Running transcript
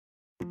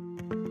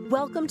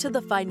Welcome to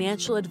the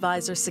Financial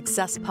Advisor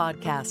Success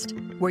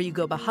Podcast, where you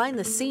go behind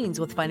the scenes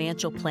with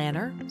financial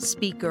planner,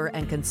 speaker,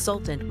 and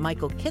consultant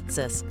Michael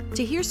Kitces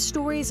to hear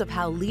stories of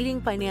how leading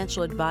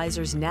financial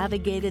advisors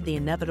navigated the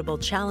inevitable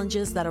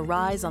challenges that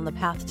arise on the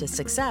path to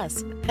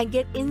success, and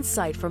get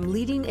insight from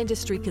leading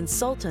industry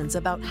consultants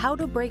about how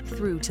to break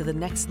through to the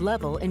next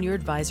level in your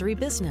advisory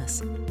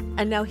business.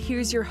 And now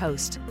here's your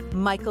host,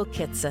 Michael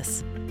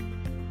Kitces.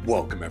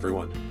 Welcome,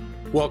 everyone.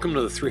 Welcome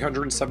to the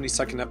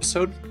 372nd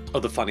episode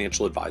of the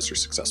Financial Advisor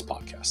Success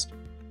Podcast.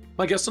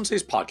 My guest on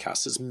today's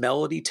podcast is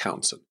Melody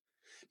Townsend.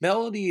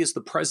 Melody is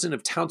the president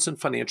of Townsend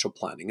Financial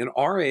Planning, an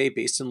RIA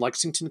based in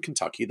Lexington,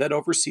 Kentucky that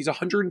oversees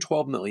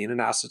 $112 million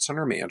in assets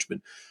under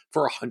management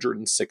for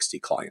 160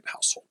 client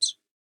households.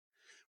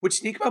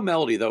 What's unique about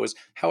Melody, though, is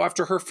how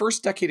after her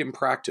first decade in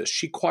practice,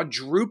 she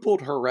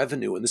quadrupled her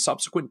revenue in the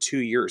subsequent 2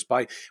 years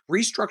by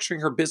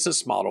restructuring her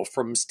business model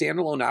from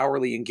standalone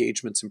hourly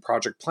engagements and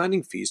project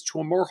planning fees to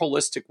a more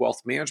holistic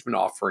wealth management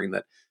offering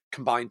that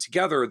combined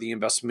together the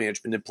investment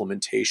management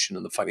implementation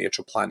and the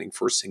financial planning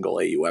for a single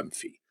AUM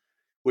fee,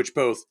 which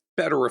both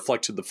better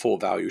reflected the full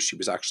value she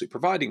was actually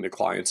providing to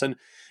clients and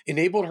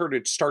enabled her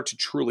to start to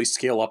truly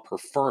scale up her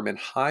firm and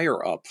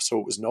hire up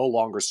so it was no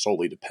longer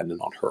solely dependent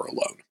on her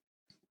alone.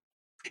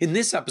 In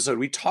this episode,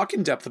 we talk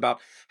in depth about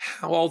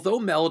how, although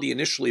Melody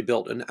initially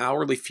built an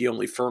hourly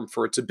fee-only firm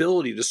for its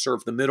ability to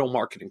serve the middle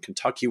market in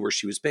Kentucky where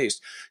she was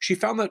based, she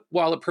found that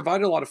while it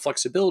provided a lot of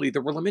flexibility,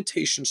 there were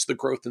limitations to the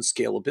growth and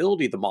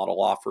scalability the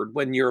model offered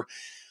when you're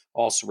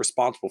also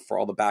responsible for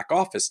all the back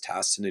office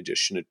tasks in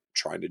addition to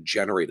trying to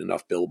generate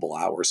enough billable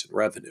hours in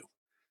revenue.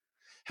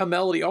 How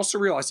Melody also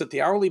realized that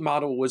the hourly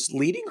model was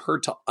leading her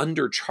to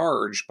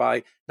undercharge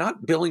by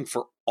not billing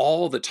for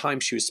all the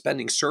time she was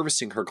spending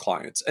servicing her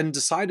clients, and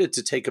decided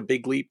to take a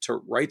big leap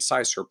to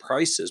right-size her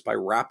prices by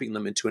wrapping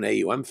them into an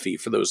AUM fee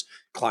for those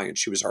clients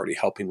she was already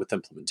helping with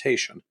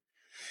implementation.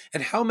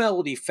 And how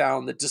Melody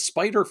found that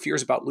despite her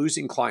fears about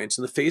losing clients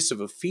in the face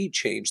of a fee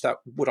change that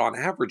would on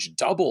average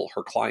double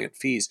her client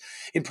fees,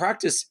 in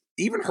practice,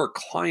 even her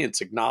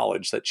clients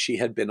acknowledged that she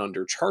had been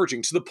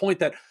undercharging to the point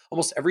that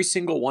almost every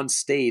single one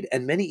stayed,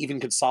 and many even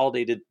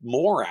consolidated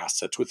more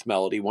assets with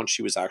Melody once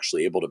she was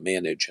actually able to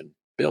manage and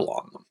bill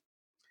on them.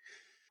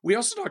 We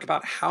also talk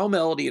about how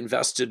Melody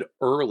invested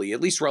early,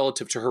 at least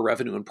relative to her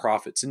revenue and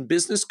profits, in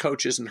business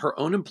coaches and her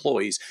own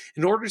employees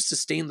in order to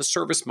sustain the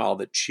service model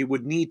that she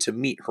would need to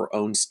meet her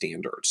own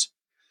standards.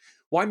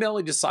 Why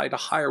Melody decided to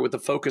hire with a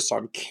focus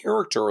on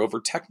character over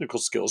technical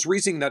skills,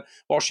 reasoning that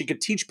while she could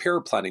teach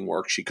paraplanning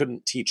work, she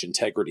couldn't teach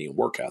integrity and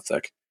work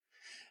ethic,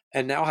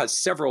 and now has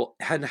several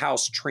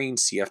in-house trained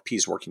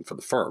CFPs working for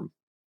the firm.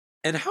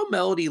 And how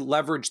Melody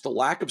leveraged the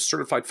lack of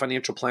certified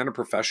financial planner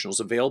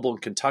professionals available in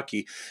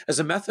Kentucky as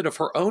a method of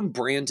her own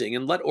branding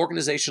and let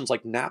organizations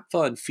like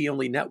NAPFA and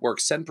Fee-Only Network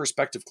send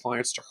prospective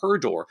clients to her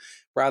door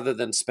rather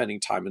than spending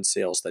time in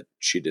sales that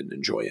she didn't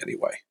enjoy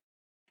anyway.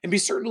 And be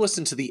certain to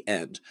listen to the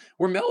end,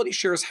 where Melody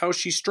shares how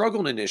she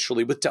struggled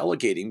initially with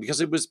delegating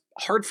because it was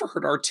hard for her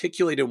to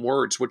articulate in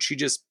words what she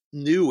just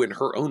knew in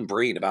her own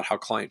brain about how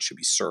clients should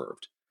be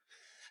served.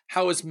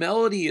 How as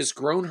Melody has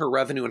grown her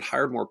revenue and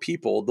hired more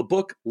people, the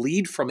book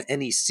Lead from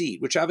Any Seat,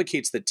 which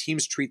advocates that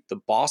teams treat the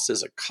boss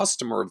as a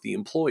customer of the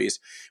employees,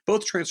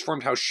 both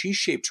transformed how she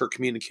shaped her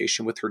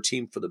communication with her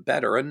team for the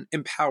better and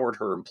empowered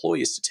her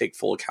employees to take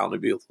full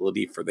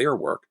accountability for their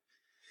work.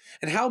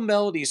 And how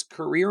Melody's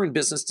career and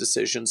business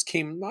decisions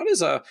came not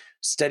as a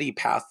steady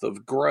path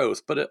of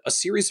growth, but a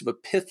series of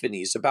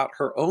epiphanies about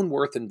her own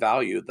worth and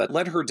value that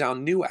led her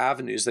down new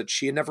avenues that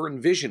she had never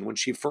envisioned when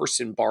she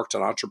first embarked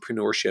on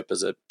entrepreneurship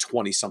as a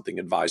 20-something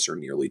advisor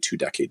nearly 2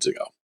 decades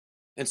ago.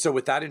 And so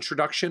with that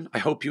introduction, I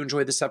hope you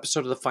enjoy this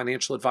episode of the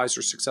Financial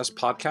Advisor Success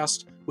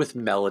Podcast with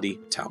Melody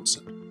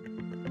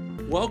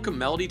Townsend. Welcome,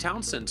 Melody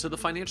Townsend, to the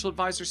Financial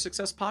Advisor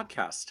Success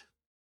Podcast.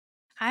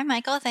 Hi,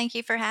 Michael. Thank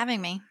you for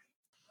having me.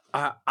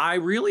 I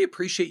really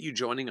appreciate you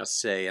joining us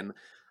today, and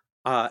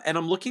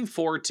I'm looking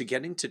forward to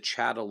getting to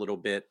chat a little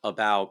bit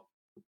about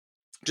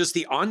just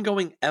the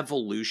ongoing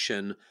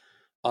evolution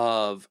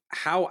of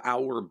how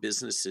our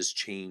businesses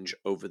change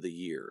over the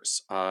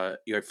years. I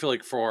feel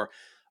like for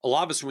a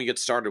lot of us, when we get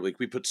started, like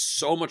we put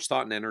so much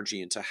thought and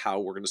energy into how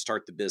we're going to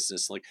start the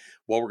business, like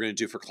what we're going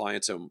to do for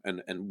clients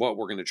and what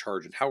we're going to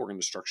charge and how we're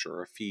going to structure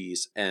our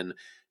fees. And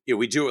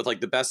we do it with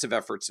like the best of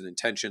efforts and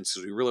intentions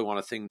because we really want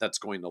a thing that's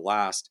going to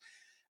last.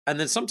 And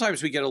then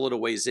sometimes we get a little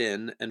ways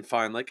in and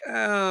find like,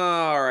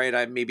 all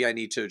right, maybe I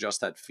need to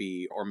adjust that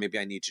fee, or maybe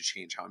I need to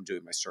change how I'm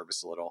doing my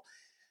service a little.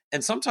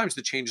 And sometimes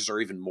the changes are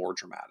even more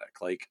dramatic.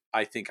 Like,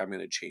 I think I'm going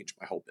to change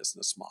my whole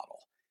business model.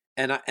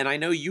 And I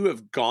know you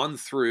have gone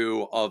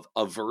through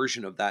a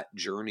version of that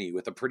journey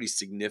with a pretty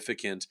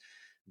significant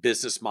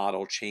business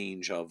model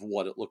change of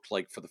what it looked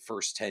like for the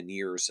first 10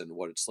 years and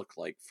what it's looked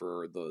like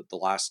for the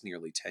last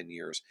nearly 10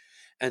 years.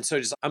 And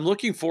so I'm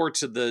looking forward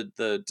to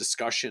the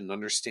discussion,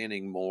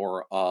 understanding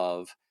more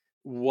of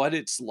what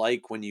it's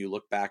like when you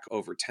look back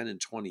over 10 and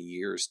 20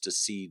 years to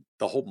see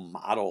the whole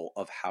model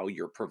of how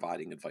you're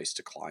providing advice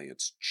to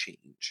clients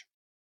change.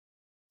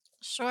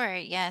 Sure.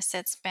 Yes,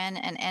 it's been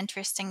an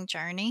interesting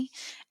journey,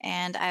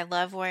 and I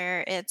love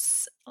where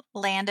it's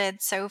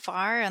landed so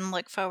far and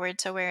look forward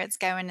to where it's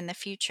going in the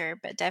future.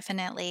 But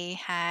definitely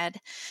had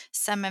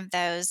some of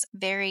those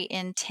very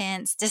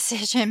intense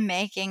decision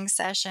making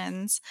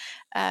sessions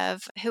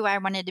of who I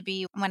wanted to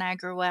be when I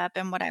grew up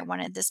and what I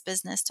wanted this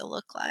business to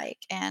look like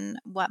and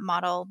what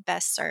model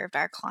best served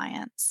our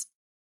clients.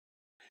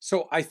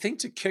 So I think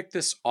to kick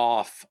this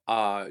off,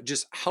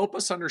 just help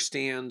us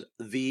understand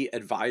the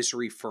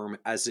advisory firm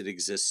as it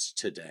exists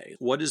today.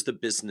 What is the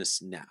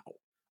business now?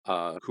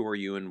 Who are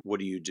you and what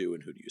do you do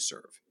and who do you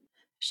serve?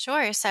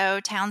 Sure. So,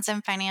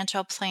 Townsend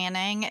Financial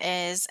Planning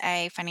is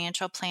a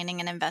financial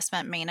planning and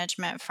investment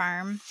management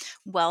firm,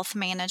 wealth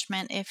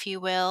management, if you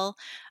will.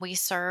 We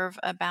serve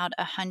about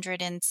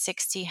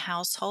 160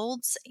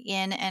 households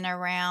in and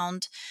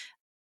around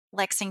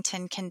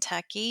Lexington,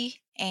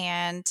 Kentucky.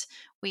 And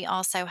we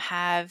also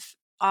have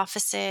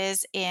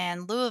offices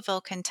in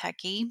Louisville,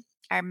 Kentucky.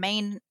 Our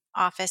main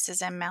office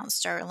is in Mount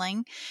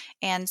Sterling.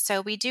 And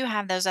so we do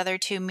have those other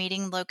two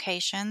meeting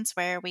locations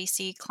where we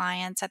see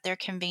clients at their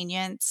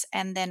convenience.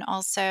 And then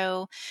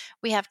also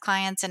we have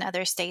clients in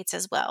other states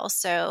as well.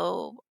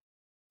 So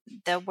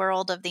the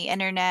world of the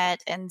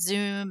internet and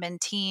Zoom and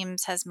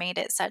Teams has made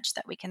it such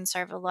that we can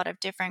serve a lot of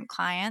different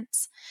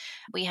clients.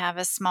 We have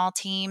a small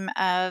team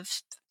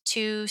of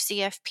two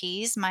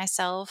CFPs,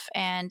 myself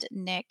and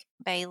Nick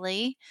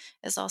Bailey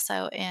is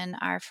also in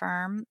our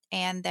firm.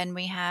 And then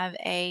we have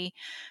a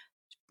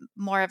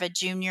more of a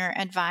junior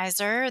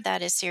advisor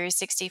that is Series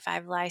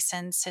 65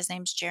 licensed. His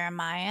name's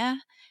Jeremiah.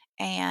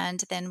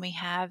 And then we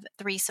have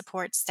three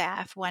support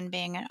staff, one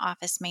being an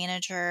office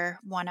manager,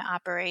 one an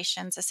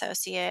operations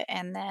associate,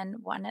 and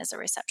then one as a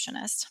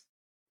receptionist.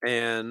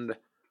 And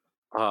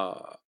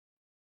uh,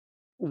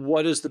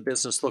 what does the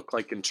business look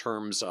like in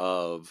terms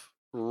of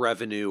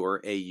revenue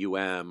or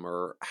AUM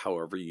or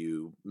however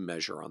you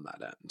measure on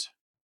that end?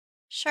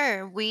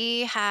 Sure.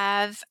 We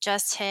have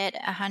just hit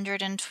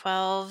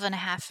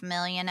 112.5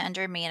 million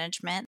under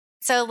management.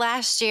 So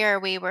last year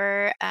we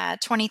were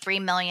 $23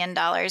 million,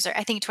 or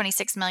I think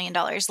 $26 million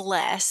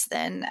less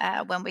than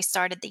when we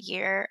started the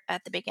year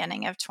at the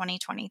beginning of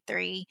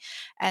 2023.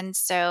 And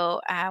so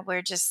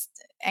we're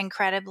just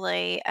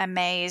incredibly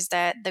amazed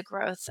at the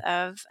growth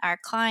of our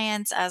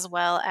clients as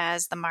well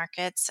as the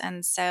markets.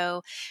 And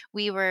so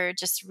we were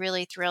just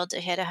really thrilled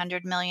to hit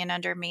 100 million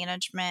under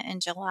management in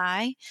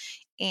July,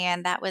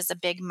 and that was a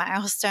big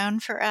milestone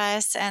for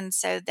us. And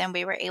so then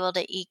we were able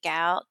to eke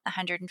out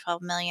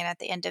 112 million at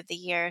the end of the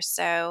year.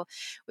 So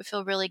we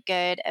feel really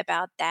good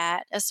about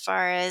that. As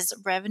far as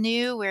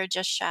revenue, we're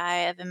just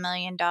shy of $1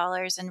 million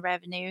in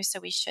revenue, so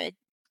we should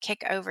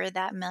kick over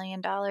that $1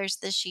 million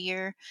this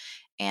year.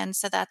 And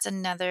so that's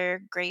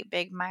another great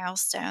big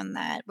milestone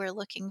that we're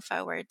looking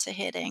forward to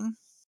hitting.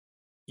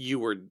 You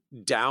were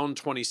down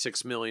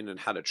 26 million and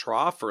had a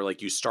trough, or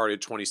like you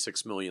started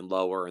 26 million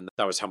lower and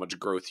that was how much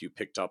growth you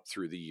picked up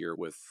through the year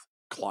with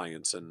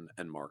clients and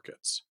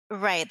markets?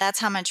 Right, that's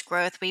how much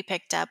growth we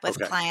picked up with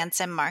Okay. clients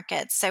and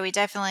markets. So we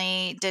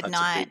definitely did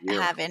That's a not big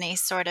year. have any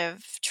sort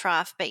of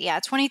trough, but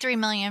yeah, 23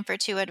 million for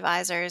two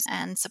advisors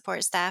and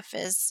support staff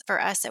is for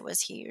us it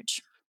was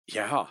huge.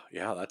 Yeah,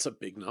 yeah, that's a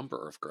big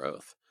number of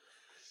growth.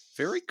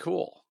 Very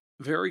cool.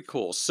 Very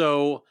cool.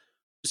 So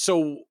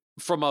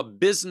from a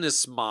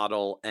business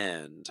model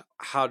end,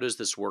 how does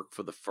this work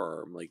for the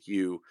firm? Like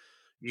you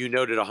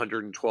noted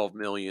 112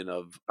 million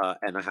of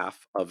and a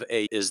half of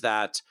a is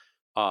that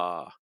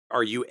uh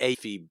are you a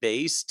fee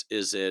based?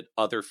 Is it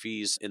other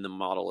fees in the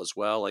model as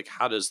well? Like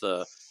how does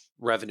the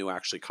revenue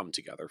actually come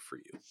together for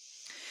you?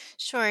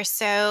 Sure.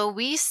 So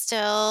we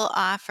still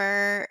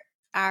offer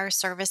our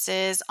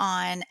services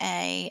on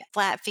a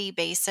flat fee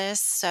basis.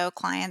 So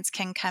clients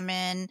can come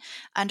in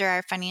under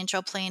our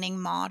financial planning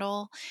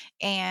model.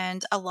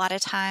 And a lot of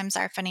times,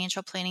 our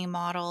financial planning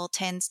model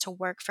tends to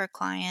work for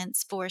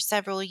clients for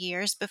several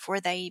years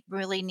before they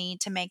really need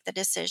to make the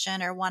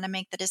decision or want to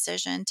make the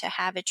decision to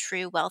have a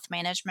true wealth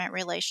management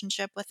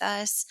relationship with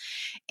us.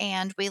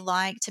 And we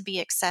like to be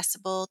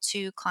accessible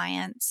to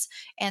clients,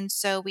 and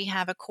so we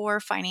have a core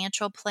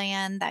financial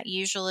plan that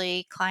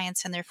usually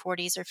clients in their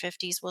 40s or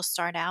 50s will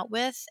start out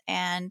with.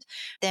 And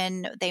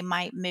then they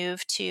might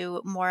move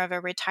to more of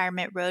a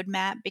retirement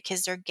roadmap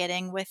because they're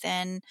getting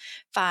within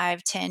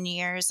 5, 10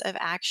 years of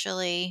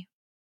actually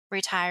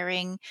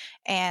retiring,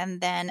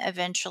 and then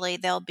eventually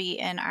they'll be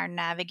in our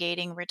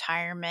navigating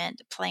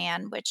retirement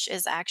plan, which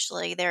is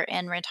actually they're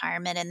in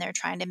retirement and they're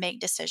trying to make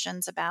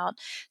decisions about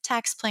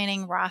tax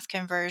planning, Roth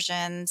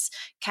conversions,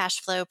 cash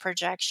flow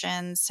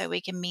projections so we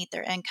can meet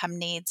their income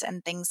needs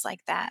and things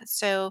like that.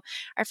 So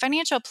our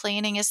financial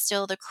planning is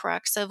still the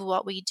crux of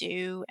what we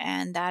do,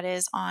 and that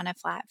is on a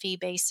flat fee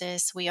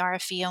basis. We are a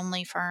fee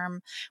only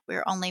firm.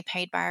 We're only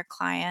paid by our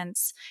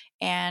clients.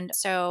 And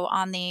so,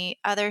 on the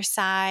other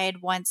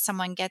side, once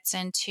someone gets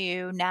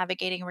into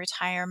navigating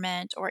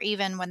retirement, or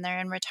even when they're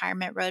in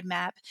retirement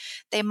roadmap,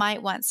 they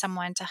might want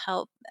someone to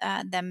help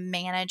them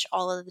manage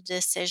all of the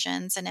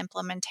decisions and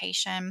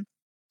implementation.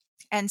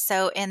 And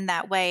so, in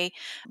that way,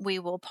 we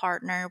will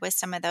partner with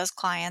some of those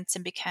clients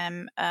and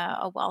become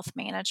a wealth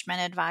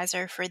management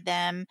advisor for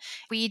them.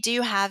 We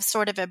do have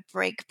sort of a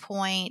break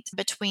point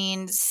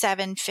between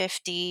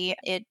 750.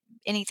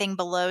 Anything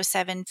below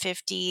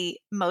 750,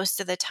 most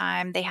of the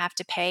time they have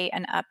to pay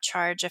an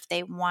upcharge if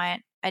they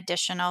want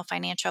additional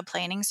financial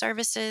planning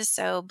services.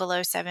 So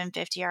below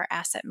 750, our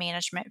asset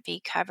management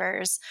fee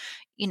covers,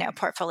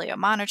 portfolio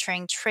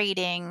monitoring,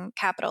 trading,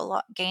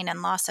 gain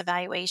and loss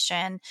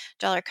evaluation,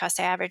 dollar cost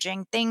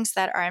averaging, things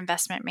that are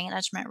investment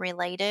management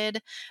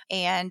related.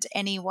 And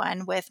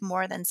anyone with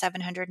more than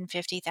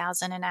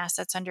 750,000 in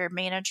assets under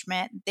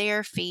management,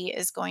 their fee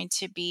is going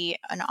to be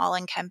an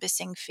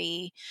all-encompassing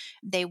fee.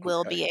 They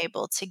will Okay. be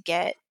able to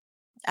get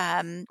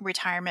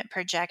retirement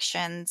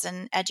projections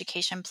and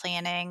education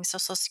planning,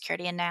 social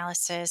security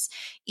analysis.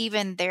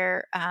 Even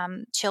their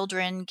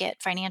children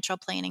get financial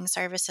planning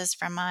services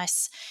from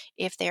us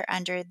if they're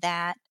under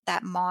that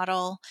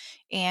model.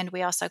 And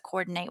we also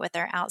coordinate with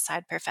their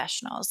outside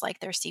professionals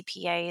like their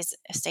CPAs,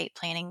 estate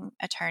planning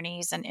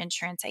attorneys, and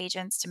insurance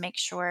agents to make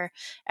sure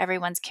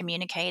everyone's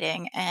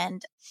communicating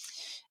and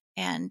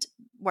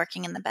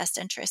working in the best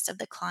interest of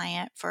the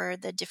client for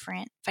the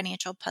different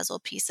financial puzzle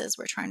pieces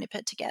we're trying to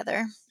put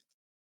together.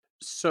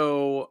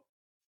 So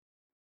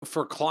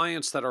for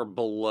clients that are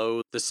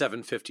below the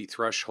 750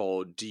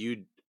 threshold,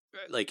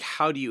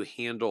 how do you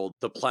handle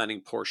the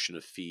planning portion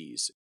of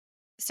fees?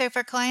 So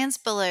for clients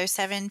below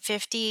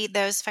 750,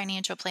 those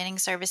financial planning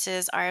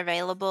services are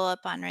available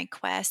upon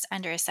request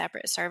under a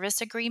separate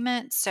service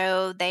agreement.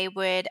 So they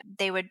would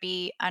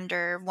be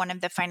under one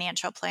of the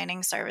financial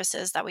planning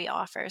services that we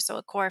offer. So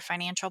a core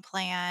financial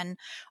plan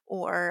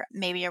or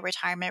maybe a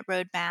retirement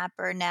roadmap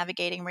or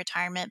navigating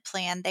retirement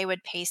plan, they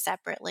would pay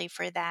separately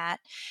for that.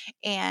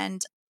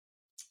 And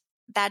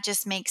that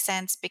just makes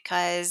sense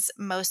because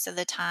most of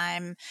the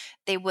time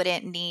they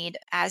wouldn't need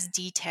as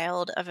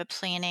detailed of a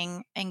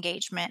planning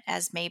engagement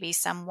as maybe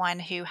someone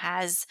who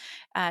has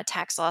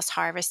tax loss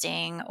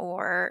harvesting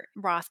or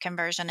Roth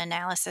conversion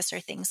analysis or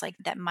things like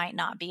that might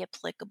not be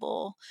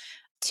applicable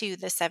to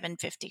the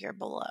 750 or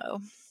below.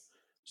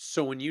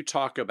 So when you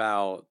talk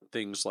about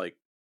things like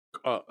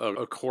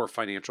a core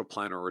financial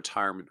plan or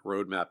retirement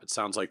roadmap, it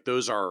sounds like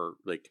those are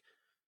like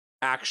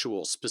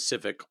actual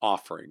specific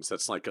offerings.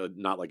 That's like a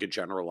not like a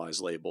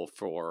generalized label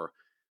for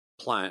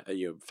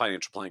financial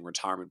planning,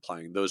 retirement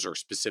planning. Those are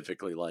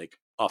specifically like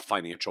a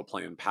financial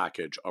plan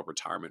package, a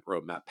retirement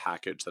roadmap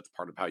package. That's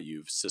part of how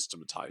you've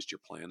systematized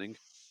your planning.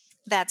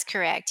 That's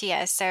correct.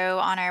 Yes. So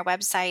on our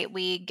website,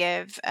 we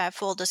give a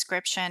full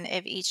description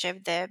of each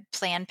of the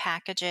plan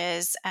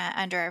packages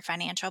under our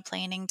financial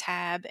planning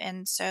tab.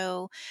 And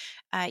so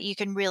you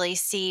can really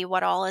see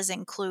what all is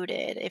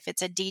included. If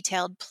it's a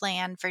detailed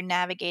plan for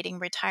navigating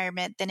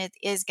retirement, then it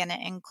is going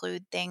to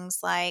include things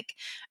like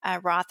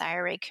Roth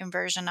IRA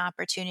conversion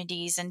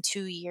opportunities and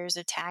 2 years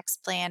of tax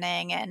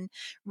planning and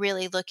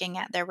really looking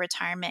at their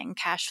retirement and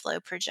cash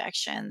flow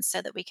projections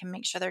so that we can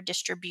make sure their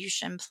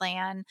distribution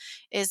plan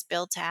is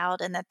built out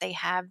and that they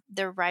have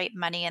the right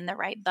money in the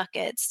right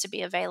buckets to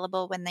be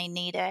available when they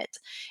need it.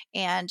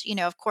 And,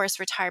 of course,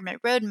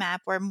 retirement roadmap,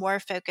 we're more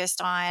focused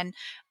on,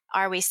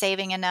 are we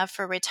saving enough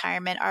for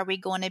retirement? Are we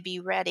going to be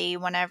ready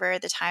whenever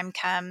the time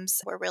comes?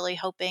 We're really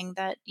hoping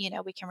that,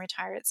 we can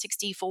retire at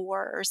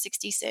 64 or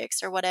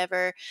 66 or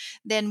whatever.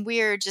 Then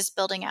we're just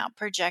building out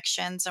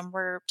projections and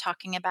we're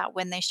talking about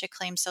when they should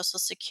claim Social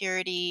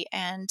Security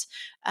and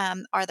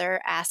are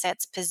their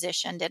assets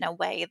positioned in a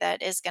way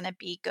that is going to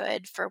be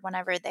good for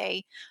whenever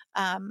they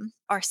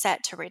are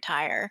set to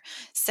retire.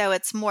 So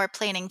it's more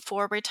planning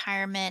for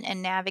retirement,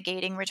 and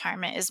navigating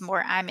retirement is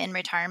more, I'm in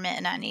retirement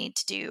and I need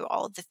to do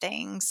all of the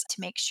things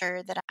to make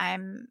sure that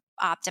I'm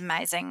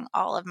optimizing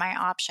all of my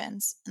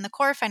options. And the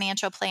core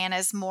financial plan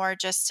is more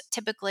just,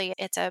 typically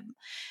it's a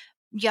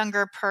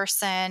younger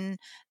person.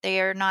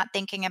 They are not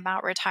thinking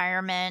about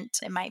retirement.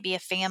 It might be a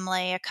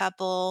family, a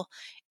couple.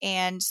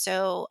 And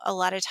so a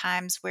lot of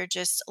times we're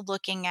just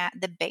looking at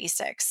the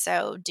basics.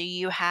 So do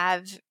you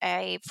have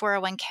a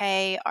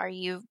 401k? Are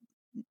you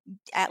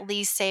at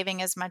least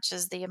saving as much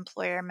as the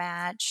employer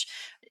match?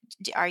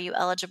 Are you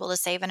eligible to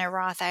save in a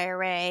Roth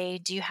IRA?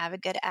 Do you have a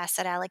good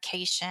asset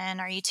allocation?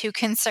 Are you too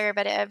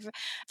conservative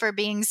for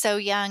being so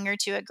young or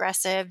too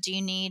aggressive? Do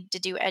you need to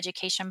do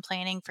education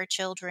planning for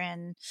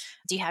children?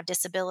 Do you have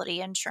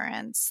disability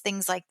insurance?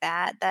 Things like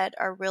that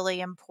are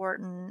really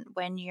important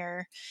when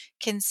you're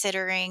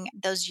considering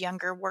those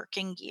younger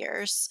working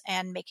years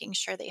and making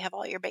sure that you have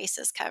all your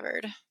bases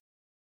covered.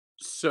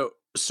 So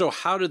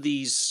how do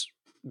these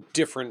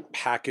different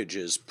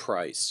packages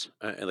price?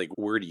 And like,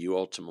 where do you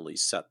ultimately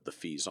set the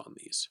fees on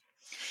these?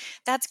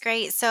 That's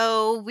great.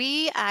 So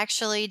we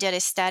actually did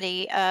a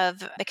study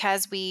of,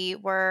 because we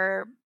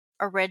were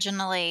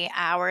originally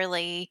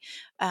hourly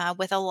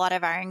with a lot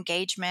of our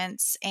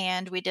engagements,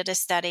 and we did a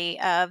study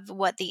of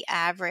what the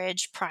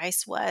average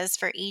price was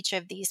for each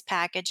of these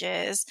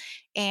packages.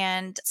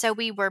 And so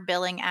we were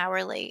billing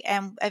hourly,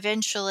 and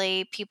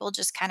eventually people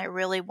just kind of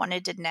really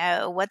wanted to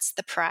know what's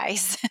the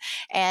price,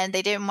 and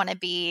they didn't want to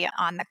be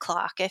on the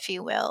clock, if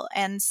you will.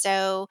 And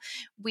so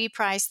we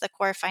priced the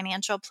core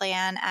financial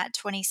plan at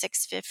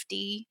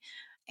 2650,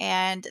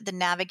 and the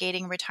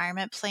navigating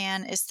retirement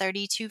plan is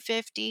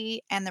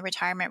 3250, and the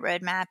retirement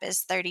roadmap is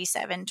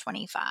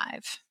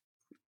 3725.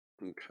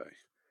 Okay.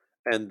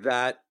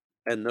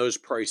 And those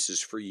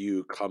prices for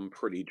you come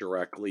pretty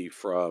directly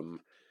from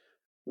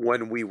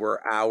when we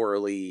were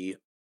hourly,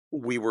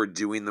 we were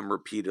doing them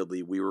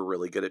repeatedly. We were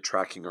really good at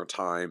tracking our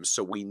time.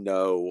 So we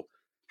know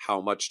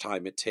how much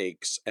time it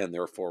takes, and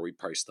therefore we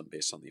price them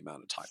based on the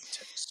amount of time it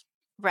takes.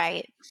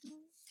 Right.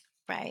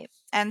 Right.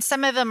 And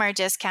some of them are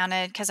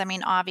discounted because, I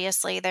mean,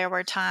 obviously, there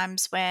were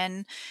times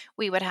when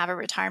we would have a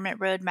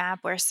retirement roadmap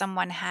where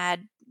someone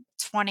had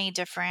 20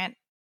 different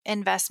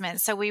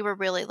investments. So we were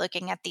really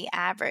looking at the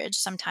average.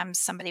 Sometimes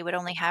somebody would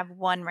only have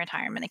one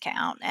retirement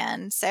account.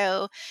 And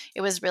so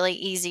it was really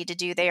easy to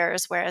do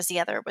theirs, whereas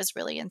the other was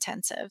really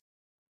intensive.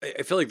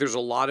 I feel like there's a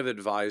lot of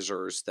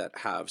advisors that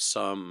have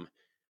some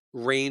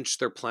range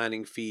their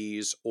planning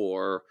fees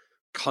or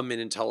come in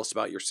and tell us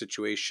about your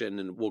situation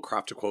and we'll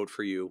craft a quote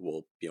for you.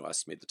 We'll,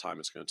 estimate the time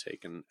it's going to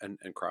take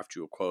and craft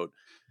you a quote.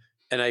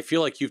 And I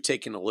feel like you've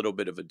taken a little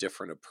bit of a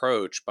different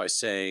approach by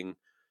saying,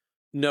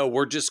 no,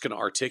 we're just going to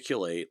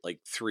articulate like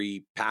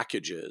 3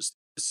 packages.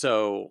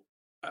 So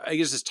I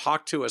guess just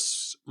talk to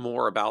us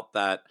more about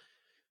that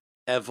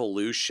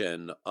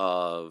evolution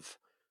of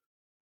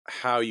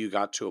how you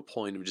got to a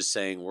point of just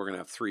saying we're going to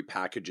have 3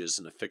 packages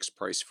and a fixed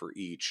price for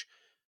each,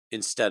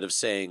 instead of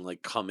saying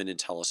like, come in and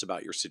tell us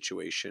about your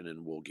situation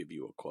and we'll give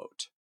you a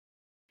quote.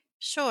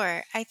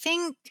 Sure. I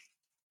think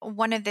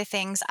one of the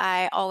things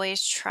I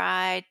always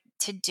try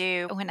to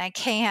do when I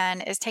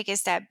can is take a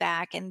step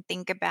back and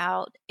think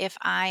about, if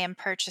I am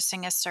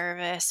purchasing a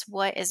service,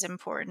 what is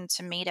important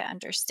to me to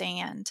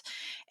understand.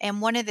 And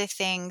one of the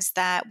things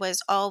that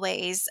was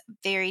always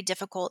very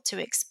difficult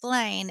to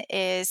explain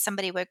is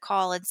somebody would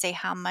call and say,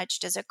 how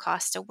much does it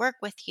cost to work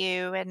with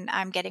you? And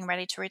I'm getting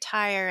ready to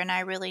retire and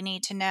I really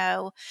need to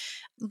know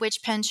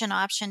which pension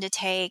option to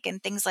take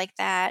and things like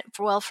that.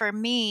 Well, for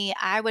me,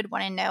 I would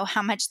want to know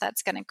how much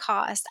that's going to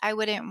cost. I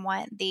wouldn't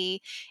want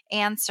the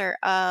answer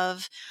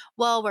of,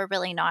 well, we're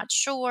really not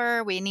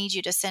sure. We need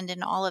you to send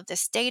in all of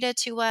this data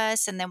to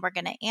us, and then we're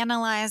going to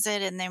analyze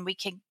it, and then we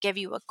can give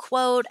you a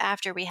quote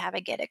after we have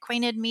a get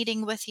acquainted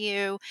meeting with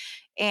you.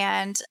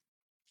 And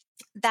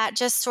that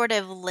just sort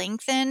of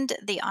lengthened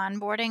the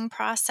onboarding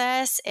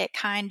process. It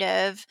kind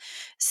of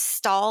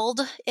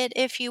stalled it,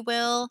 if you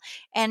will.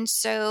 And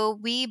so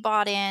we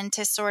bought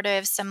into sort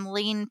of some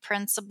lean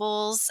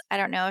principles. I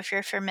don't know if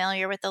you're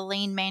familiar with the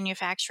lean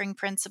manufacturing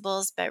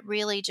principles, but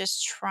really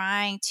just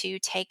trying to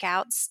take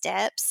out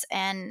steps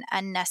and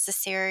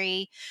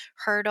unnecessary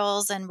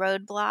hurdles and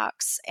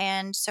roadblocks.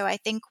 And so I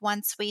think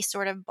once we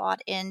sort of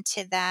bought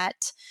into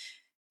that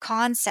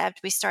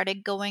concept, we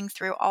started going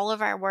through all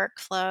of our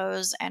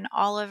workflows and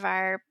all of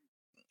our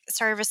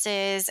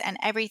services and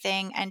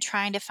everything, and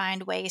trying to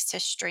find ways to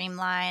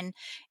streamline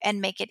and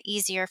make it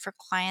easier for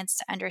clients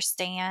to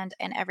understand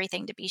and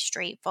everything to be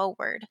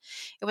straightforward.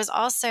 It was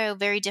also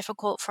very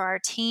difficult for our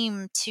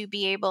team to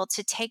be able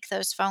to take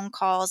those phone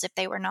calls if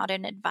they were not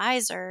an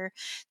advisor,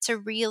 to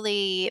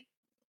really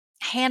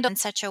handle in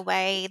such a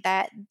way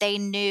that they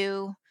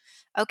knew,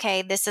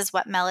 okay, this is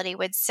what Melody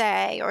would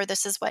say, or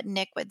this is what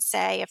Nick would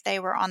say if they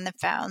were on the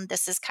phone.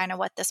 This is kind of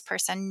what this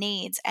person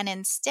needs. And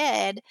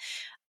instead,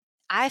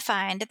 I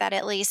find that,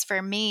 at least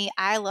for me,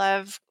 I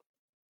love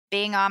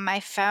being on my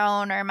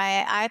phone or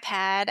my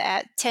iPad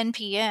at 10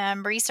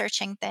 p.m.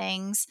 researching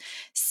things,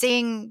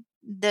 seeing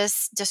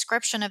this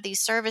description of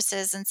these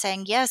services and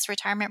saying, yes,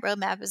 retirement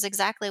roadmap is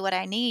exactly what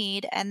I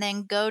need, and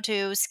then go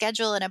to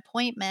schedule an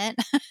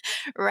appointment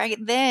right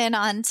then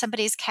on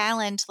somebody's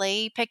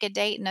Calendly, pick a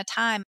date and a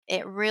time.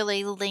 It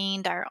really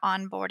leaned our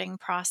onboarding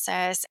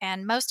process.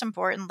 And most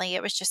importantly,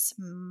 it was just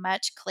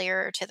much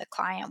clearer to the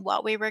client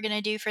what we were going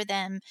to do for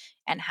them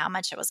and how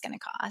much it was going to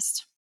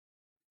cost.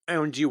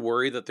 And do you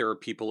worry that there are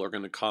people who are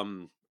going to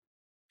come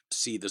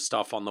see the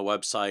stuff on the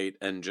website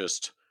and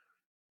just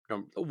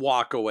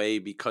walk away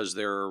because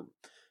they're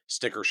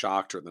sticker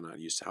shocked or they're not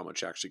used to how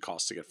much it actually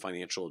costs to get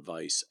financial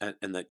advice,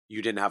 and that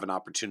you didn't have an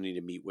opportunity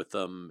to meet with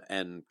them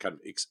and kind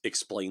of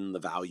explain the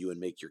value and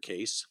make your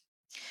case?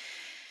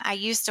 I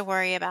used to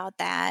worry about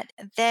that.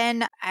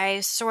 Then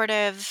I sort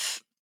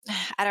of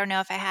I don't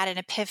know if I had an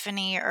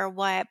epiphany or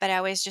what, but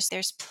I was just,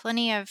 there's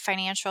plenty of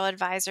financial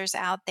advisors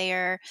out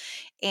there.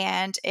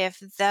 And if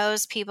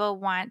those people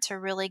want to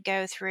really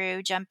go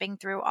through jumping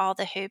through all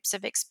the hoops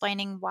of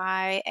explaining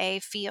why a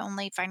fee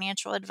only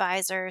financial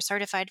advisor,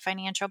 certified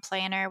financial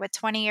planner with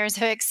 20 years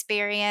of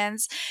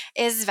experience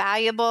is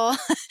valuable,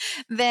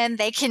 then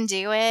they can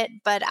do it.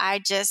 But I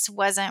just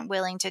wasn't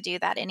willing to do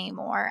that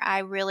anymore. I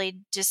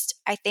really just,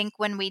 I think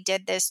when we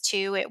did this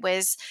too, it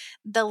was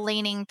the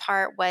leaning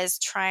part was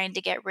trying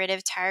to get rid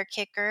of tire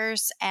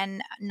kickers,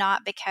 and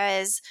not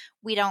because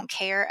we don't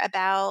care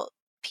about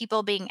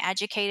people being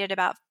educated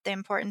about the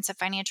importance of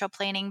financial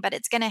planning, but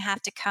it's going to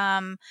have to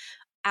come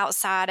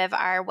outside of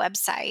our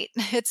website.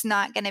 It's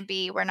not going to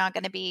be, we're not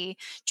going to be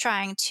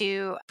trying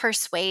to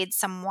persuade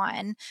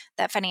someone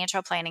that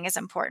financial planning is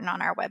important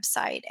on our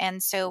website.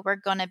 And so we're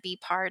going to be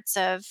parts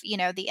of,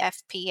 the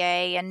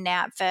FPA and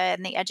NAPFA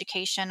and the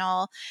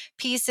educational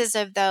pieces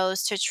of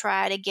those to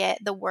try to get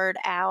the word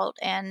out.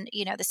 And,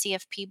 the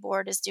CFP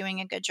board is doing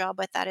a good job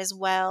with that as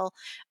well.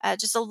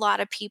 Just a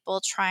lot of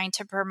people trying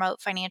to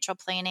promote financial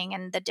planning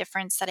and the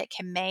difference that it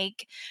can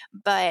make.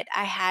 But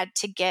I had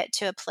to get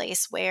to a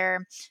place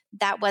where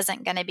that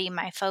wasn't going to be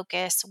my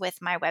focus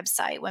with my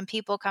website. When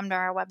people come to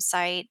our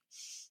website,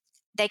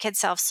 they could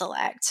self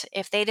select.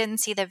 If they didn't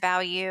see the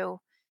value,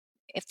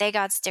 if they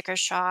got sticker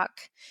shock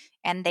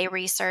and they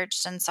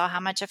researched and saw how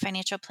much a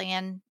financial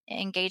plan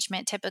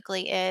engagement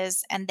typically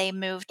is and they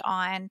moved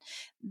on,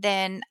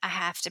 then I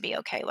have to be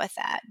okay with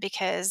that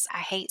because I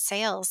hate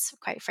sales,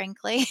 quite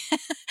frankly.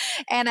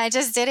 And I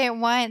just didn't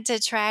want to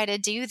try to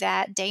do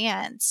that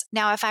dance.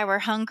 Now, if I were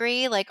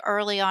hungry, like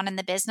early on in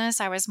the business,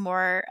 I was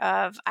more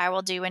of I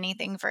will do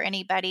anything for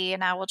anybody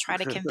and I will try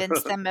to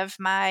convince them of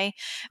my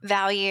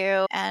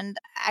value. And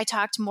I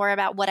talked more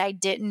about what I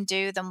didn't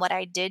do than what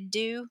I did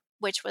do,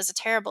 which was a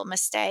terrible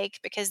mistake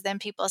because then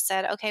people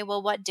said, okay,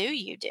 well, what do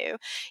you do?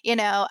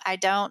 I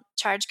don't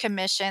charge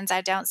commissions.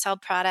 I don't sell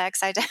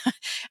products. I don't,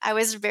 I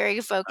was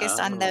very focused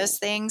on those Oh,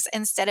 things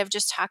instead of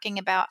just talking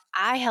about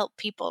I help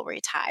people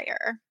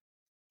retire.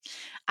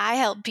 I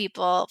help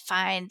people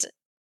find,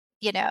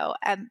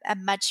 a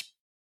much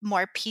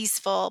more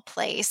peaceful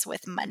place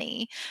with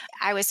money.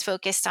 I was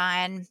focused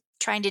on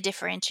trying to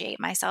differentiate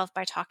myself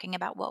by talking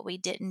about what we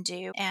didn't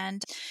do.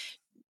 And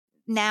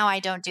now I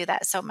don't do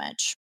that so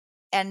much.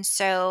 And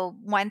so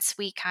once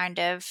we kind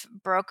of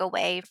broke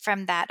away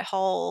from that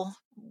whole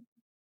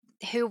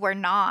who we're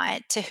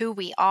not to who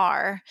we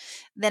are,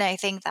 then I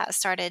think that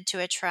started to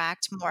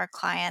attract more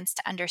clients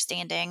to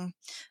understanding,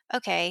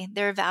 okay,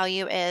 their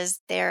value is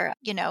they're,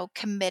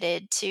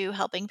 committed to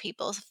helping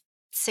people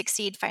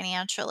succeed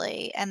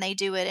financially. And they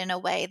do it in a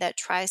way that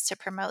tries to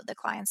promote the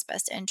client's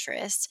best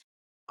interest.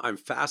 I'm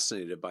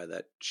fascinated by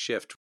that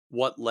shift.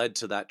 What led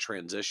to that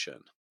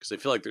transition? Because I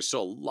feel like there's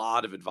still a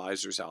lot of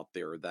advisors out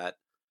there that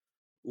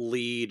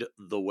lead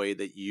the way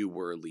that you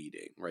were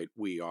leading, right?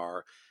 We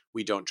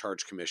don't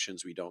charge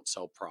commissions, we don't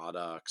sell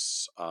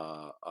products,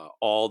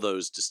 all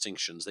those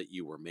distinctions that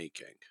you were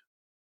making.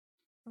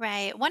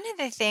 Right. One of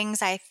the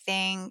things I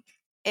think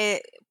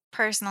it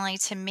personally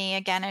to me,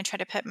 again, I try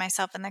to put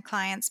myself in the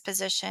client's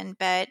position,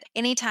 but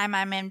anytime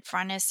I'm in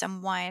front of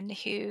someone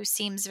who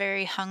seems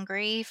very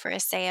hungry for a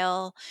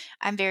sale,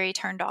 I'm very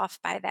turned off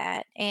by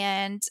that.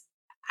 And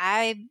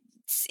I,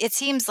 it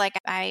seems like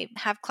I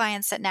have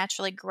clients that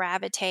naturally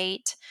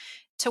gravitate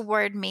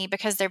toward me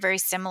because they're very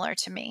similar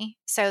to me.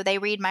 So they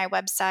read my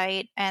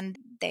website and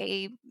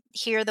they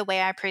hear the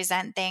way I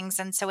present things.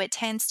 And so it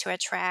tends to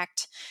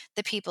attract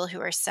the people who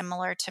are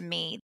similar to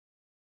me.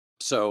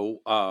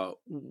 So,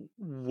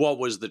 what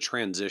was the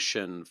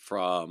transition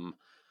from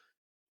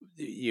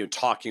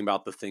talking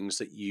about the things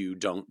that you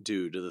don't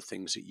do to the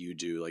things that you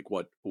do? Like,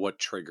 what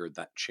triggered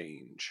that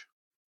change?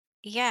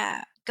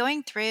 Yeah.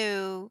 Going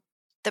through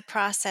the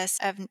process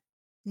of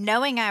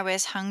knowing I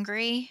was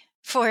hungry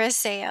for a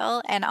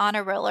sale and on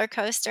a roller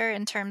coaster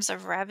in terms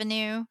of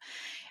revenue,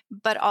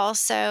 but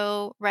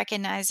also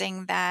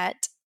recognizing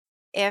that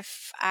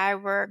if I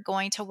were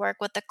going to work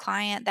with the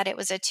client, that it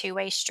was a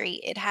two-way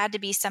street. It had to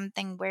be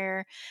something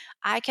where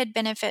I could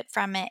benefit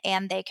from it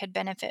and they could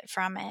benefit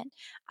from it.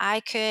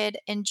 I could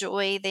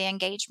enjoy the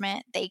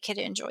engagement, they could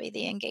enjoy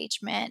the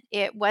engagement.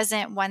 It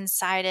wasn't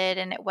one-sided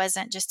and it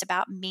wasn't just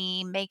about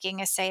me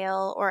making a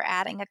sale or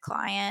adding a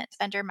client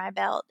under my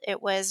belt.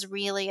 It was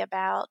really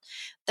about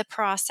the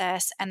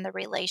process and the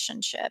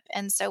relationship.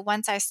 And so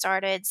once I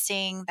started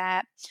seeing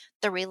that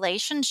the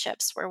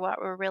relationships were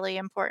what were really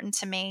important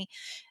to me,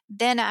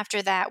 then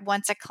after that,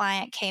 once a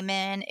client came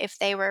in, if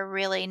they were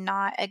really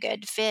not a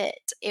good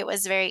fit, it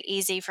was very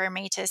easy for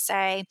me to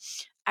say,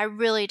 I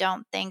really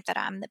don't think that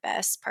I'm the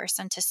best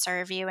person to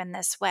serve you in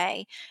this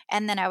way.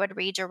 And then I would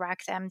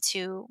redirect them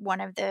to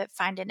one of the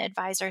find an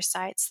advisor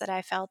sites that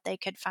I felt they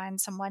could find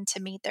someone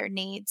to meet their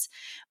needs.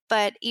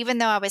 But even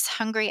though I was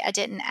hungry, I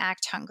didn't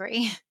act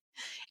hungry.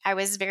 I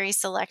was very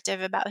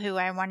selective about who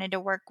I wanted to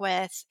work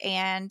with.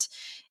 And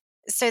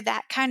so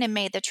that kind of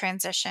made the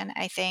transition,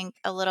 I think,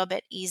 a little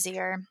bit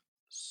easier.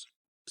 S-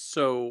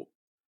 So,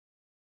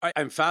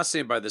 I'm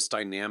fascinated by this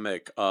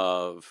dynamic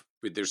of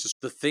There's just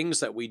the things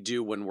that we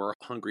do when we're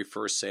hungry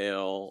for a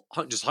sale,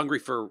 just hungry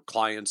for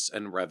clients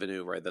and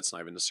revenue, right? That's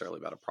not even necessarily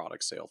about a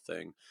product sale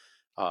thing.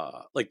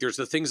 Like there's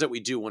the things that we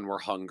do when we're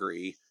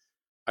hungry.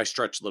 I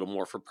stretch a little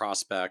more for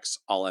prospects.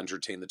 I'll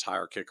entertain the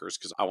tire kickers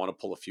because I want to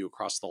pull a few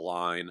across the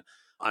line.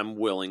 I'm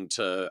willing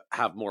to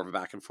have more of a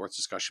back and forth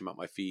discussion about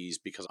my fees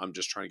because I'm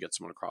just trying to get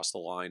someone across the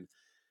line.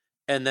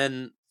 And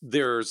then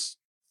there's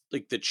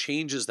like the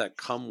changes that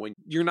come when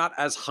you're not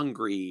as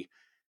hungry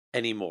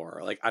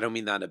anymore. Like I don't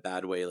mean that in a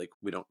bad way. Like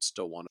we don't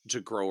still want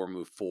to grow or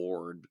move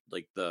forward.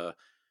 Like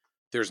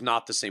there's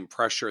not the same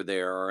pressure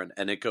there.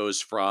 And it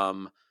goes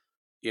from,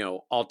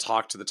 I'll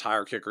talk to the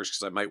tire kickers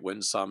because I might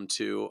win some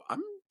to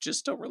I'm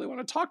just don't really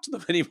want to talk to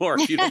them anymore.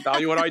 If you don't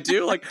value what I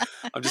do, like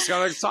I'm just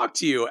gonna talk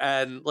to you.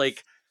 And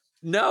like,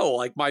 no,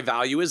 like my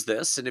value is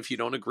this. And if you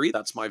don't agree,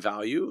 that's my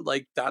value.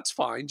 Like that's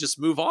fine. Just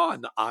move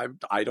on.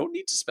 I don't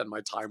need to spend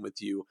my time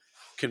with you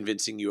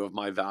convincing you of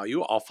my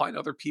value. I'll find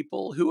other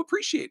people who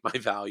appreciate my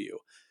value.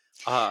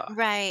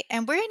 Right.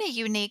 And we're in a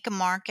unique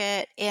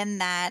market in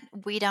that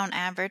we don't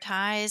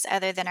advertise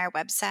other than our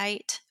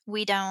website.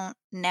 We don't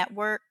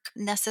network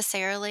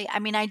necessarily. I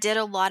mean, I did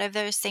a lot of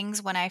those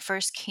things when I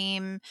first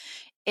came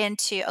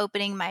into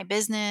opening my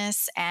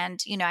business, and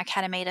I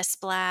kind of made a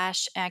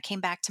splash, and I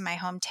came back to my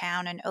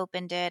hometown and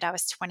opened it. I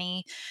was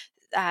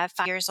 5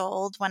 years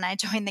old when I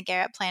joined the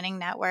Garrett Planning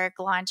Network,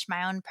 launched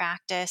my own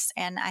practice,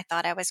 and I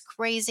thought I was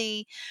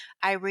crazy.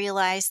 I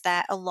realized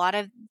that a lot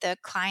of the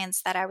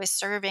clients that I was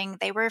serving,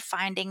 they were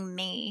finding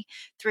me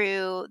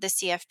through the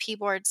CFP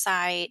board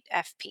site,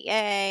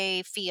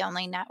 FPA,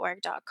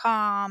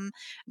 feeonlynetwork.com,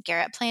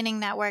 Garrett Planning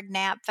Network,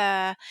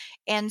 NAPFA.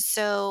 And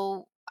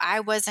so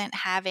I wasn't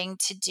having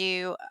to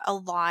do a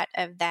lot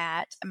of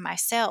that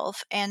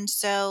myself. And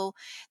so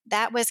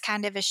that was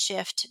kind of a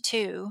shift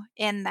too,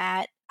 in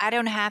that I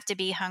don't have to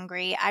be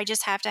hungry. I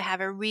just have to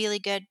have a really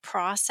good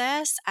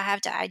process. I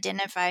have to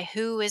identify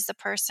who is the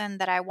person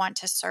that I want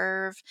to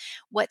serve.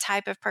 What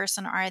type of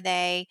person are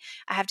they?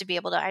 I have to be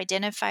able to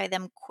identify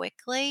them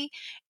quickly.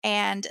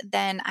 And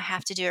then I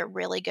have to do a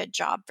really good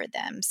job for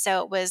them.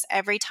 So it was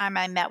every time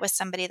I met with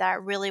somebody that I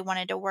really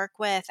wanted to work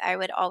with, I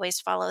would always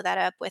follow that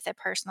up with a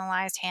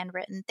personalized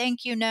handwritten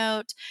thank you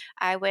note.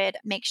 I would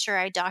make sure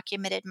I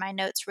documented my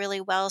notes really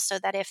well so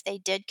that if they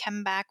did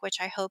come back, which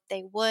I hope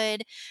they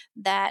would,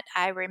 that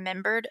I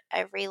remembered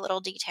every little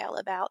detail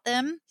about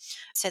them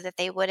so that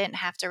they wouldn't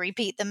have to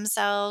repeat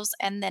themselves.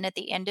 And then at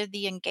the end of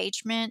the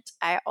engagement,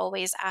 I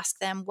always ask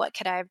them, what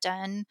could I have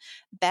done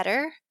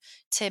better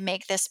to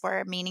make this more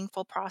a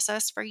meaningful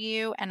process for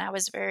you? And I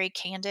was very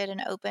candid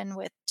and open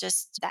with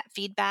just that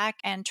feedback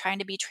and trying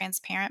to be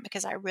transparent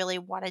because I really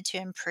wanted to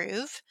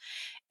improve.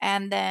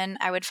 And then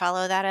I would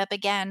follow that up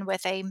again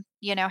with a,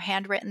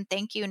 handwritten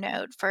thank you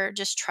note for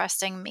just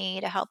trusting me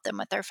to help them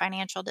with their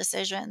financial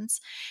decisions.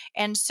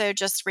 And so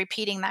just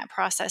repeating that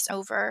process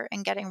over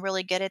and getting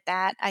really good at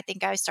that, I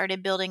think I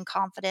started building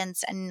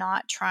confidence and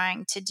not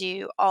trying to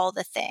do all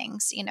the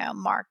things,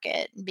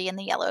 market, be in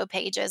the yellow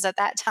pages at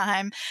that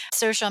time,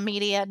 social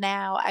media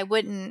now. I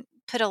wouldn't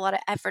put a lot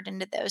of effort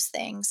into those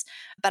things,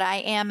 but I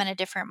am in a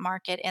different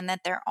market in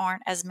that there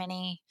aren't as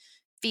many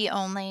fee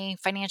only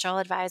financial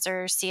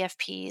advisors,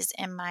 CFPs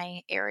in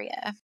my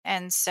area.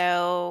 And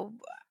so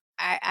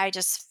I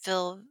just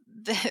feel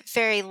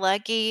very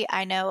lucky.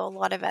 I know a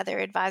lot of other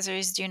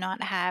advisors do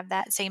not have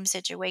that same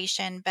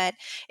situation, but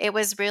it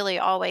was really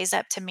always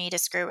up to me to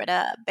screw it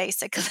up,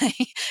 basically.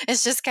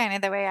 It's just kind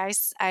of the way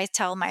I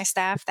tell my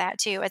staff that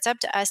too. It's up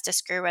to us to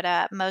screw it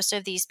up. Most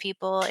of these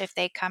people, if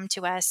they come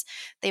to us,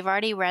 they've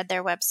already read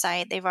their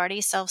website, they've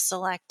already self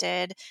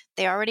selected,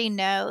 they already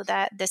know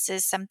that this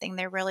is something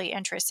they're really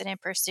interested in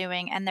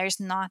pursuing. And there's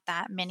not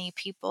that many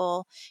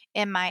people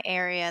in my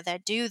area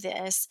that do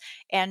this.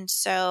 And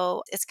so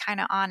it's kind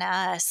of on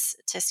us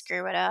to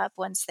screw it up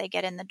once they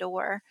get in the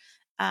door,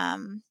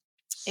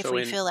 if so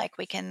we in feel like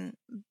we can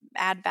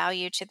add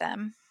value to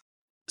them.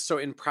 so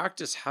in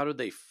practice, how do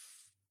they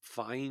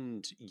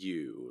find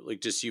you?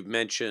 Like just you've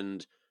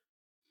mentioned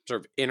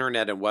sort of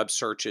internet and web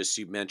searches,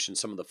 you mentioned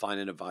some of the Find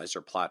an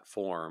Advisor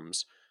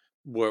platforms.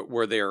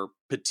 Were there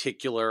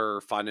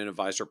particular Find an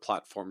Advisor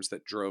platforms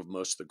that drove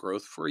most of the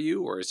growth for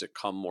you, or has it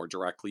come more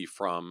directly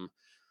from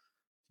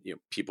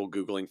people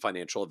Googling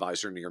financial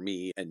advisor near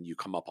me and you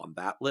come up on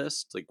that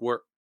list? Like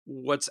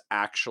what's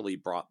actually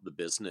brought the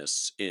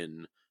business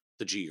in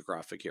the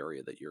geographic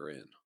area that you're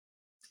in?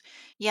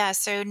 Yeah,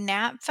 so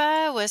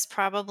NAPFA was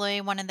probably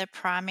one of the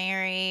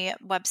primary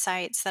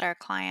websites that our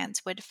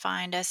clients would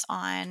find us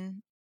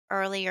on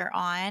earlier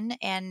on.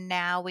 And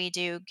now we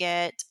do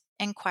get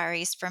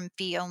inquiries from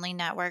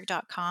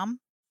feeonlynetwork.com.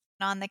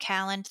 On the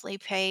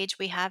Calendly page,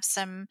 we have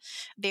some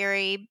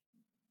very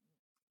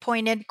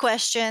pointed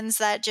questions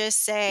that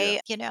just Yeah.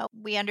 say,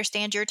 we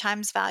understand your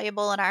time's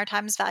valuable and our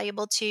time's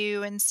valuable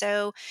too. And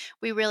so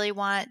we really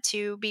want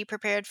to be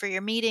prepared for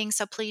your meeting.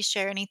 So please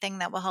share anything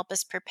that will help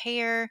us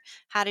prepare.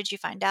 How did you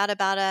find out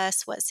about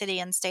us? What city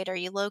and state are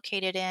you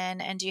located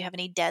in? And do you have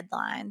any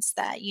deadlines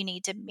that you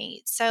need to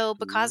meet? So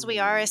because we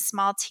are a Mm.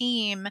 small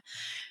team,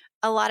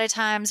 a lot of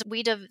times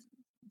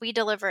we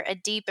deliver a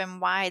deep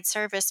and wide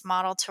service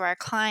model to our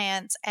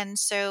clients. And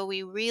so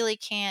we really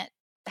can't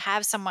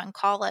have someone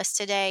call us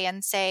today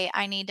and say,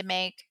 I need to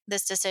make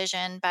this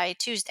decision by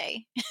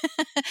Tuesday.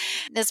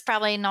 That's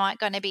probably not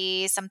going to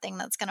be something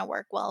that's going to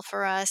work well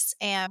for us.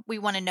 And we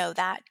want to know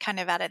that kind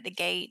of out of the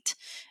gate.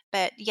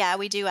 But yeah,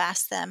 we do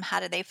ask them, how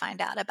did they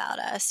find out about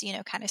us?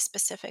 Kind of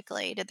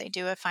specifically, did they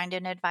do a find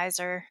an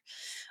advisor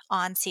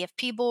on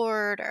CFP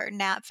board or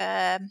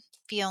NAPFA,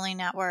 Feeling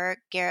Network,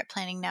 Garrett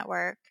Planning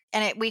Network?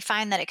 And we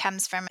find that it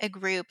comes from a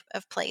group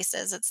of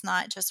places. It's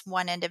not just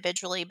one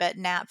individually, but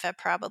NAPFA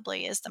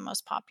probably is the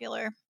most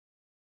popular.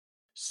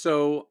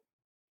 So,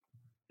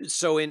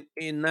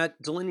 in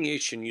that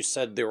delineation, you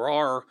said there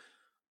are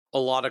a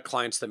lot of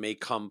clients that may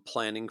come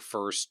planning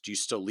first. You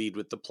still lead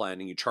with the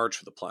planning. You charge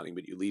for the planning,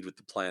 but you lead with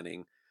the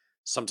planning.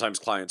 Sometimes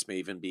clients may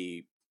even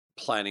be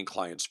planning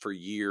clients for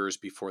years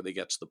before they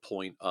get to the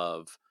point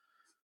of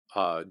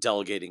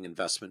delegating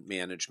investment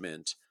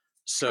management.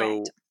 Correct.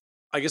 So,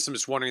 I guess I'm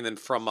just wondering then,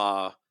 from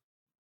a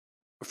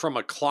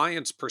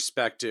client's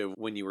perspective,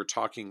 when you were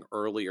talking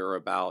earlier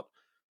about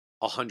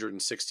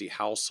 160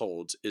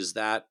 households, is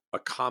that a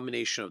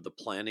combination of the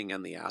planning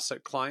and the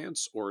asset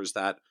clients, or is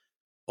that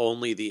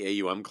only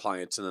the AUM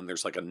clients and then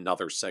there's like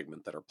another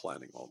segment that are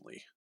planning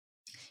only?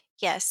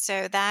 Yes,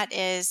 so that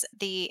is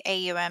the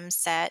AUM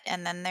set,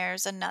 and then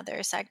there's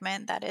another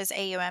segment that is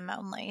AUM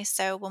only.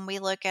 So when we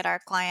look at our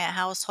client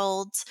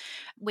households,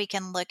 we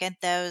can look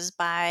at those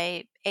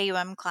by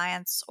AUM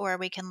clients, or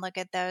we can look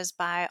at those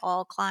by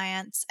all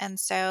clients. And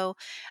so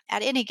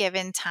at any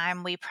given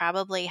time, we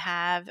probably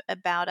have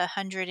about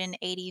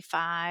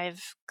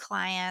 185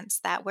 clients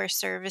that we're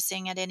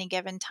servicing at any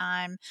given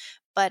time,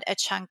 but a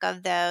chunk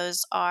of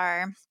those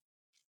are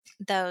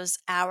those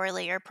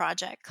hourly or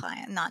project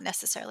client, not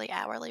necessarily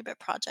hourly, but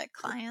project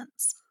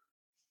clients.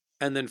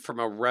 And then from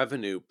a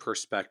revenue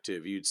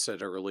perspective, you'd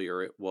said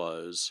earlier it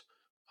was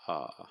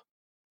uh,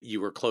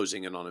 you were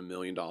closing in on $1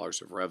 million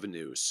of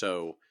revenue.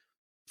 So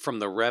from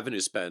the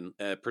revenue spend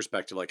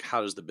perspective, like how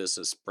does the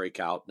business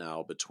break out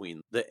now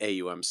between the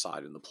AUM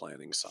side and the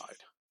planning side?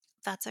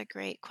 That's a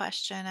great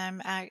question.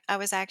 I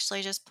was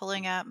actually just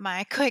pulling up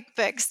my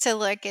QuickBooks to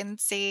look and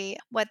see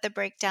what the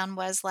breakdown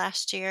was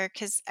last year,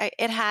 because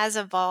it has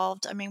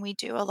evolved. I mean, we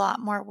do a lot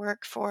more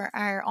work for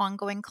our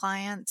ongoing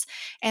clients.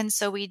 And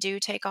so we do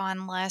take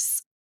on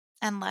less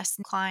and less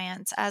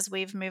clients as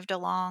we've moved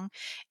along.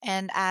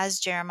 And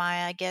as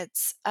Jeremiah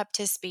gets up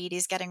to speed,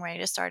 he's getting ready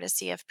to start a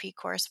CFP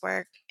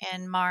coursework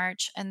in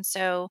March. And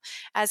so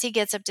as he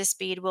gets up to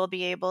speed, we'll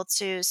be able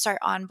to start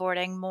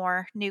onboarding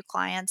more new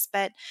clients.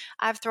 But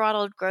I've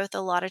throttled growth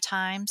a lot of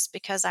times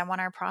because I want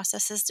our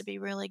processes to be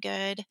really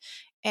good.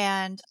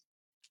 And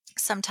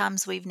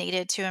sometimes we've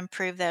needed to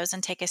improve those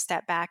and take a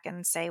step back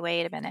and say,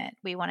 wait a minute,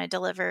 we want to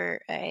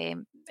deliver a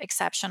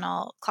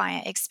exceptional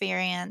client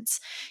experience,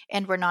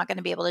 and we're not going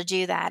to be able to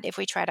do that if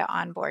we try to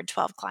onboard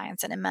 12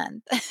 clients in a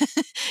month.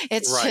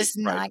 It's Right, just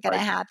right, not going to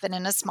right. happen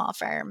in a small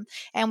firm.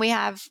 And we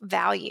have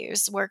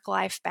values, work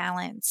life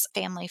balance,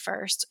 family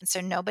first. And so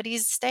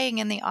nobody's staying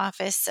in the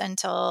office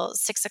until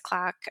 6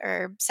 o'clock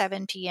or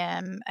 7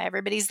 p.m.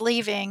 Everybody's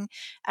leaving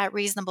at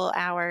reasonable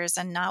hours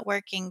and not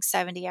working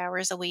 70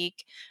 hours a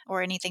week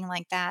or anything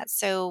like that.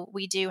 So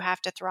we do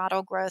have to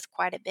throttle growth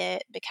quite a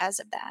bit because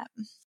of that.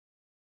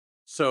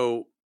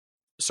 So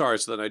sorry,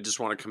 so then I just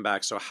want to come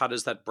back. So how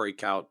does that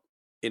break out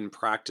in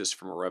practice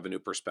from a revenue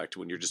perspective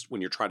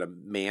when you're trying to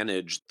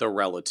manage the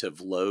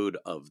relative load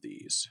of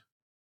these?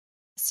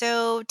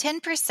 So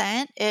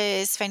 10%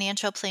 is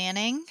financial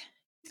planning,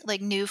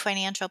 like new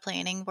financial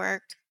planning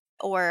work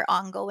or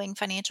ongoing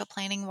financial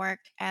planning work.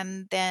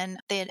 And then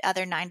the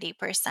other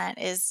 90%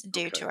 is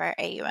due Okay. to our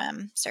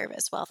AUM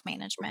service, wealth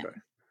management. Okay.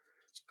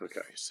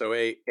 Okay. So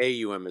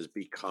AUM has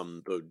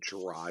become the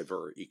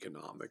driver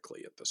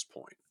economically at this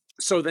point.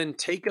 So then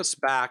take us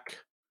back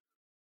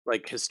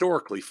like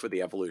historically for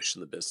the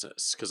evolution of the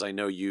business, because I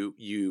know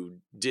you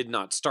did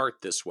not start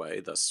this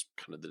way, thus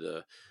kind of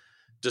the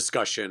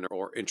discussion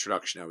or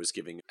introduction I was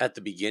giving at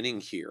the beginning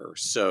here.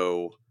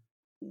 So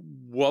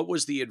what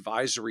was the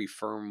advisory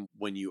firm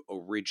when you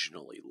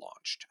originally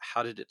launched?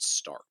 How did it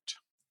start?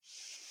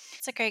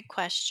 It's a great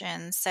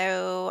question.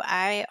 So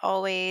I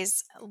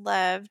always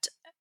loved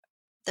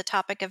the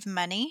topic of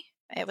money.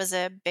 It was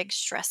a big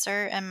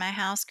stressor in my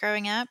house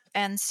growing up.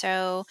 And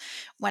so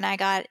when I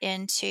got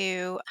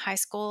into high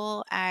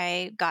school,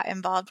 I got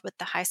involved with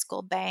the high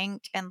school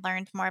bank and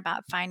learned more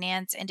about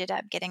finance, ended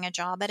up getting a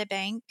job at a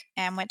bank,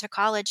 and went to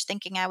college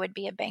thinking I would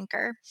be a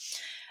banker.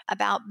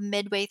 About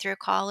midway through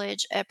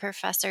college, a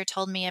professor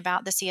told me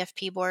about the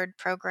CFP board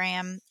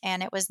program,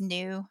 and it was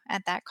new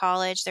at that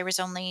college. There was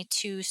only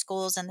two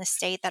schools in the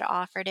state that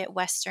offered it,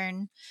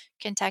 Western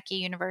Kentucky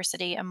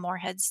University and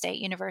Morehead State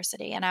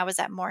University, and I was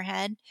at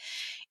Morehead.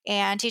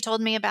 And he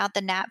told me about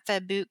the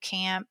NAPFA boot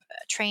camp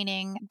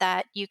training,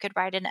 that you could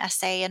write an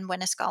essay and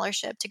win a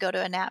scholarship to go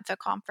to a NAPFA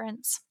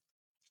conference.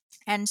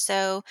 And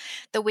so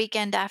the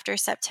weekend after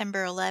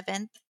September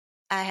 11th,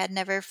 I had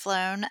never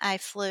flown. I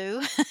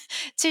flew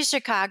to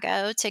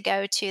Chicago to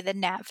go to the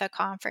NAPFA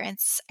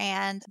conference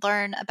and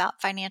learn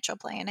about financial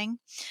planning.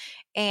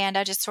 And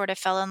I just sort of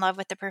fell in love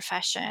with the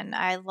profession.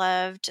 I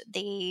loved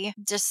the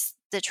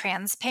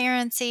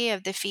transparency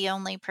of the fee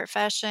only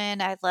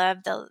profession. I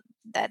loved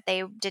that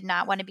they did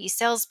not want to be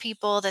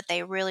salespeople, that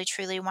they really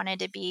truly wanted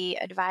to be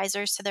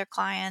advisors to their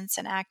clients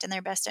and act in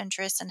their best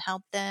interest and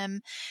help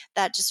them.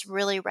 That just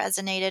really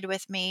resonated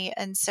with me.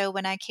 And so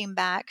when I came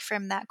back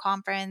from that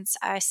conference,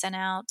 I sent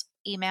out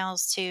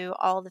emails to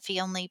all the fee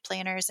only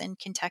planners in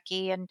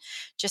Kentucky and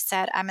just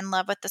said, I'm in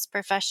love with this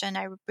profession.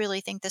 I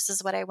really think this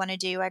is what I want to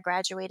do. I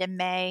graduate in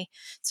May,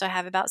 so I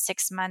have about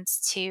 6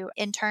 months to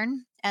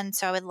intern. And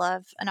so I would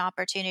love an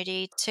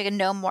opportunity to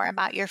know more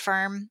about your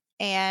firm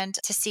and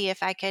to see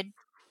if I could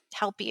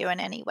help you in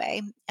any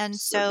way. And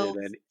So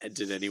so,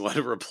 did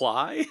anyone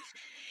reply?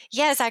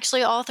 yes,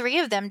 actually, all three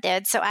of them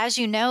did. So, as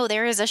you know,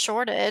 there is a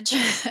shortage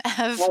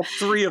of. All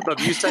three of them.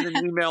 You sent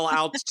an email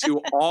out to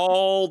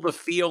all the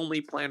fee-only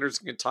planners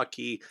in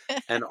Kentucky,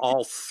 and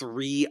all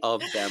three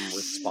of them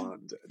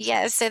responded.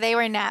 Yes, so they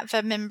were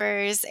NAPFA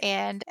members.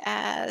 And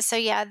so,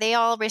 yeah, they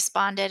all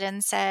responded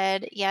and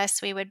said,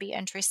 yes, we would be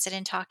interested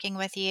in talking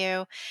with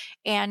you.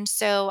 And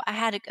so I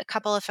had a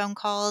couple of phone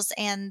calls,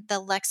 and the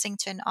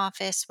Lexington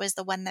office was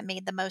the one that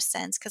made the most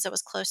sense because it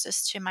was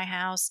closest to my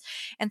house.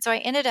 And so I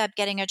ended up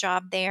getting a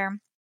job there.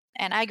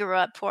 And I grew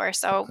up poor,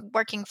 so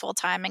working full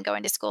time and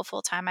going to school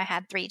full time, I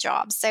had 3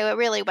 jobs. So it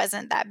really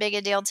wasn't that big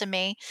a deal to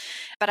me,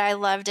 but I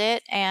loved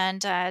it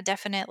and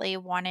definitely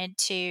wanted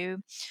to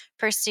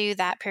pursue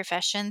that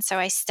profession. So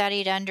I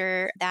studied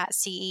under that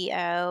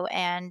CEO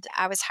and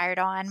I was hired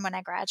on when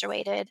I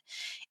graduated.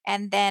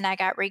 And then I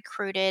got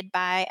recruited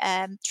by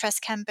a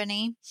trust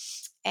company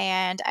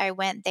and I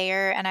went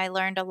there and I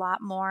learned a lot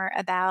more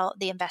about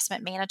the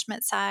investment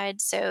management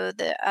side. So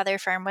the other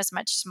firm was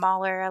much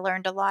smaller. I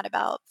learned a lot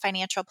about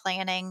financial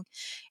planning.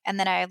 And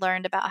then I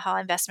learned about how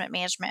investment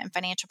management and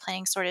financial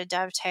planning sort of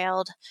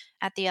dovetailed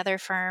at the other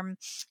firm.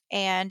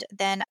 And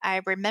then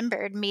I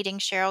remembered meeting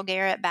Cheryl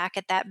Garrett back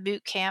at that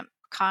boot camp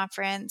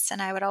conference.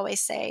 And I would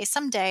always say,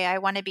 someday I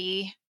want to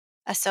be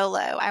a solo.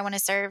 I want to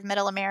serve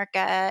middle America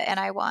and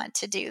I want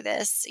to do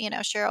this,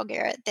 Cheryl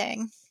Garrett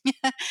thing.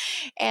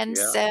 And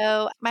Yeah.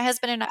 so my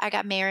husband and I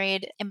got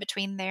married in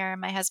between there.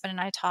 My husband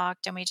and I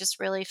talked, and we just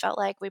really felt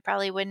like we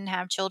probably wouldn't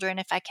have children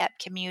if I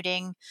kept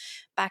commuting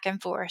back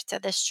and forth to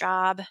this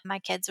job. My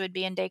kids would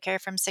be in daycare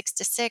from 6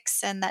 to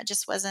 6, and that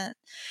just wasn't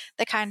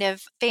the kind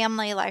of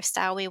family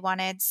lifestyle we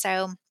wanted.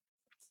 So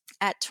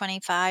at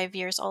 25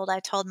 years old, I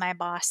told my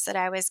boss that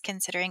I was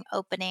considering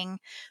opening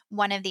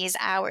one of these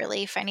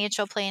hourly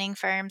financial planning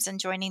firms and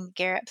joining the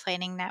Garrett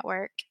Planning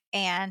Network.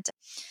 And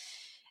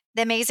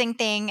the amazing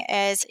thing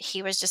is,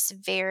 he was just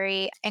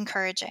very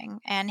encouraging.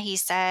 And he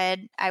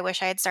said, I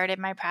wish I had started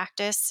my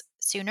practice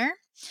sooner.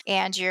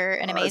 And you're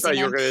an I thought amazing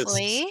you were going to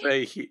employee.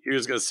 say he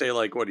was going to say,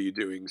 like, what are you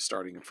doing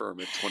starting a firm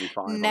at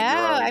 25 No, on your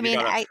own? I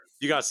mean,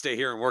 You gotta stay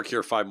here and work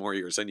here 5 more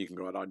years, then you can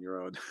go out on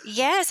your own.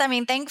 yes, I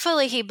mean,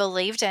 thankfully he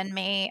believed in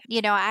me.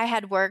 I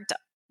had worked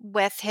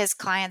with his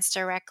clients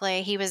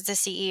directly. He was the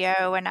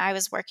CEO and I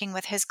was working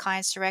with his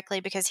clients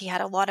directly because he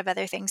had a lot of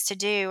other things to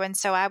do. And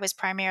so I was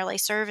primarily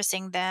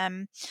servicing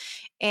them.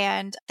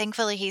 And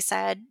thankfully he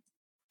said,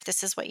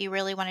 this is what you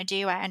really want to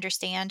do. I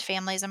understand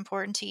family is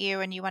important to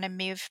you and you want to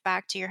move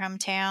back to your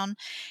hometown.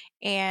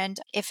 And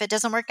if it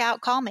doesn't work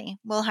out, call me.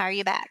 We'll hire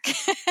you back.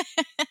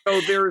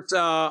 So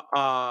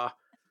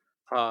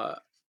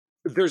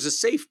there's a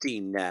safety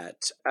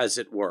net, as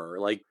it were.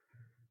 Like,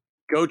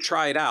 go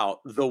try it out.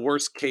 The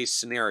worst case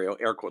scenario,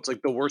 air quotes,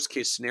 like the worst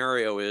case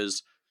scenario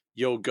is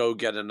you'll go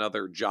get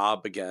another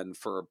job again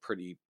for a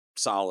pretty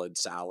solid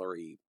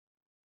salary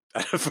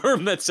at a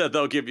firm that said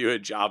they'll give you a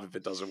job if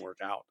it doesn't work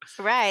out.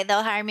 Right.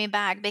 They'll hire me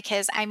back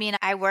because I mean,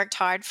 I worked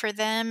hard for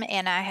them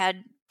and I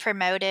had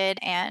promoted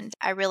and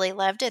I really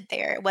loved it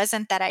there. It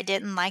wasn't that I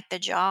didn't like the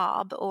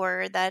job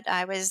or that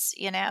I was,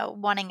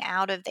 wanting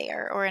out of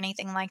there or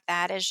anything like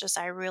that. It's just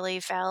I really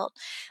felt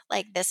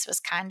like this was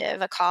kind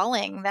of a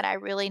calling that I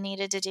really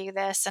needed to do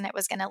this and it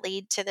was going to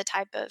lead to the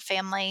type of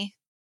family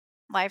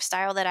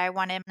lifestyle that I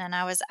wanted, and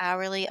I was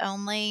hourly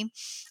only.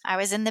 I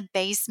was in the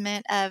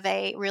basement of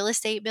a real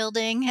estate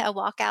building, a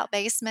walkout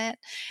basement,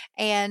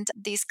 and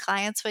these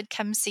clients would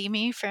come see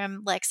me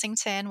from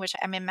Lexington, which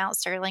I'm in Mount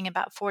Sterling,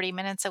 about 40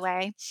 minutes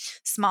away,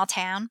 small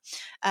town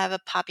of a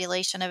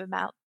population of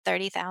about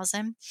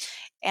 30,000.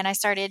 And I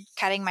started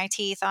cutting my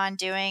teeth on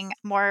doing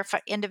more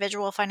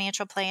individual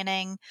financial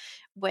planning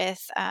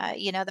with,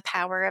 the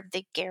power of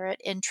the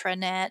Garrett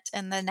intranet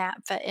and the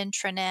NAPFA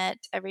intranet.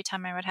 Every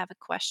time I would have a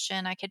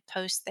question, I could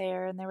post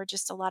there. And there were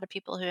just a lot of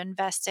people who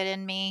invested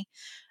in me.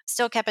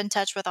 Still kept in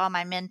touch with all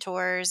my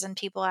mentors and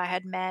people I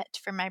had met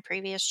from my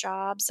previous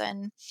jobs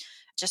and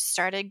just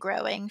started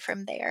growing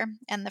from there.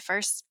 And the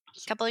first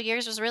couple of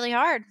years was really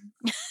hard.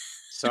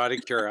 So out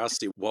of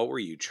curiosity, what were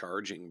you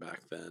charging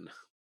back then?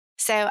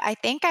 So I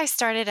think I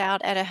started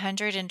out at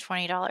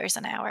 $120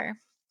 an hour.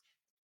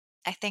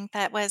 I think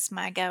that was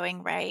my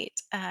going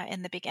rate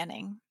in the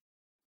beginning.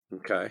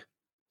 Okay.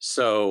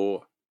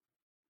 So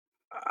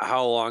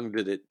How long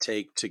did it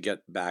take to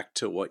get back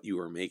to what you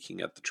were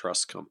making at the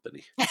trust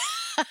company?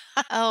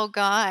 Oh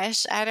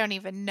gosh, I don't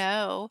even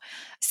know.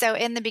 So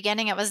in the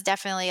beginning, it was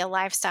definitely a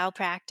lifestyle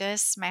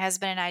practice. My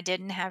husband and I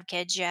didn't have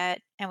kids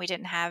yet, and we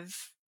didn't have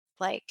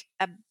like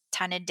a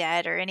ton of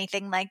debt or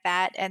anything like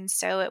that. And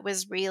so it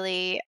was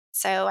really,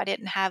 so I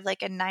didn't have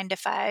like a 9 to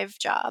 5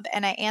 job.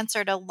 And I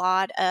answered a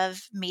lot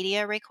of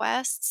media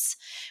requests,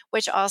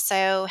 which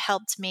also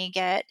helped me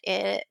get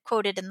it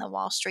quoted in the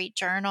Wall Street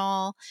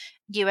Journal,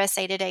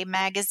 USA Today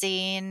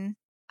magazine.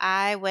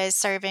 I was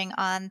serving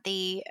on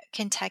the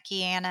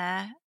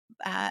Kentuckiana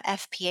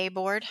FPA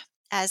board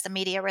as the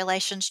media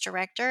relations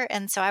director.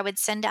 And so I would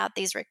send out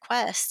these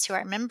requests to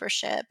our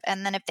membership.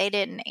 And then if they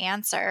didn't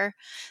answer,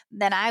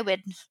 then I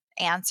would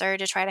answer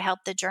to try to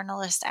help the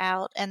journalist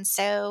out. And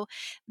so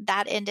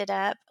that ended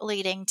up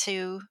leading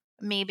to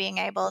me being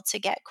able to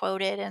get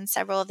quoted in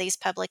several of these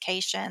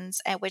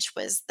publications, and which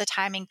was the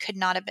timing could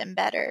not have been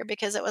better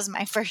because it was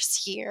my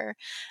first year.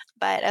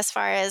 But as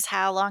far as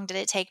how long did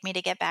it take me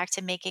to get back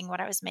to making what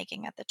I was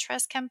making at the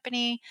trust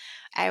company,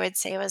 I would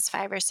say it was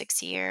 5 or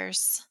 6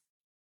 years.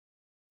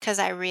 'Cause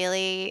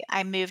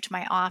I moved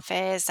my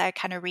office, I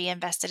kinda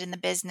reinvested in the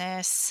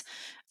business.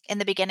 In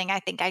the beginning, I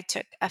think I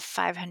took a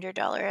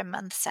 $500 a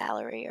month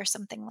salary or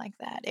something like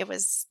that. It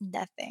was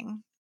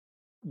nothing.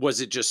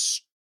 Was it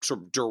just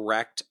sort of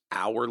direct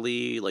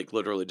hourly, like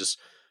literally just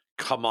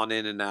come on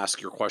in and ask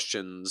your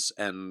questions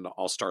and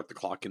I'll start the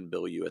clock and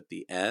bill you at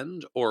the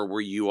end? Or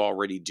were you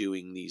already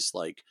doing these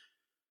like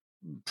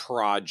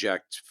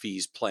project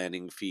fees,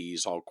 planning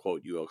fees, I'll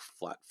quote you a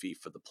flat fee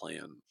for the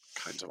plan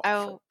kinds of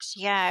Oh, offerings?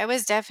 yeah, it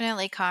was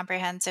definitely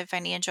comprehensive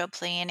financial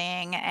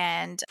planning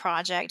and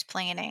project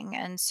planning.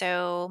 And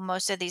so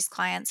most of these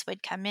clients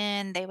would come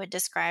in, they would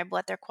describe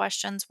what their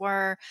questions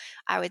were.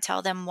 I would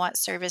tell them what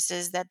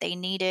services that they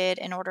needed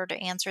in order to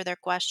answer their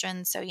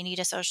questions. So you need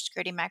a Social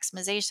Security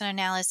maximization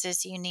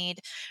analysis, you need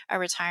a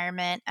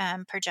retirement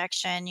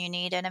projection, you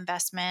need an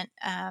investment,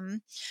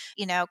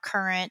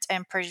 current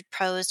and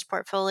proposed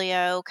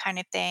portfolio kind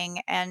of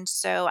thing. And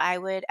so I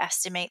would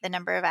estimate the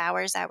number of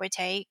hours that would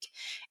take,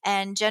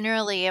 and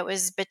generally, it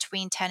was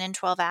between 10 and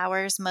 12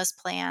 hours. Most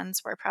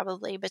plans were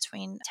probably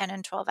between 10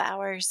 and 12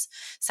 hours.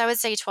 So I would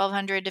say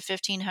 1,200 to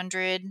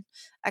 1,500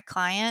 a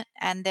client,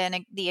 and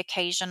then the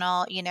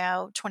occasional,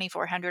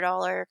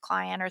 $2,400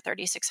 client or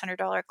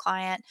 $3,600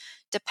 client,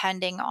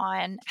 depending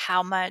on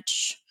how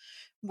much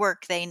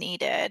work they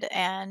needed.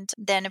 And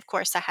then, of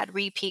course, I had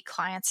repeat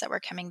clients that were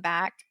coming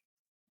back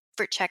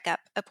for checkup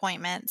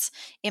appointments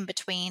in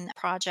between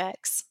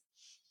projects.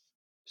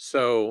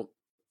 So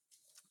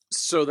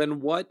so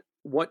then what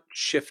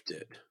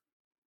shifted?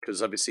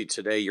 Because obviously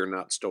today you're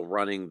not still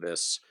running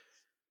this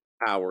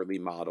hourly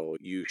model.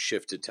 You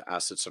shifted to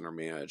assets under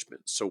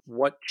management. So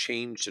what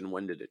changed and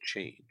when did it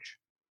change?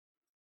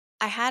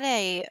 I had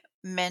a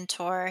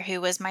mentor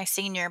who was my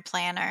senior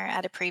planner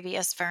at a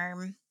previous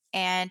firm.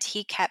 And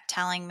he kept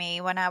telling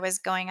me when I was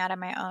going out of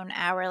my own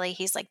hourly,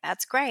 he's like,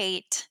 that's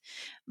great.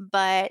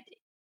 But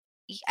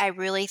I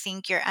really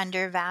think you're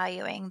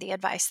undervaluing the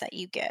advice that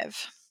you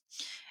give.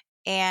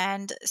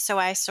 And so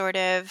I sort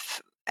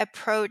of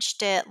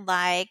approached it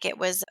like it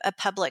was a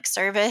public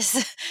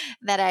service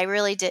that I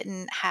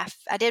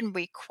didn't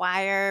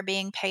require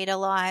being paid a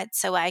lot,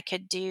 so I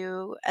could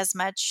do as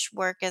much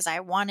work as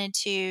I wanted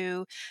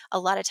to. A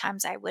lot of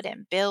times I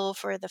wouldn't bill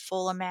for the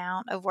full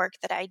amount of work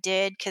that I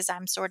did because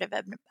I'm sort of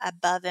an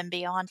above and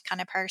beyond kind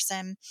of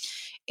person.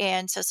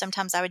 And so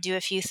sometimes I would do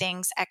a few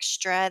things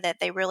extra that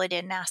they really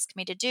didn't ask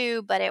me to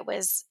do, but it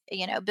was,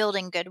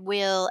 building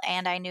goodwill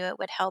and I knew it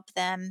would help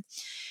them.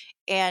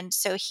 And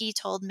so he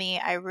told me,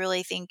 I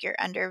really think you're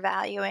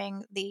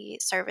undervaluing the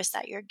service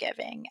that you're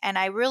giving. And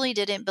I really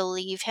didn't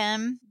believe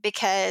him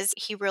because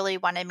he really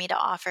wanted me to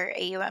offer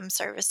AUM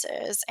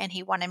services and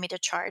he wanted me to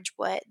charge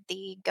what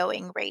the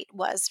going rate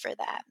was for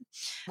that,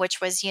 which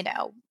was,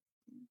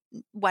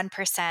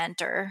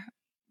 1% or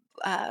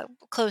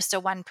close to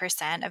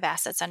 1% of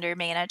assets under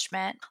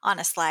management on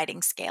a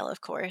sliding scale,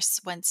 of course,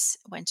 once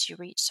you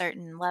reach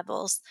certain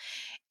levels.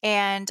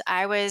 And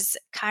I was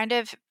kind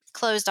of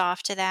closed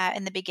off to that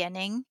in the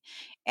beginning.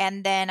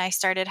 And then I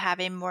started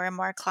having more and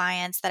more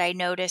clients that I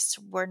noticed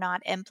were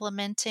not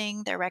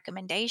implementing their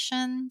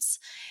recommendations.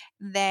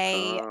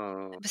 They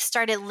Oh.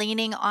 started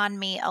leaning on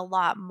me a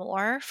lot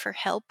more for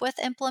help with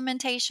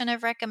implementation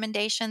of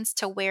recommendations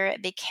to where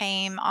it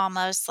became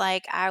almost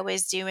like I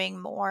was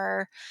doing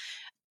more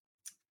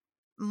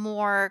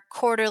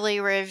quarterly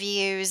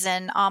reviews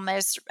and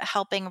almost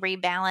helping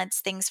rebalance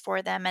things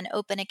for them and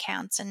open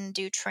accounts and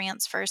do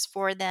transfers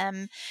for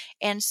them.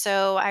 And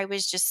so I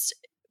was just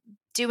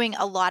doing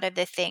a lot of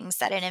the things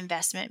that an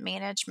investment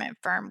management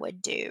firm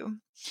would do.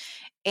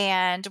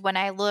 And when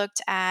I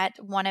looked at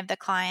one of the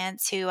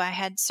clients who I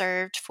had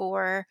served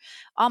for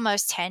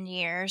almost 10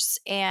 years,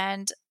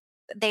 and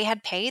they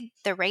had paid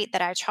the rate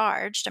that I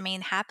charged. I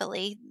mean,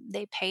 happily,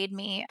 they paid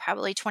me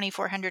probably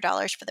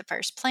 $2,400 for the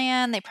first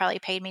plan. They probably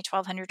paid me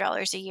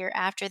 $1,200 a year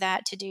after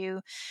that to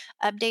do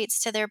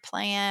updates to their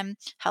plan,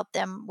 help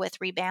them with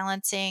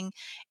rebalancing.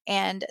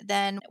 And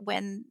then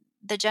when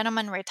the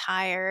gentleman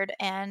retired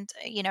and,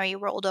 he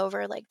rolled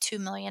over like $2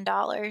 million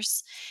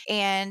dollars,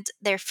 and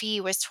their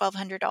fee was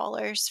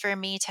 $1,200 for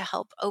me to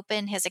help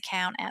open his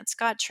account at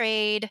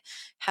Scottrade,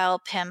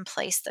 help him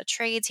place the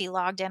trades. He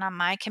logged in on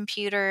my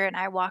computer and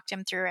I walked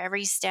him through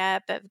every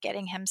step of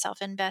getting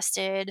himself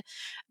invested,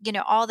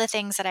 all the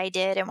things that I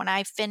did. And when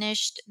I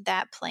finished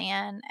that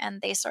plan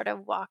and they sort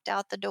of walked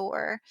out the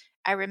door,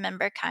 I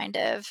remember kind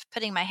of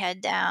putting my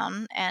head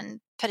down and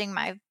putting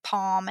my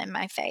palm in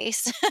my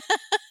face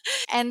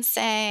and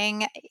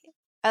saying,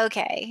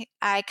 okay,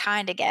 I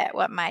kind of get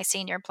what my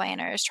senior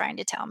planner is trying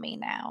to tell me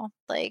now.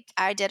 Like,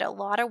 I did a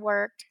lot of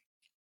work.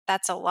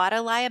 That's a lot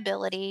of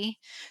liability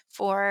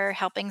for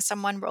helping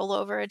someone roll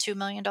over a $2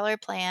 million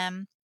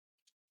plan.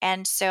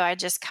 And so I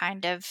just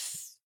kind of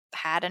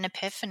had an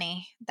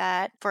epiphany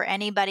that for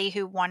anybody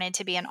who wanted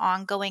to be an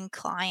ongoing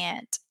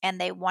client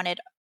and they wanted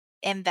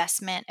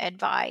investment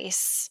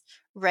advice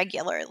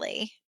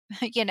regularly,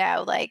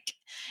 like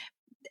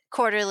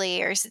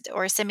quarterly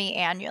or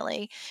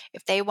semi-annually,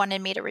 if they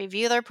wanted me to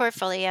review their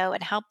portfolio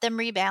and help them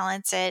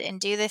rebalance it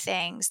and do the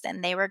things, then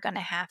they were going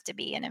to have to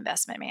be an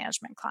investment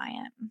management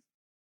client.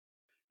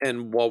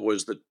 And what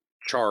was the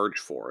charge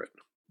for it?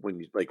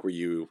 When you, like, were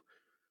you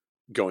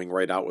going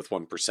right out with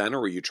 1%, or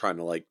were you trying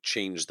to like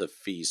change the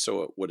fee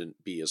so it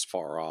wouldn't be as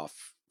far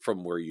off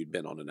from where you'd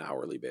been on an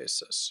hourly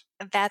basis?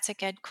 That's a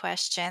good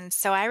question.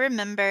 So I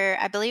remember,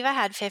 I believe I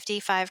had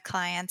 55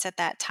 clients at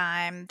that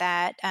time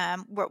that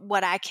were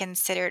what I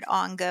considered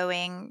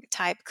ongoing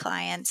type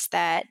clients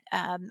that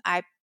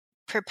I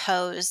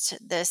proposed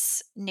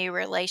this new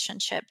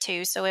relationship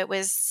to. So it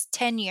was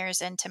 10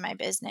 years into my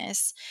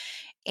business.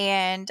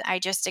 And I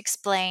just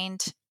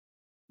explained,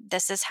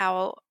 this is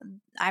how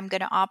I'm going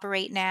to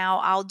operate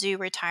now. I'll do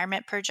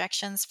retirement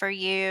projections for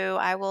you.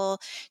 I will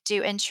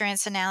do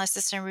insurance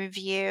analysis and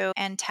review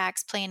and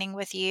tax planning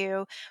with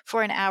you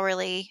for an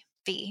hourly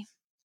fee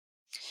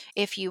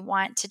if you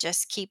want to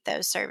just keep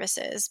those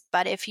services.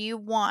 But if you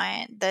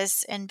want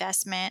this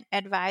investment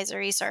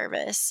advisory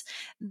service,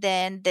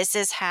 then this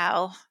is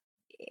how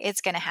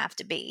it's going to have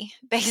to be,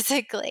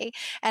 basically.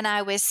 And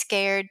I was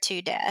scared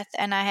to death.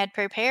 And I had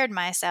prepared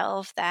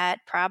myself that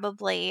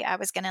probably I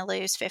was going to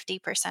lose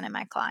 50% of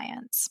my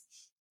clients.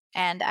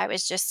 And I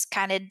was just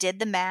kind of did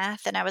the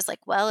math. And I was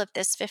like, well, if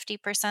this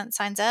 50%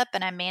 signs up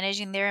and I'm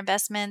managing their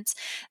investments,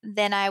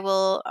 then I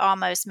will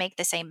almost make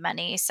the same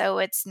money. So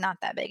it's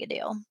not that big a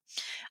deal.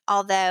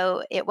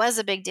 Although it was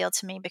a big deal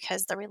to me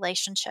because the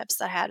relationships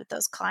that I had with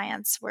those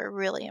clients were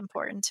really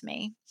important to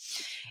me.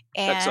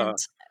 That's And a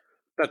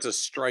that's a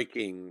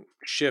striking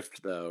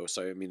shift, though.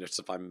 So I mean, if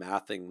I'm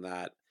mathing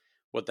that,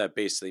 what that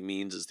basically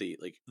means is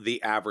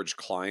the average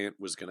client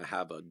was going to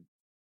have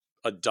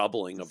a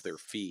doubling of their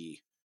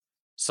fee,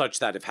 such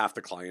that if half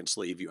the clients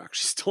leave, you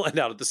actually still end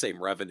out at the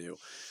same revenue.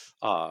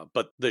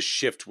 But the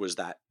shift was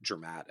that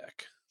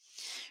dramatic.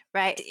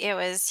 right, it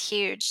was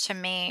huge to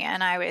me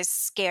and I was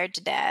scared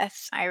to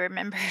death. I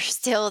remember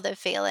still the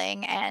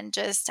feeling and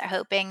just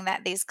hoping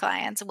that these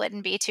clients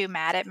wouldn't be too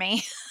mad at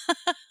me.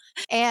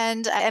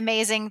 And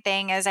amazing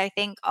thing is, I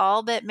think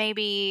all but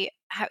maybe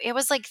it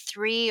was like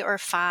three or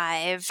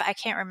five. I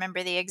can't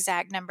remember the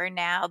exact number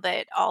now,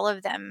 but all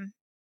of them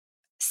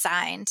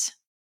signed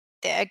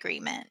the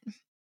agreement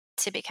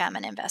to become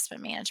an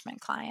investment management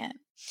client.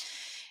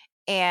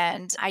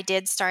 And I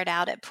did start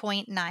out at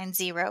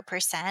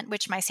 0.90%,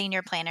 which my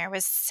senior planner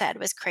said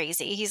was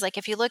crazy. He's like,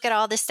 if you look at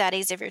all the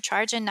studies, if you're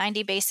charging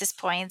 90 basis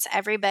points,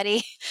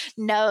 everybody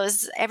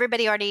knows,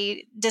 everybody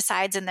already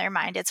decides in their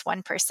mind it's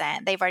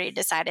 1%. They've already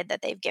decided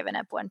that they've given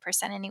up 1%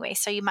 anyway.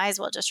 So you might as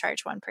well just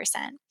charge 1%.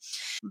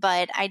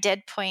 But I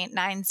did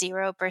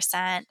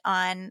 0.90%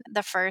 on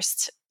the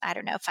first, I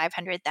don't know,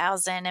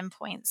 500,000 and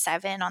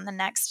 0.7 on the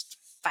next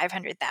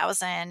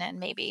 500,000 and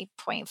maybe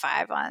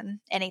 0.5 on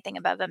anything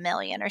above $1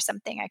 million or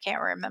something. I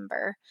can't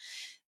remember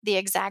the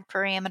exact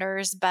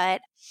parameters,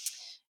 but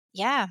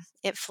yeah,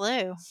 it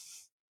flew.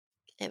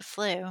 It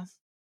flew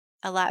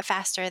a lot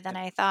faster than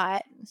I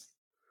thought.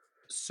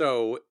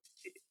 So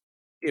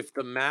if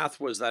the math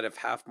was that if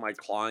half my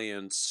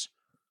clients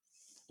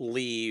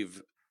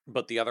leave,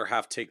 but the other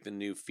half take the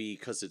new fee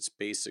because it's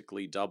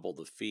basically double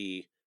the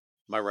fee,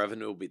 my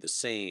revenue will be the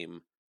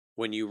same.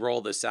 When you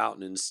roll this out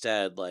and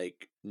instead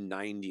like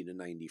 90 to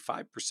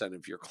 95%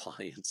 of your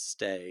clients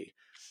stay.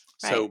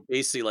 Right. So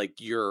basically like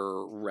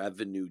your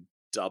revenue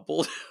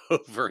doubled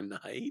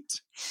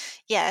overnight.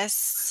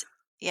 Yes.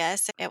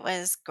 Yes, it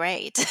was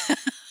great.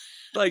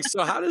 Like,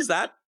 so how does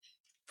that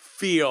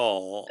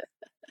feel?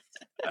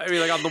 I mean,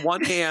 like on the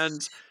one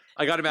hand,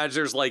 I got to imagine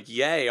there's like,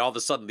 yay, all of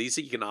a sudden these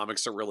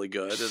economics are really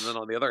good. And then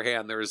on the other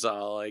hand, there's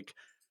like,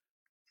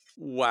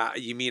 wow,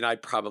 you mean I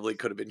probably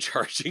could have been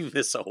charging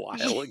this a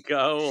while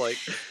ago? Like,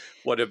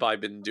 what have I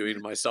been doing to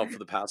myself for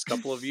the past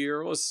couple of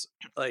years?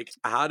 Like,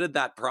 how did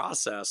that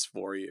process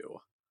for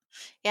you?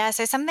 Yeah,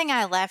 so something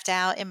I left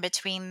out in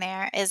between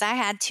there is I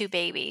had 2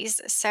 babies.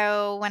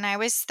 So when I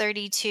was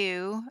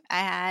 32, I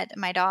had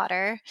my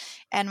daughter,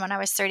 and when I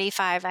was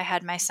 35, I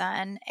had my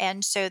son.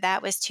 And so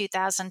that was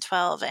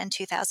 2012 and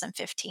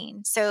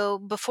 2015. So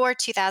before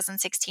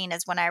 2016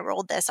 is when I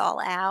rolled this all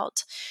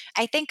out.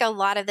 I think a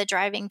lot of the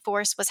driving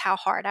force was how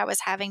hard I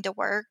was having to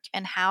work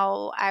and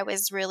how I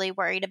was really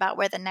worried about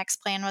where the next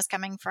plan was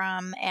coming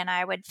from, and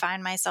I would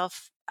find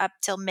myself up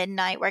till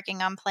midnight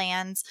working on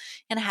plans,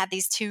 and I had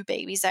these 2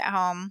 babies at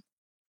home.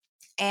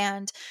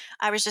 And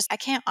I was just, I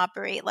can't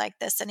operate like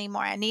this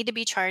anymore. I need to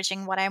be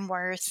charging what I'm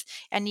worth.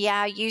 And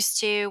yeah, I used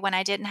to, when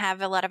I didn't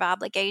have a lot of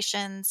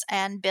obligations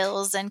and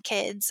bills and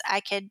kids,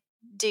 I could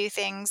do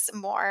things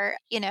more,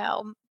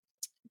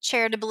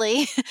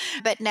 charitably.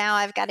 But now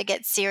I've got to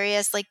get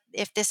serious. Like,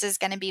 if this is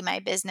going to be my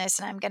business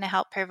and I'm going to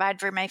help provide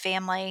for my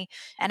family,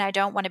 and I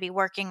don't want to be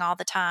working all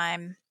the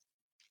time,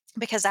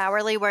 because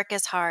hourly work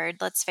is hard.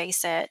 Let's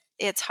face it.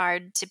 It's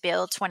hard to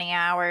bill 20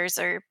 hours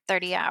or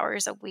 30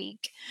 hours a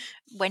week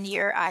when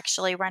you're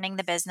actually running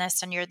the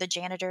business and you're the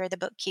janitor, the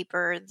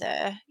bookkeeper,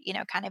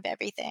 kind of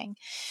everything.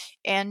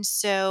 And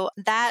so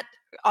that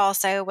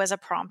also was a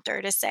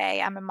prompter to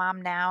say, I'm a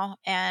mom now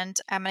and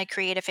I'm going to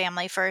create a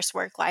family first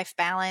work life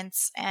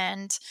balance.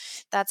 And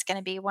that's going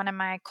to be one of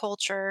my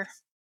culture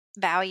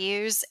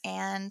values.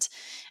 And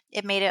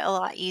it made it a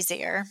lot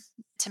easier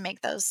to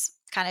make those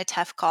kind of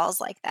tough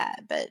calls like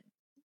that. But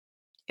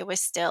it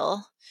was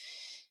still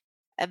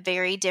a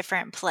very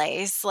different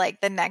place, like,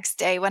 the next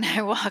day when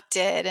I walked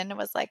in, and it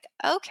was like,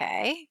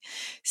 "Okay,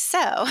 so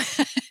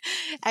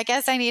I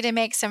guess I need to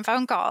make some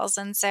phone calls."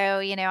 And so,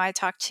 I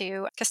talked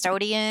to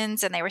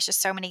custodians, and there was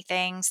just so many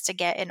things to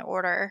get in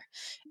order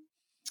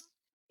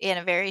in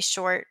a very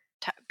short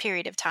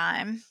period of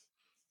time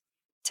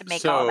to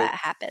make all So, that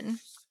happen.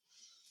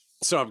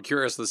 so I'm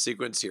curious the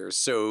sequence here.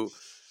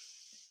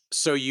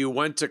 So you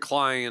went to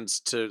clients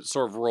to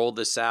sort of roll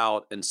this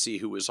out and see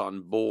who was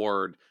on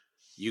board.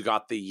 You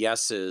got the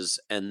yeses,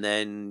 and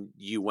then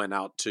you went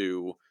out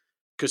to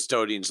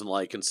custodians and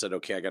and said,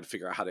 "Okay, I got to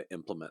figure out how to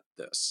implement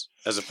this."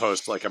 As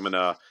opposed to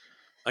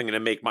I'm gonna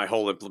make my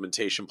whole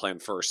implementation plan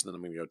first, and then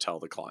I'm gonna go tell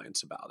the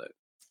clients about it.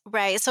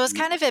 Right. So it's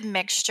Mm. kind of a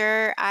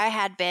mixture. I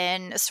had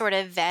been sort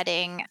of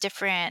vetting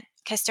different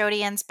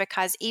custodians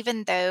because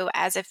even though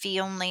as a fee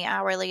only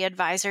hourly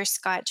advisor,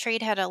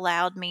 Scottrade had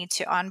allowed me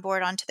to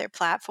onboard onto their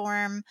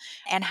platform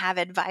and have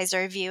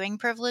advisor viewing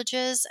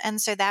privileges.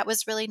 And so that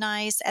was really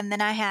nice. And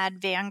then I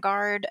had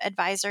Vanguard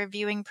advisor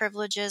viewing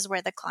privileges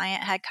where the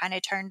client had kind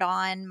of turned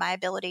on my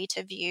ability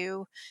to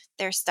view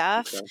their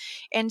stuff. Okay.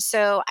 And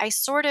so I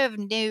sort of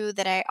knew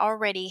that I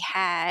already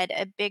had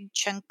a big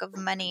chunk of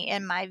money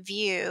in my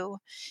view,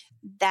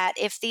 that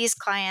if these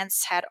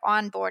clients had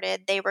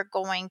onboarded, they were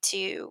going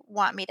to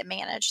want me to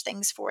manage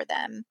things for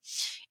them.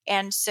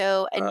 And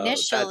so That's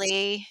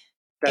initially,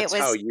 it that's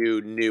how was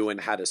you knew and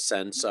had a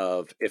sense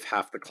of if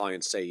half the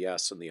clients say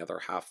yes and the other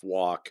half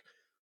walk,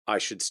 I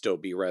should still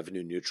be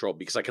revenue neutral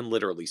because I can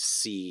literally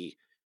see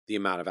the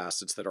amount of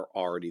assets that are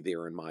already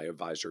there in my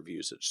advisor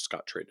views at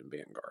Scottrade and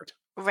Vanguard.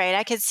 right.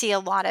 I could see a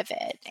lot of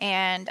it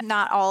and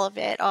not all of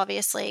it,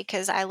 obviously,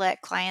 because I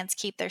let clients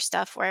keep their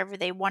stuff wherever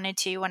they wanted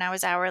to when I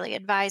was hourly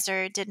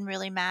advisor. It didn't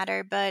really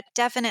matter, but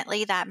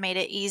definitely that made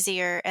it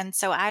easier. And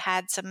so I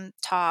had some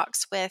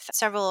talks with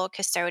several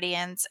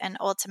custodians, and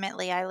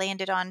ultimately I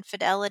landed on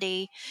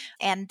Fidelity,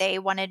 and they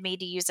wanted me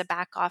to use a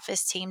back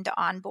office team to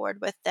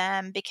onboard with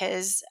them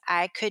because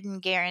I couldn't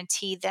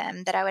guarantee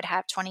them that I would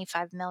have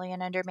 25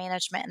 million under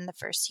management in the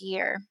first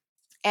year.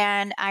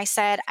 And I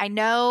said, I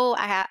know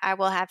I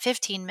will have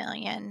 15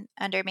 million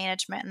under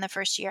management in the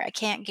first year. I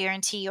can't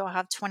guarantee you'll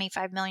have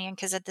 25 million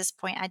because at this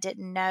point I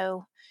didn't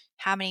know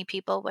how many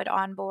people would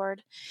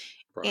onboard.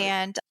 Right.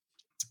 And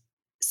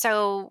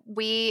so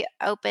we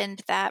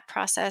opened that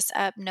process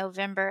up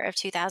November of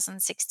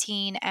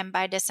 2016. And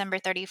by December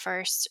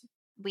 31st,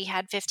 we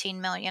had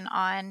 15 million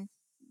on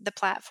the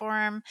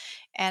platform.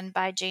 And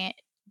by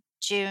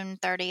June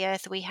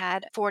 30th, we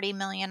had 40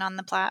 million on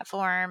the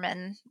platform.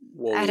 And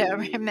I don't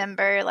Whoa.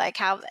 remember like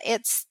how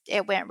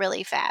it went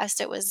really fast.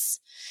 It was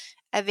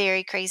a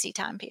very crazy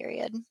time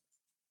period.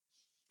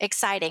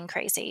 Exciting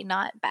crazy,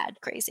 not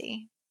bad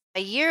crazy.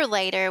 A year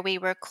later, we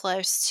were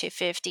close to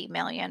 50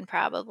 million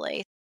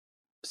probably.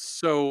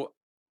 So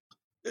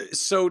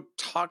so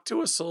talk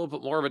to us a little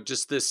bit more about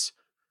just this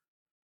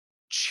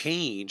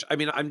change. I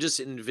mean, I'm just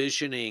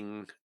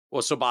envisioning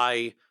well, so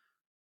by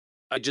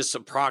just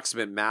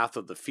approximate math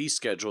of the fee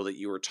schedule that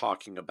you were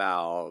talking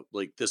about,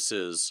 this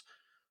is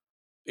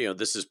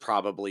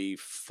probably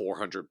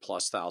 400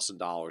 plus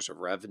 $1,000 of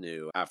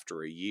revenue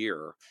after a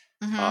year.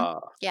 Hmm. Uh,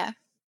 Yeah.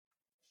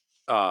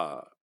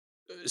 uh,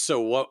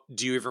 so what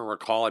do you even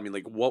recall? I mean,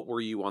 what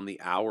were you on the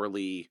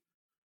hourly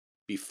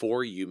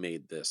before you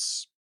made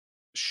this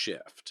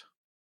shift?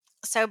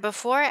 So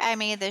before I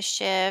made the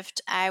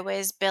shift, I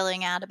was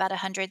billing out about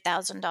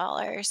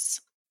 $100,000.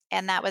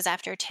 And that was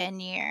after 10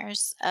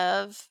 years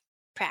of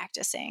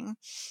practicing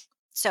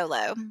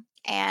solo,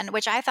 and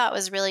which I thought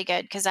was really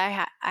good because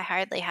I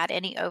hardly had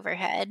any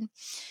overhead.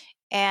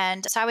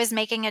 And so I was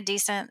making a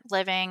decent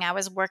living. I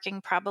was working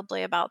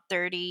probably about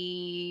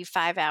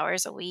 35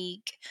 hours a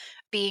week,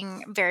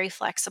 being very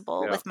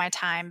flexible Yeah. with my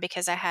time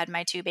because I had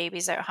my two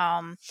babies at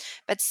home,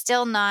 but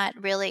still not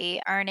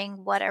really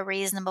earning what a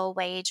reasonable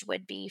wage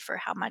would be for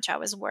how much I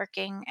was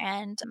working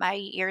and my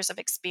years of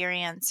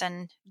experience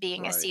and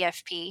being a Right.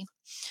 CFP.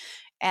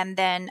 And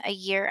then a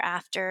year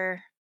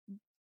after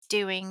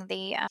doing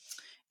the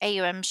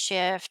AUM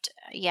shift,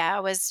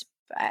 yeah,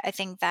 I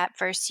think that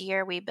first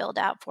year we billed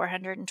out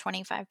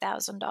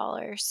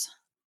 $425,000.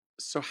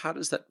 So how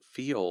does that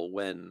feel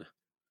when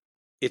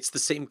it's the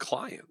same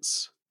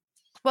clients?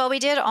 Well, we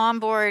did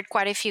onboard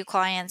quite a few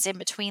clients in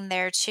between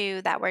there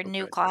too that were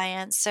new Okay.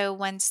 clients. So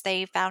once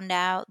they found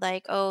out,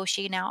 like, oh,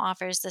 she now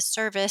offers this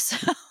service,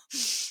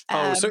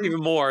 Oh, so um,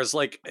 even more is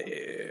like,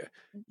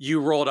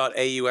 you rolled out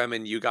AUM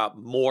and you got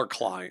more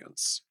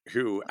clients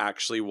who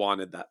actually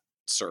wanted that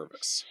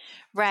service.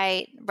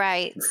 right,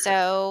 right.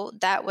 So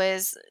that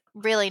was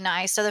really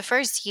nice. So the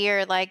first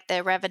year, like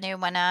the revenue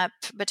went up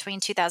between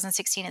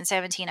 2016 and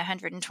 17,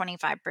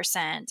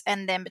 125%.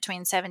 And then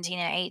between 17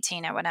 and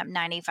 18, it went up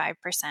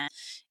 95%.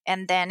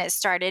 And then it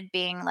started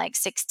being like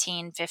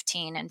 16,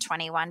 15, and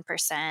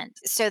 21%.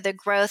 So the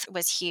growth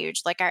was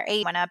huge. Like our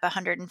A went up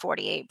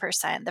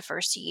 148% the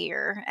first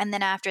year. And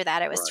then after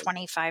that, it was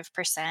Right.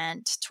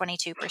 25%,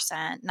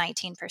 22%,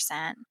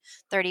 19%,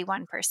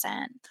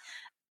 31%.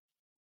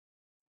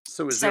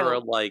 So is there a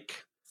So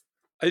like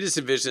I just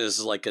envision this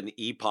as like an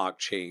epoch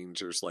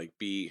change. There's like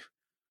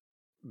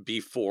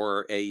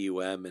before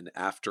AUM and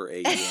after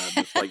AUM.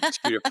 It's like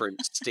two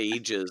different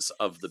stages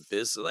of the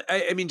business. Like,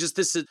 I mean, just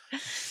this is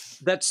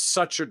that's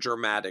such a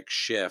dramatic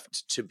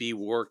shift to be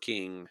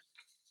working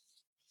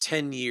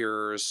 10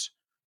 years.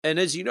 And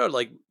as you know,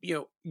 like,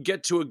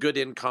 get to a good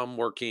income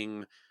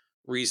working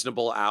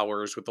reasonable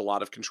hours with a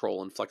lot of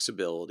control and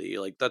flexibility.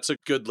 Like that's a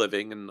good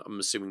living. And I'm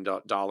assuming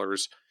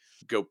dollars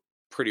go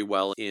pretty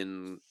well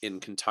in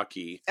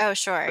Kentucky oh,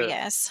 sure, to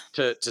yes.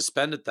 to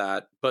spend at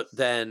that. But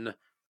then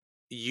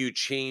you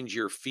change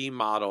your fee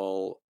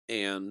model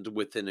and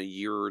within a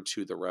year or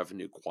two the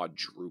revenue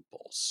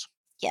quadruples.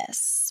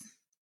 Yes.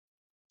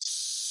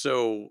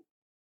 So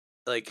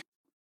like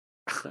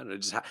I don't know,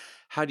 just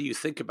how do you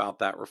think about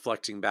that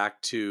reflecting back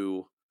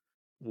to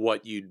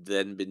what you'd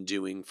then been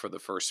doing for the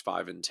first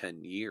 5 and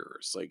 10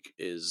 years? Like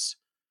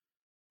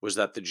was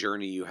that the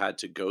journey you had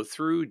to go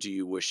through? Do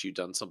you wish you'd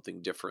done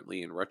something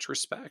differently in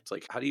retrospect?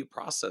 Like how do you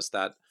process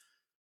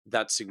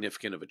that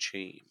significant of a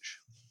change?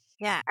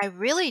 Yeah, I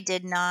really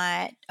did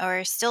not,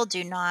 or still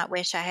do not,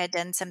 wish I had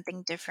done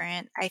something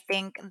different. I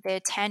think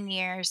the 10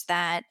 years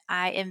that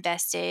I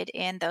invested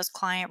in those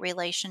client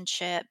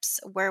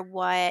relationships were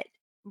what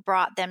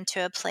brought them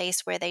to a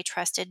place where they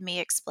trusted me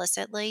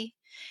explicitly.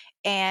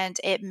 And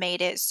it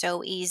made it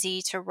so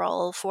easy to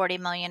roll 40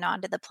 million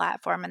onto the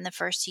platform in the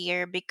first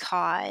year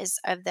because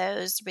of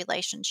those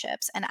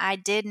relationships. And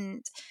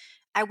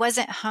I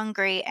wasn't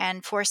hungry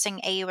and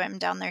forcing AUM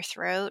down their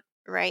throat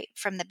right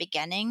from the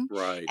beginning.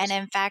 Right. And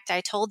in fact,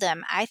 I told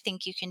them, I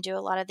think you can do a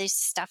lot of this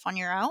stuff on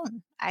your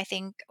own. I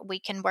think we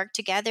can work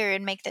together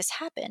and make this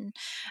happen.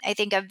 I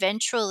think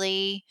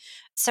eventually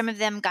some of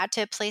them got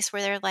to a place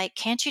where they're like,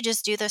 can't you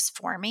just do this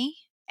for me?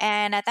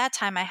 And at that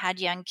time, I had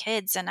young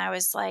kids, and I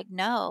was like,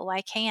 no,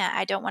 I can't.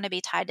 I don't want to be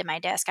tied to my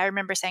desk. I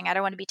remember saying, I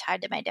don't want to be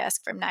tied to my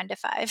desk from 9 to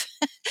 5.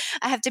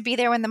 I have to be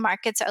there when the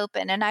market's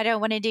open, and I don't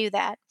want to do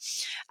that.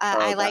 Oh,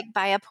 I like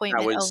by that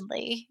appointment was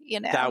only,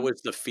 that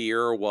was the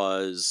fear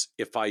was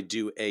if I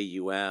do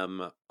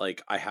AUM,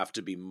 like I have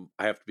to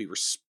be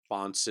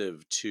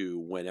responsive to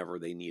whenever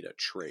they need a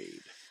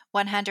trade.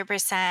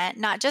 100%.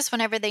 Not just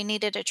whenever they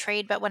needed a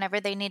trade, but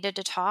whenever they needed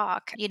to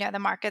talk. The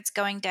market's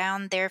going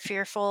down, they're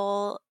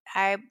fearful.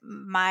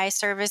 My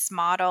service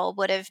model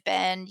would have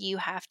been you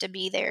have to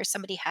be there.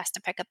 Somebody has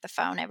to pick up the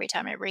phone every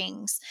time it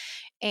rings.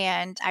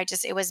 And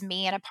it was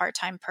me and a part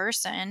time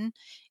person.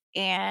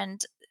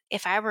 And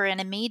if I were in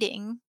a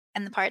meeting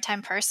and the part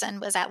time person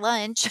was at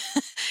lunch,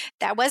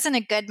 that wasn't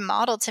a good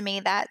model to me.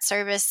 That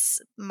service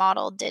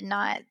model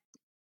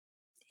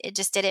it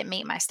just didn't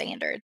meet my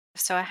standard.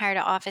 So I hired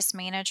an office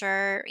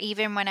manager.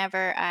 Even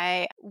whenever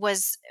I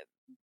was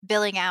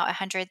billing out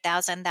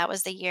 100,000, that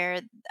was the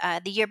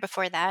year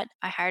before that,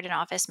 I hired an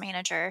office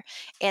manager.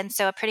 And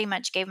so I pretty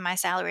much gave my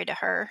salary to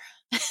her.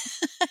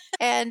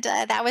 And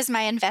that was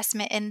my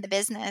investment in the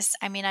business.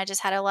 I mean, I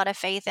just had a lot of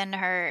faith in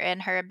her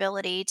and her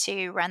ability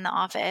to run the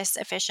office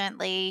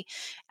efficiently,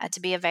 to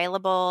be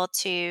available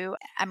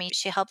I mean,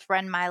 she helped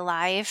run my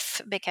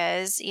life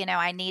because,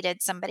 I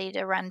needed somebody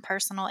to run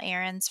personal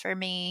errands for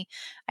me.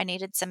 I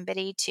needed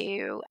somebody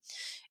to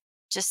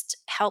just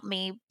help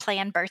me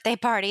plan birthday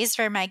parties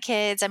for my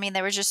kids. I mean,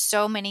 there were just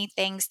so many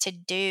things to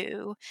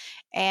do,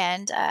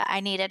 and I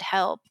needed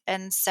help.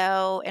 And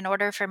so, in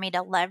order for me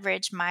to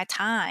leverage my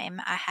time,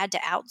 I had to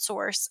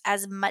outsource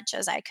as much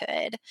as I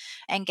could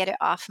and get it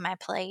off my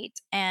plate,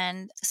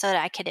 and so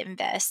that I could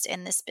invest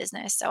in this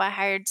business. So, I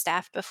hired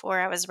staff before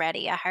I was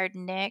ready. I hired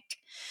Nick,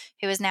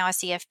 who is now a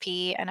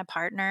CFP and a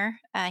partner.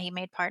 He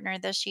made partner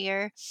this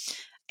year.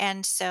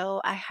 And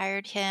so I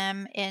hired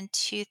him in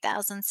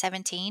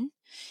 2017.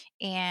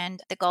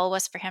 And the goal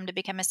was for him to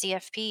become a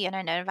CFP and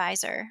an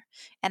advisor.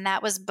 And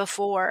that was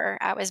before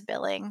I was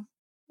billing.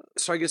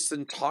 So I guess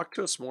then talk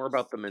to us more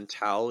about the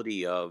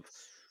mentality of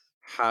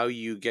how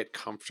you get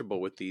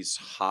comfortable with these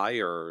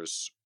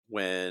hires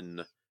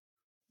when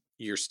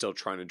you're still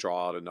trying to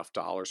draw out enough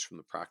dollars from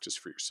the practice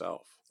for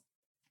yourself.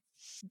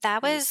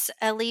 That Like, was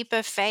a leap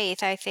of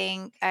faith, I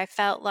think. I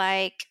felt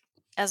like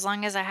as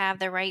long as I have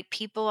the right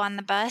people on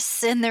the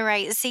bus in the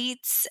right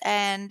seats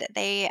and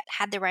they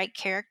had the right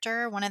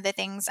character, one of the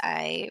things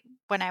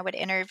when I would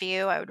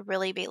interview, I would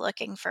really be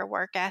looking for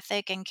work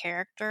ethic and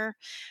character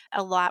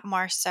a lot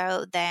more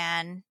so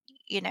than,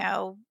 you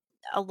know,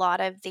 a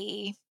lot of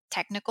the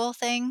technical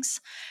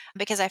things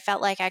because I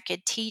felt like I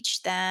could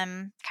teach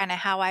them kind of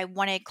how I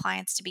wanted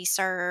clients to be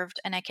served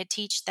and I could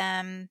teach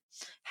them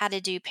how to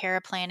do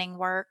paraplanning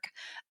work,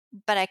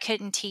 but I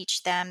couldn't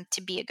teach them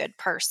to be a good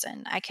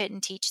person. I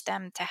couldn't teach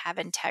them to have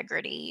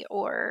integrity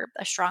or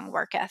a strong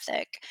work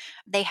ethic.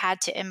 They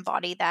had to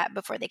embody that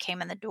before they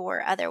came in the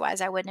door. Otherwise,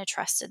 I wouldn't have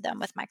trusted them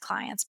with my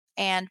clients.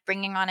 And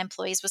bringing on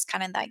employees was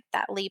kind of like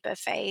that leap of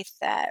faith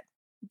that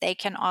they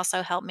can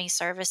also help me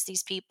service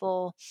these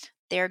people.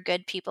 They're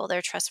good people,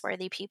 they're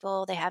trustworthy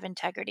people, they have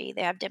integrity,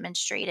 they have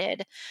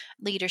demonstrated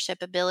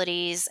leadership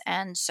abilities.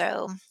 And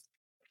so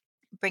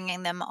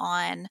bringing them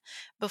on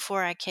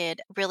before I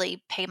could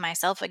really pay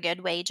myself a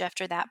good wage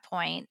after that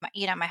point.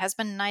 My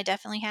husband and I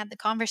definitely had the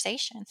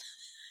conversation.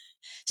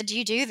 Did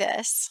you do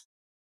this?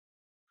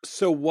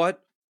 so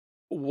what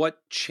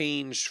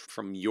changed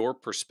from your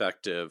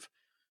perspective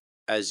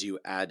as you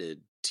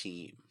added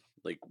team?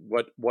 Like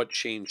what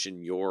changed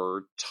in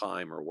your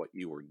time or what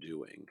you were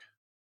doing?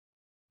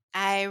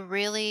 I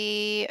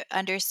really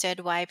understood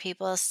why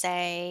people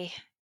say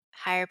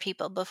hire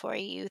people before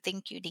you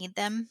think you need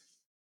them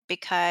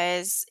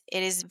because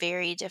it is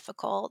very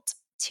difficult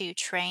to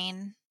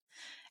train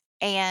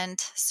and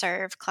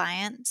serve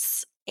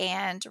clients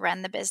and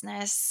run the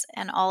business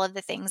and all of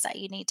the things that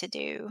you need to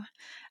do.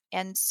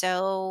 And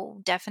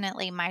so,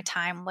 definitely, my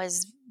time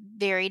was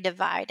very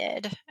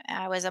divided.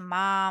 I was a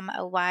mom,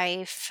 a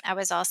wife. I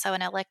was also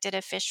an elected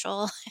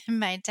official in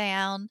my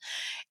town,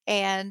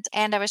 and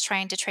I was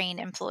trying to train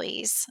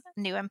employees,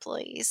 new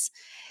employees.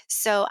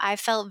 So I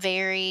felt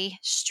very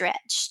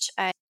stretched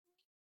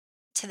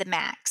to the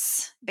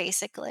max,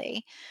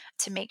 basically,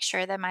 to make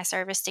sure that my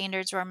service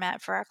standards were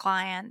met for our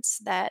clients,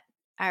 that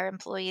our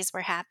employees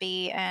were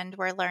happy and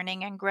were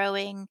learning and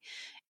growing,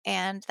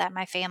 and that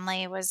my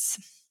family was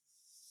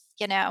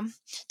you know,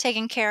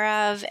 taken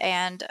care of,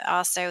 and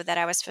also that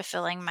I was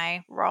fulfilling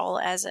my role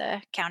as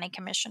a county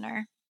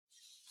commissioner.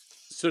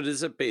 So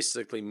does it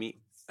basically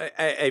mean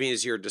I mean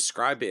as you're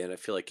describing it, I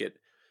feel like it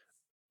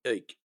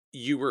like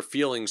you were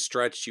feeling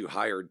stretched, you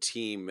hired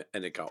team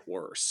and it got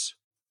worse.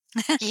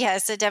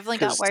 Yes, it definitely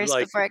got Cuz worse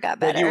like before it got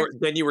better.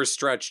 then you were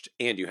stretched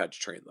and you had to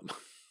train them.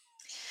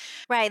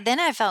 Right, then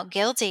I felt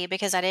guilty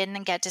because I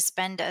didn't get to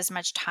spend as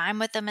much time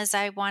with them as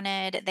I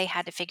wanted. They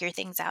had to figure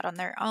things out on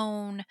their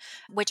own,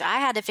 which I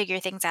had to figure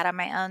things out on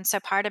my own. So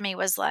part of me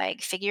was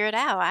like, figure it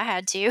out. I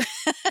had to.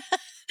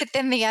 But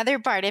then the other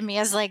part of me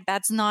is like,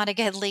 that's not a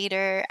good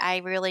leader. I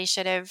really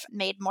should have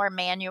made more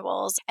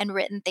manuals and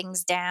written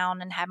things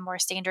down and had more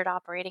standard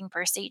operating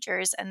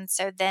procedures. And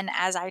so then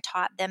as I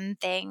taught them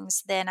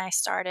things, then I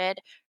started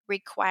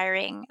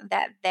requiring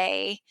that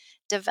they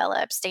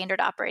develop standard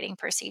operating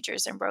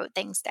procedures and wrote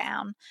things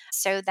down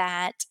so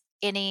that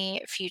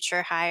any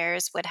future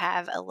hires would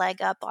have a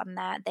leg up on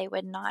that. They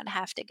would not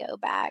have to go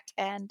back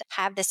and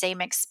have the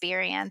same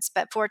experience.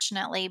 But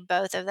fortunately,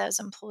 both of those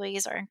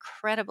employees are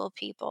incredible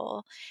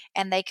people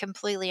and they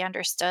completely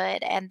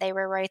understood and they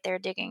were right there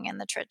digging in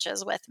the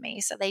trenches with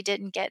me. So they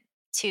didn't get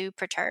too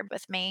perturbed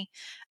with me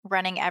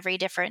running every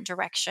different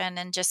direction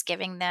and just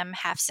giving them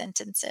half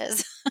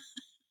sentences.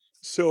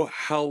 So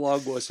how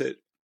long was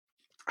it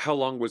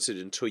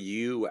until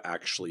you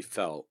actually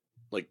felt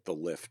like the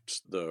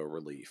lift, the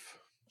relief?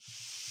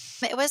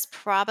 It was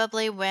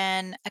probably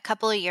when a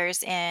couple of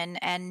years in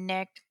and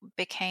Nick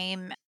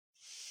became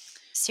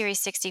Series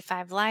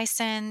 65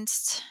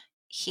 licensed.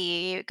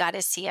 He got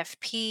his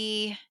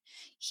CFP.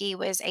 He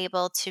was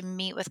able to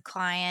meet with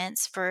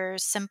clients for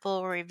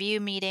simple review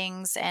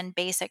meetings and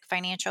basic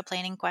financial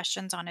planning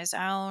questions on his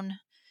own.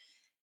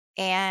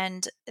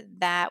 And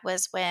that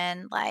was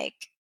when,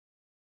 like,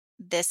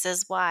 this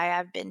is why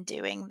I've been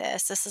doing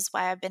this. This is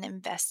why I've been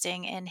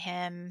investing in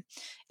him.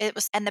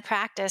 And the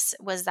practice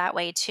was that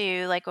way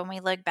too. Like when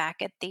we look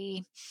back at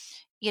the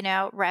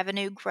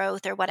revenue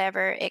growth or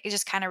whatever, it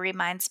just kind of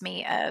reminds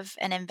me of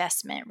an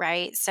investment,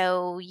 right?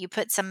 So you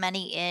put some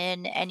money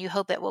in and you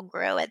hope it will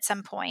grow at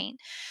some point.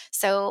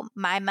 So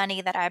my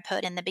money that I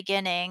put in the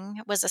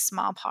beginning was a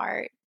small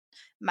part.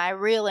 My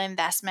real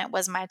investment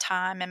was my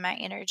time and my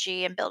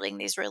energy and building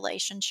these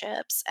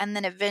relationships. And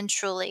then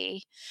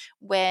eventually,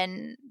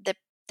 when the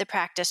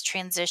practice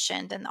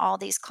transitioned and all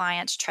these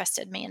clients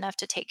trusted me enough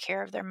to take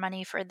care of their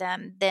money for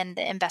them, then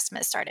the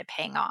investment started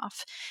paying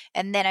off.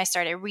 And then I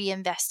started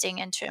reinvesting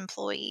into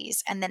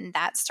employees, and then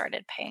that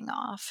started paying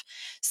off.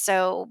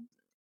 So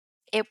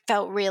it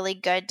felt really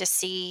good to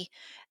see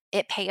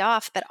it pay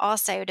off, but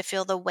also to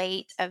feel the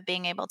weight of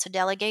being able to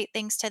delegate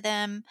things to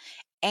them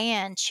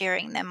and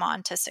cheering them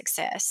on to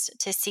success,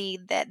 to see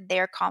that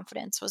their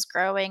confidence was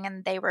growing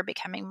and they were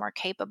becoming more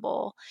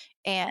capable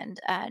and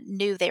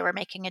knew they were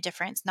making a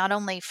difference, not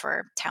only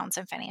for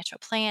Townsend Financial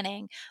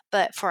Planning,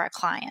 but for our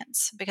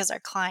clients, because our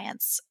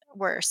clients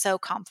were so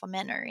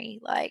complimentary.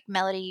 Like,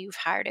 Melody, you've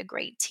hired a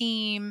great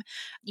team.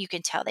 You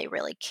can tell they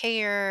really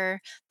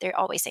care. They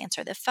always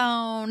answer the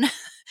phone.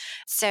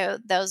 So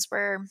those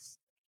were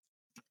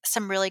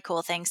some really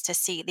cool things to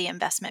see the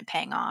investment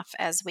paying off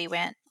as we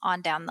went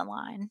on down the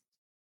line.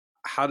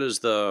 How does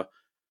the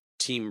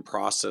team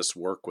process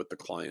work with the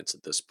clients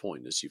at this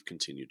point as you've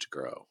continued to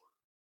grow?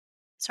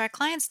 So our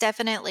clients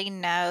definitely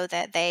know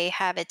that they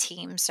have a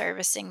team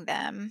servicing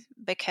them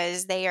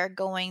because they are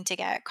going to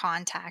get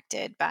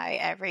contacted by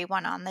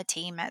everyone on the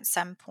team at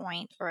some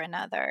point or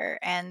another.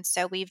 And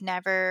so we've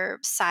never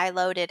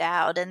siloed it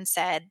out and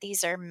said,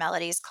 these are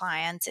Melody's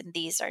clients and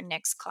these are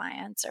Nick's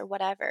clients or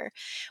whatever.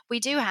 We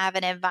do have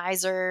an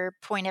advisor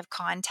point of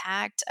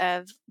contact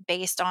of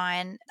based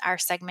on our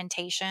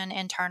segmentation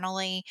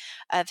internally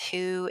of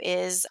who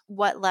is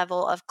what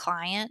level of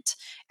client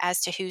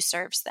as to who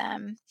serves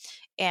them.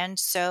 And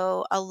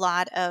so a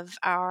lot of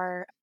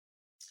our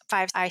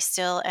five, I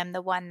still am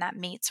the one that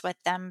meets with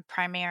them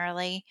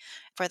primarily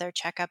for their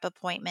checkup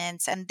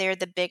appointments. And they're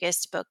the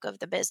biggest book of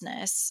the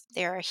business.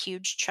 They're a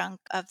huge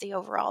chunk of the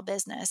overall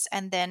business.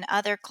 And then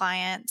other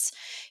clients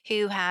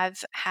who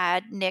have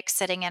had Nick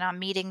sitting in on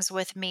meetings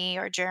with me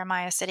or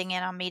Jeremiah sitting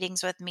in on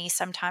meetings with me,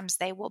 sometimes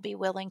they will be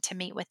willing to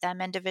meet with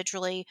them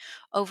individually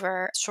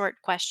over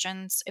short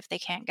questions if they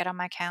can't get on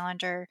my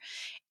calendar.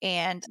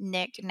 And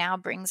Nick now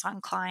brings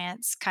on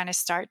clients kind of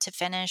start to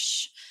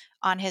finish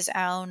on his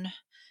own.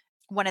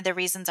 One of the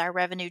reasons our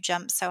revenue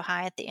jumped so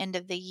high at the end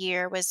of the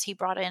year was he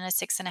brought in a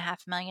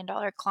 $6.5 million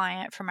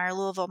client from our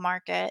Louisville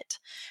market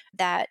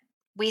that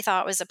we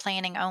thought was a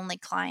planning only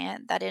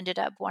client that ended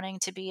up wanting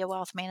to be a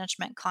wealth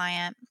management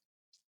client,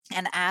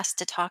 and asked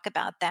to talk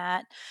about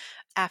that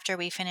after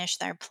we finished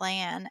their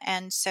plan.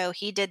 And so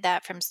he did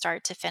that from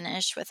start to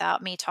finish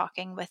without me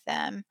talking with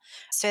them.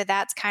 So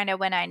that's kind of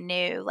when I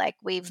knew, like,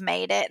 we've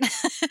made it.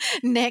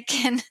 Nick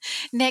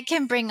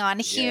can bring on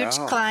huge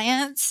Yeah.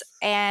 clients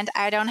and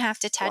I don't have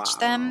to touch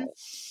them. Wow.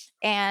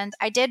 And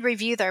I did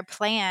review their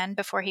plan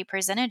before he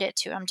presented it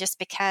to him, just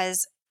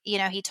because,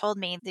 he told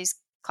me these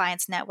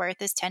clients' net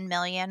worth is 10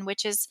 million,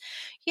 which is,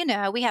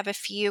 we have a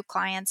few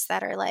clients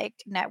that are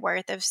like net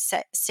worth of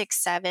 6,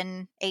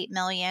 7, 8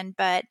 million,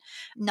 but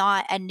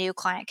not a new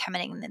client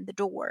coming in the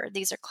door.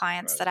 These are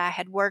clients Right. that I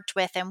had worked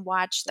with and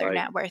watched their Right.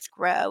 net worth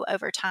grow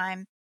over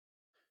time.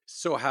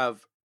 So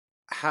have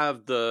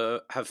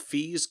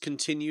fees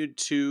continued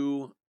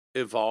to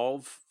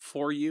evolve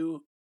for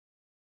you?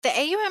 The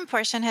AUM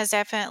portion has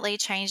definitely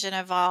changed and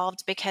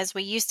evolved because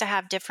we used to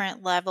have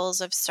different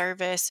levels of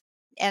service.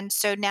 And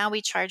so now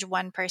we charge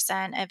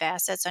 1% of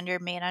assets under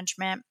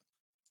management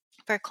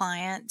for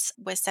clients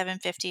with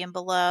 750 and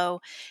below.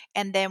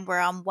 And then we're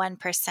on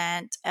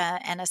 1%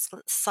 and a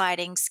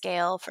sliding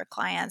scale for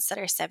clients that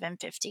are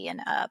 750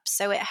 and up.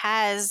 So it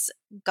has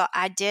got,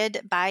 I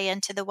did buy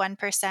into the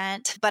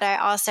 1%, but I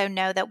also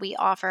know that we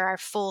offer our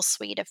full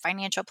suite of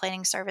financial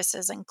planning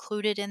services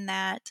included in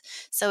that.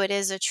 So it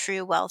is a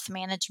true wealth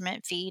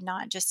management fee,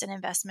 not just an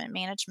investment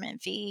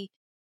management fee.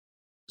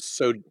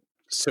 So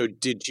so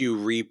did you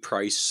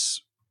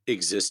reprice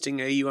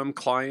existing AUM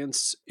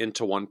clients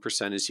into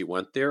 1% as you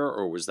went there,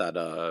 or was that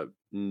a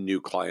new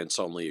clients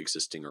only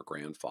existing or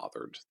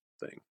grandfathered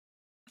thing?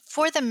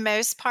 For the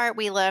most part,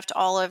 we left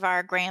all of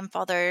our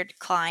grandfathered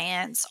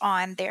clients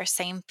on their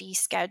same fee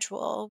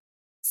schedule.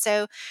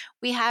 So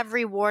we have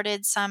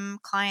rewarded some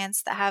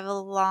clients that have a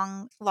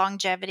long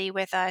longevity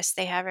with us.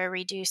 They have a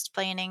reduced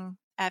planning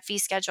fee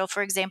schedule.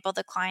 For example,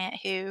 the client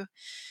who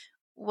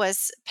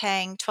was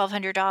paying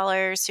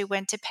 $1,200 who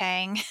went to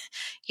paying,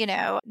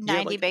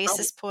 Yeah, 90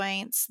 like basis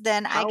points.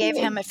 Then I how gave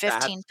him a was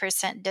that?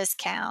 15%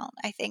 discount,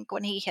 I think,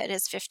 when he hit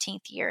his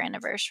 15th year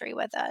anniversary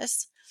with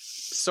us.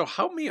 So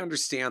help me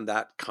understand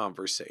that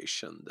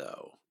conversation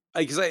though.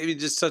 Because I mean,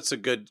 just such a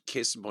good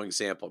case in point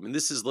example. I mean,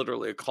 this is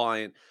literally a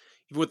client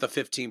even with a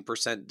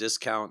 15%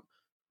 discount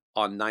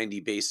on 90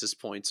 basis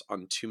points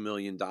on $2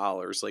 million.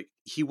 Like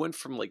he went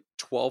from like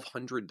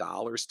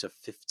 $1,200 to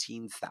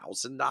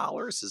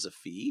 $15,000 as a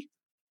fee.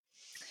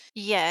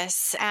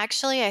 Yes,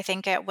 actually, I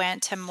think it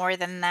went to more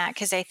than that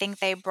because I think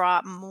they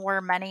brought more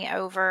money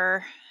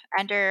over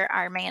under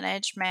our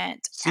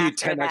management So you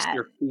after 10x that.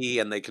 your fee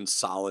and they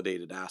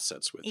consolidated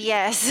assets with you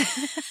at that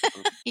Yes.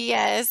 point.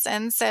 Yes,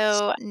 and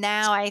so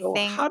now So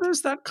how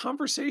does that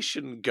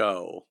conversation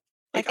go?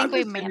 I Like think I'm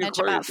we just getting manage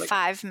curious. about Like,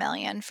 5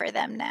 million for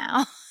them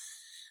now.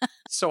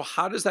 so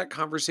how does that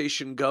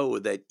conversation go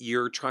that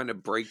you're trying to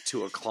break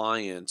to a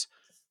client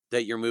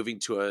that you're moving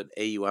to an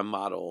AUM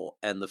model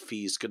and the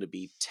fee is going to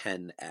be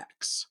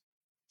 10x?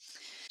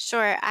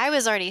 Sure. I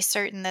was already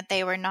certain that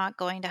they were not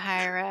going to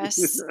hire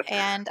us,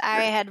 and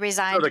I had So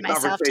resigned the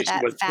myself to conversation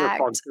that was fact.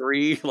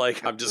 perfunctory,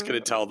 like, "I'm just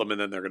gonna tell them and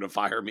then they're gonna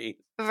fire me."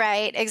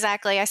 Right,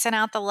 exactly. I sent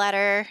out the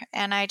letter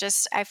and I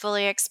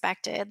fully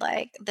expected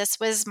like this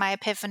was my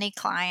epiphany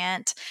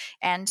client.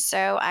 And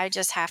so I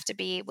just have to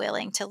be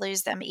willing to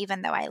lose them,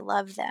 even though I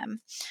love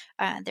them.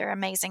 They're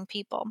amazing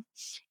people.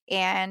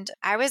 And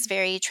I was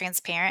very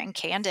transparent and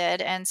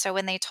candid. And so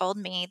when they told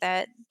me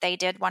that they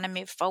did want to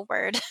move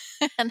forward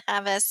and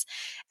have us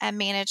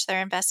manage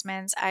their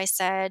investments, I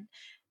said,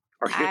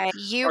 Are you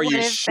you are would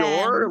you have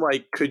sure? been,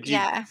 Like,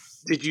 yeah.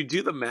 did you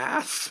do the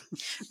math?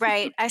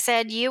 Right. I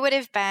said, you would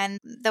have been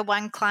the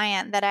one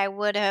client that I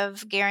would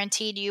have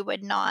guaranteed you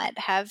would not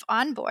have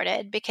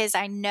onboarded because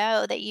I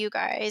know that you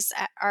guys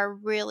are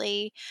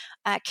really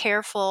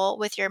careful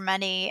with your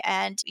money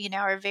and,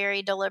 are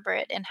very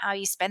deliberate in how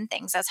you spend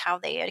things. That's how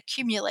they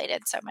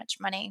accumulated so much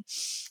money.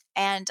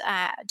 And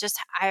I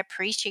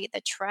appreciate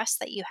the trust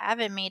that you have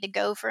in me to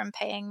go from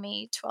paying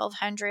me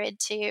 1,200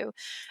 to,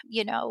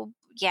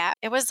 yeah,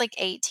 it was like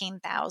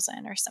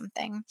 18,000 or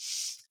something.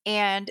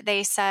 And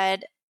they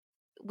said,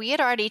 we had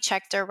already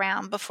checked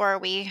around before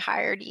we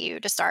hired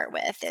you to start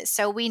with,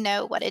 so we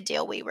know what a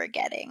deal we were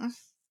getting.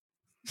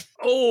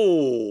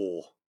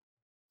 Oh,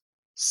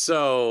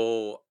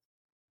 so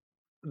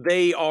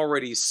they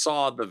already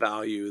saw the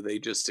value, they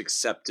just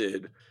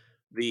accepted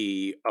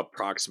the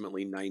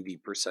approximately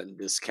 90%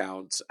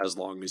 discount as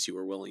long as you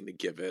were willing to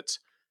give it,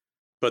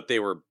 but they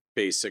were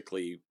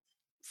basically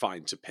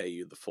fine to pay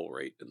you the full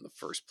rate in the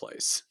first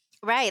place.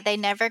 Right, they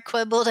never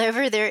quibbled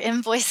over their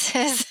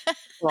invoices.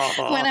 When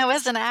Uh-huh. I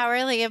was an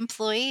hourly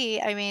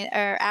employee,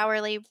 or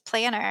hourly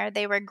planner,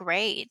 they were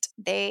great.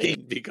 They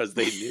Because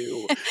they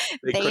knew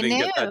they they couldn't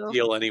get that knew.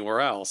 deal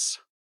anywhere else.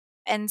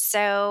 And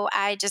so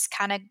I just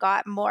kind of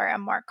got more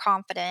and more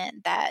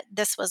confident that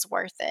this was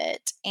worth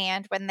it.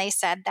 And when they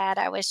said that,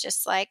 I was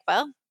just like,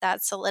 well,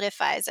 that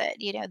solidifies it.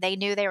 They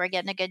knew they were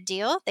getting a good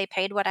deal. They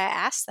paid what I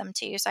asked them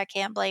to, so I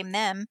can't blame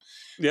them.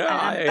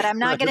 Yeah, But I'm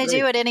not going to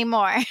do it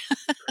anymore.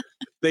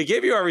 they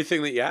gave you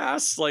everything that you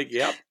asked, like,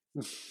 yep.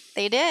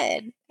 They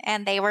did.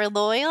 And they were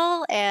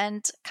loyal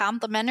and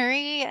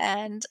complimentary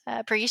and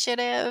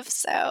appreciative.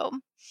 So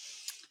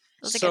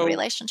it was a good So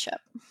relationship.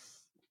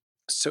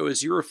 so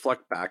as you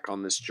reflect back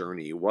on this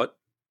journey, what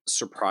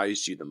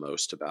surprised you the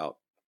most about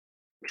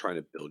trying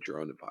to build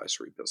your own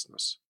advisory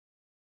business?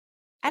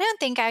 I don't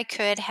think I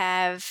could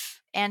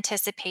have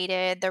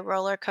anticipated the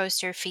roller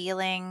coaster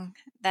feeling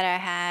that I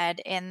had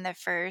in the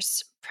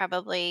first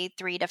probably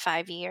 3 to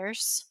 5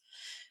 years.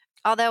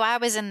 Although I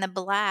was in the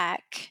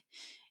black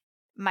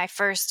my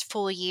first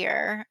full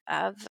year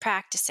of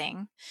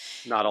practicing.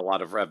 Not a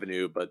lot of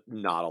revenue, but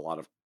not a lot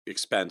of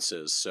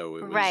expenses, so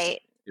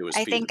Right. it was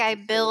I think I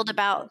feasible for billed you.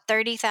 Yeah. about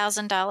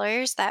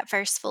 $30,000 that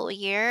first full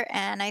year,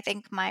 and I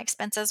think my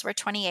expenses were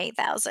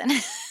 28,000.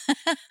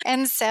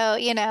 And so,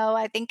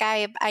 I think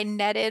I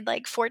netted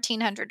like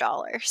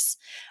 $1,400.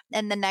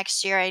 And the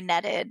next year I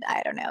netted,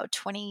 I don't know,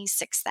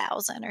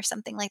 26,000 or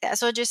something like that.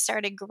 So it just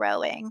started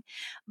growing.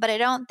 But I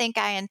don't think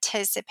I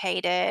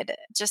anticipated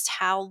just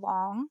how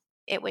long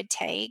it would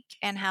take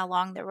and how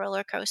long the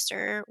roller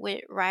coaster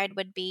ride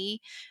would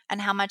be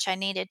and how much I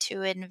needed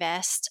to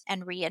invest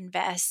and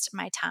reinvest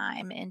my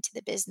time into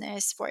the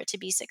business for it to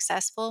be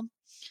successful.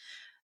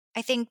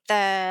 I think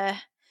the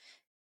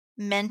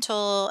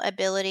mental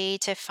ability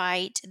to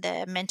fight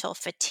the mental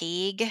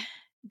fatigue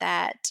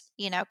that,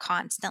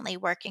 constantly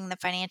working the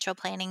financial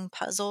planning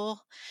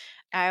puzzle.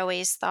 I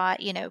always thought,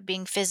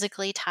 being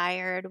physically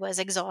tired was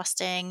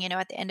exhausting,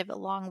 at the end of a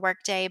long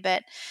workday,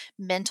 but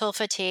mental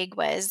fatigue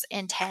was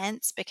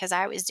intense because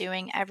I was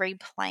doing every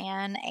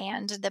plan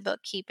and the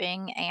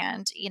bookkeeping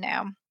and,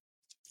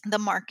 the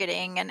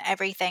marketing and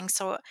everything.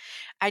 So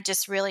I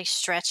just really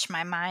stretched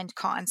my mind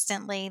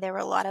constantly. There were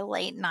a lot of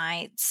late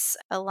nights,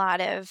 a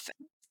lot of,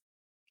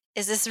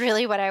 is this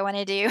really what I want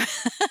to do?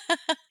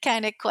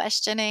 Kind of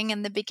questioning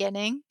in the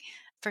beginning.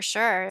 For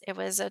sure. It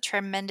was a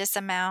tremendous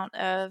amount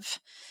of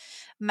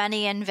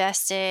money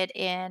invested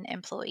in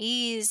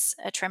employees,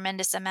 a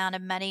tremendous amount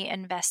of money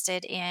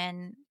invested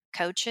in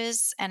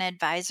coaches and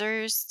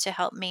advisors to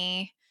help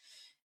me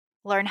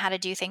learn how to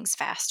do things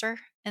faster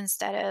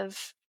instead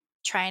of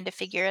trying to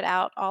figure it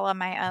out all on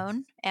my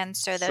own. And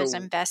so those So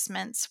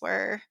investments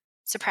were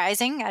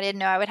surprising. I didn't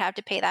know I would have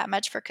to pay that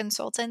much for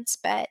consultants,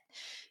 but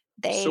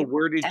so they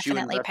where did you definitely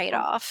invest paid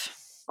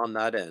off. on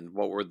that end?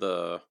 What were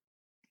the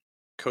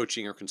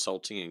coaching or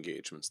consulting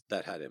engagements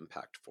that had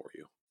impact for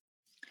you?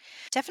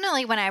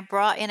 Definitely, when I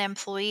brought in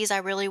employees, I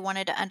really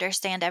wanted to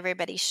understand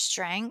everybody's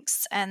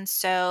strengths. And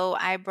so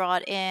I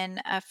brought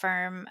in a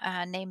firm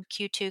named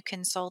Q2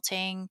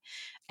 Consulting,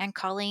 and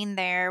Colleen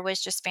there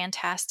was just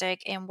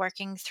fantastic in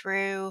working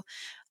through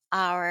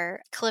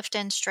our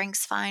Clifton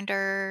Strengths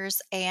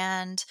Finders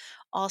and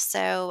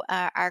also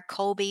our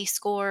Colby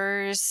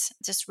scores,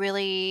 just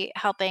really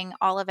helping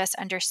all of us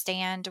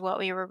understand what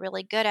we were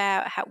really good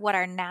at, what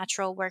our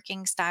natural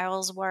working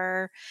styles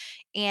were.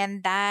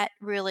 And that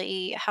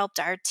really helped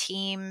our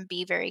team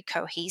be very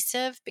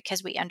cohesive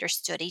because we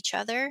understood each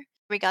other.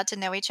 We got to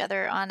know each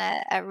other on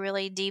a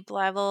really deep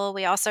level.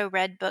 We also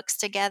read books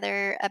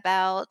together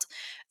about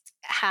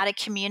how to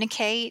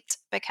communicate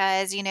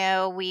because,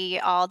 we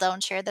all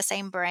don't share the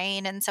same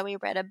brain. And so we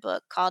read a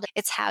book called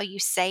It's How You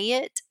Say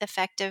It,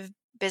 Effective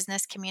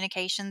Business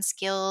Communication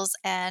Skills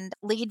and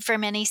Lead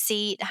from Any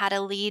Seat, How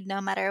to Lead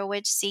No Matter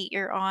Which Seat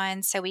You're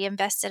On. So we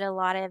invested a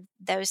lot of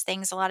those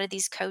things. A lot of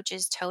these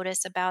coaches told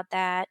us about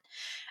that.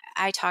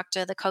 I talk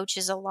to the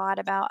coaches a lot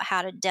about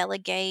how to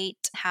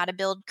delegate, how to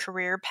build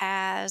career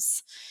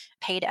paths,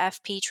 paid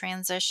FP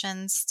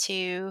transitions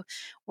to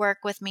work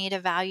with me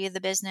to value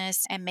the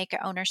business and make an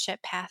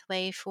ownership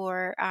pathway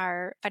for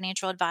our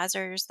financial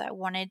advisors that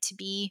wanted to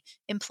be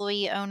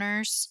employee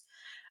owners.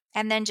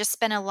 And then just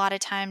spend a lot of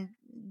time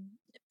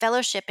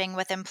fellowshipping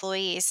with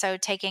employees. So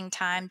taking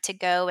time to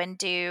go and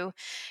do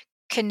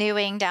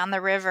canoeing down the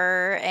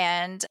river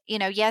and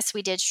yes,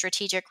 we did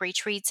strategic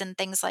retreats and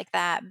things like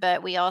that,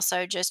 but we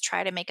also just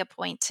try to make a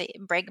point to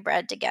break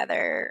bread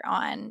together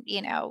on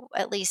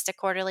at least a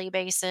quarterly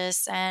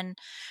basis and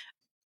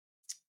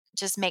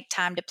just make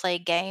time to play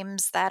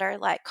games that are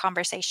like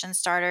conversation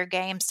starter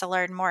games to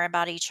learn more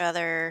about each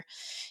other.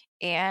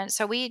 And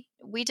so we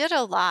did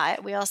a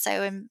lot. We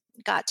also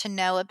got to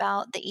know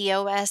about the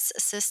EOS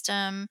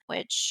system,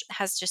 which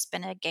has just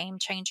been a game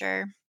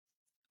changer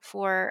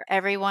for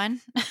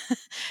everyone.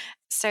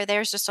 So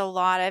there's just a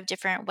lot of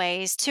different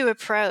ways to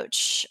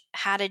approach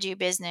how to do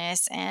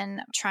business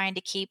and trying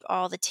to keep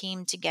all the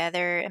team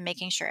together and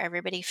making sure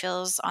everybody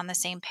feels on the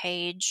same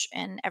page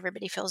and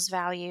everybody feels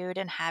valued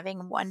and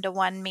having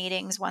one-to-one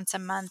meetings once a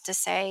month to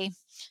say,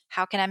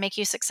 how can I make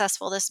you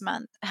successful this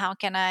month? How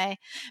can I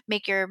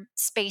make your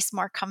space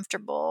more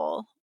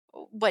comfortable?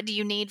 What do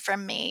you need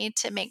from me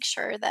to make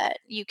sure that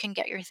you can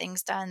get your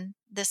things done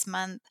this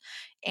month?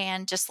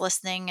 And just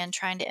listening and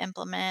trying to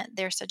implement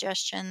their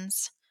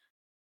suggestions.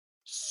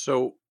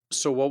 So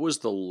what was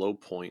the low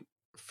point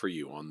for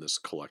you on this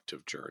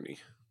collective journey?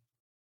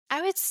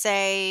 I would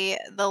say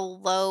the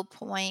low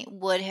point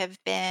would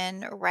have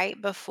been right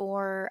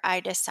before I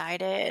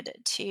decided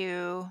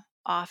to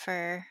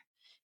offer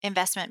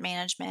investment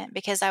management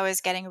because I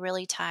was getting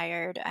really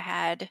tired. I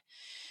had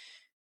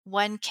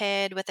one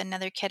kid with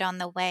another kid on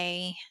the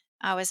way.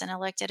 I was an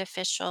elected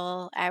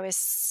official. I was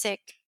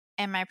sick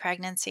in my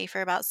pregnancy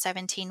for about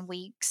 17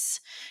 weeks.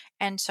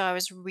 And so I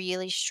was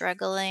really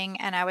struggling.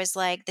 And I was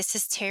like, this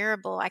is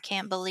terrible. I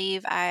can't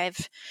believe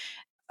I've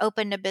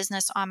opened a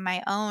business on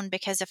my own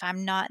because if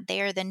I'm not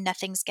there, then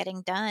nothing's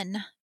getting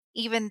done.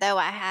 Even though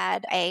I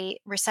had a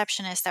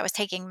receptionist that was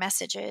taking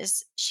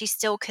messages, she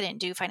still couldn't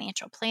do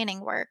financial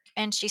planning work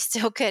and she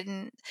still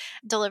couldn't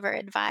deliver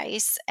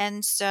advice.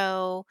 And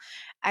so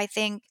I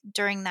think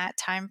during that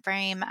time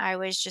frame, I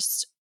was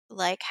just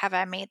like, have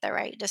I made the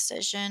right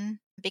decision?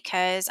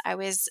 Because I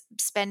was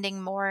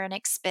spending more in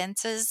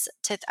expenses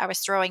I was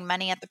throwing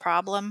money at the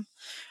problem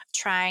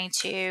trying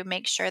to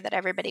make sure that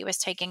everybody was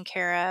taken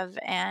care of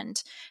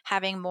and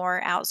having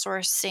more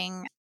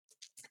outsourcing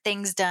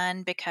things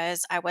done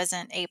because I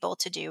wasn't able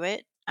to do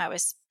it. I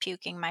was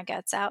puking my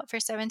guts out for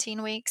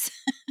 17 weeks.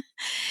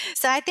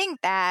 So I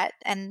think that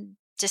and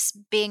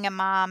just being a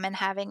mom and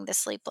having the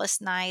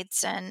sleepless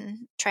nights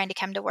and trying to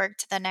come to work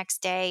to the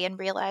next day and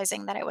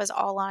realizing that it was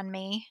all on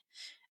me,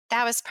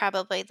 that was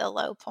probably the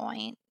low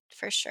point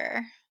for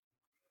sure.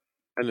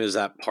 And is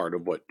that part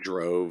of what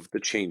drove the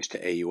change to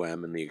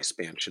AUM and the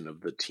expansion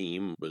of the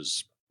team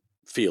was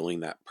feeling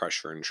that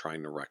pressure and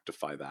trying to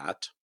rectify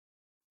that?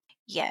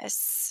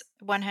 Yes,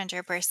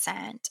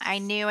 100%. I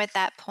knew at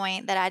that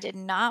point that I did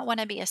not want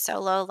to be a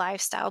solo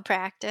lifestyle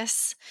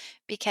practice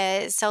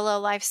because solo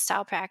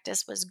lifestyle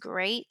practice was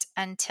great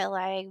until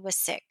I was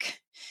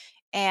sick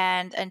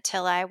and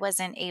until I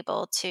wasn't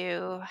able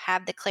to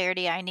have the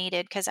clarity I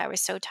needed because I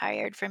was so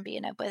tired from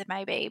being up with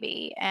my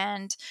baby.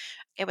 And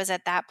it was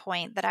at that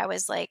point that I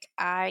was like,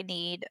 I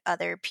need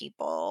other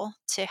people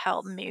to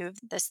help move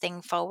this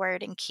thing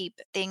forward and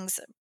keep things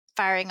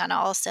firing on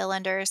all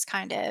cylinders,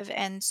 kind of.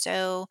 And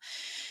so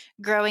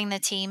growing the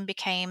team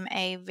became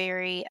a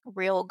very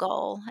real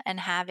goal, and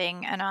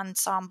having an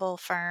ensemble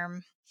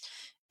firm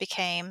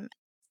became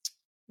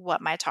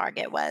what my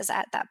target was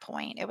at that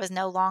point. It was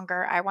no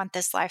longer, I want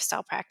this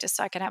lifestyle practice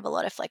so I can have a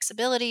lot of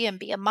flexibility and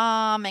be a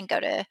mom and go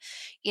to,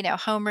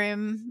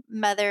 homeroom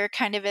mother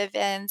kind of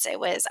events. It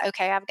was,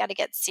 okay, I've got to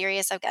get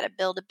serious. I've got to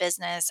build a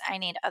business. I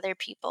need other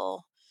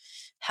people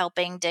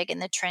helping dig in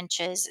the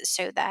trenches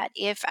so that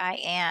if I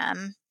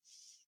am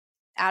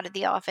out of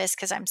the office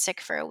because I'm sick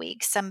for a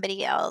week,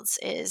 somebody else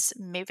is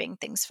moving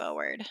things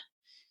forward.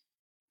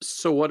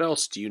 So what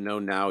else do you know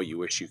now you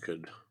wish you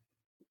could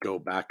go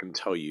back and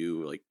tell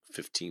you like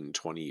 15,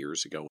 20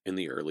 years ago in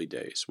the early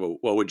days?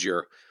 What would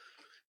your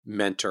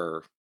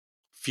mentor,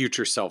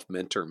 future self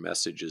mentor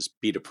messages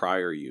be to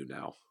prior you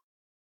now?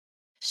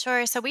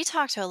 Sure. So we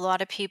talk to a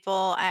lot of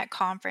people at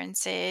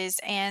conferences,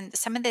 and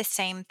some of the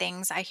same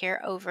things I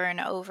hear over and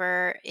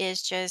over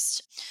is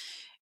just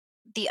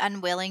the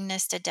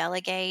unwillingness to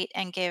delegate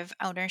and give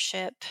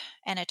ownership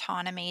and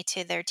autonomy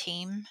to their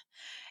team.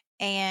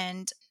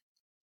 And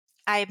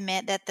I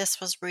admit that this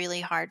was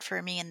really hard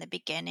for me in the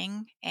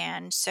beginning.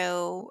 And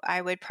so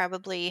I would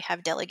probably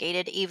have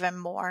delegated even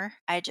more.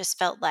 I just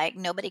felt like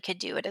nobody could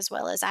do it as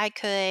well as I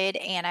could.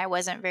 And I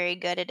wasn't very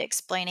good at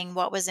explaining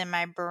what was in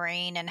my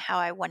brain and how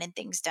I wanted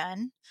things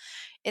done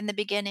in the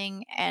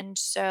beginning. And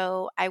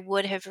so I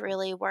would have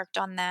really worked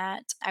on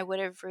that. I would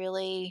have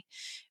really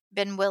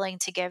been willing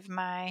to give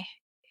my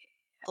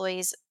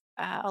employees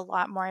a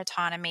lot more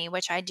autonomy,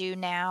 which I do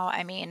now.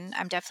 I mean,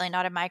 I'm definitely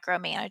not a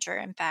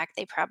micromanager. In fact,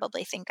 they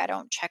probably think I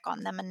don't check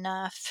on them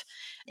enough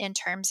in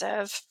terms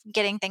of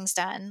getting things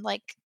done,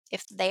 like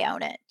if they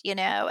own it,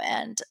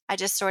 And I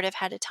just sort of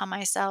had to tell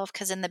myself,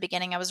 because in the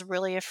beginning I was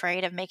really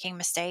afraid of making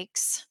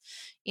mistakes.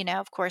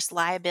 Of course,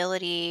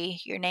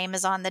 liability, your name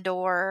is on the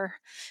door.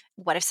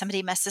 What if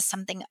somebody messes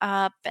something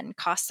up and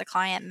costs the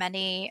client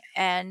money?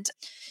 And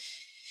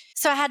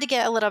so I had to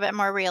get a little bit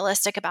more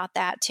realistic about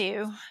that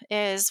too,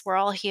 is we're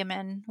all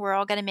human. We're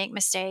all going to make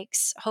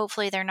mistakes.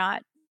 Hopefully they're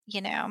not,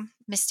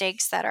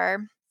 mistakes that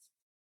are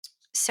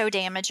so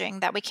damaging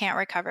that we can't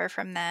recover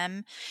from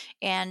them.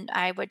 And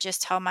I would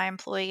just tell my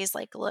employees,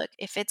 like, look,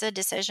 if it's a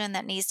decision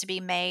that needs to be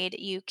made,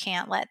 you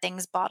can't let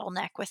things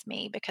bottleneck with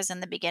me, because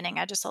in the beginning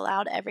I just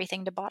allowed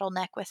everything to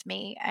bottleneck with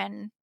me.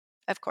 And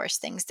of course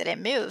things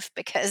didn't move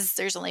because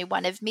there's only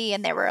one of me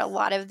and there were a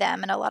lot of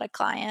them and a lot of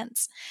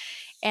clients.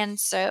 And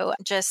so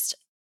just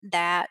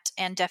that,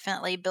 and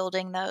definitely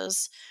building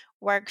those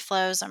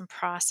workflows and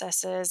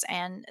processes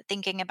and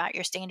thinking about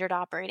your standard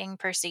operating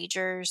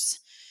procedures,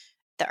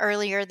 the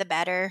earlier the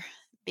better,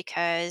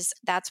 because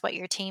that's what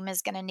your team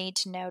is going to need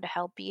to know to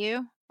help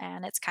you.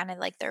 And it's kind of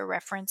like their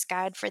reference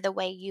guide for the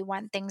way you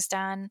want things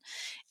done.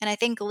 And I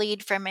think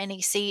Lead from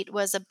Any Seat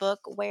was a book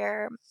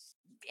where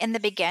in the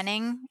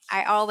beginning,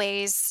 I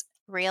always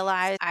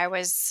realized I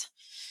was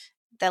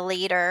the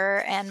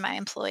leader and my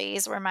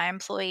employees were my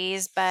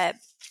employees. But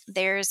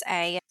there's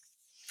a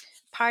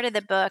part of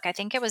the book, I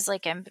think it was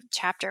like in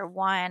chapter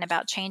 1,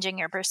 about changing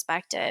your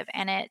perspective.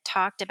 And it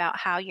talked about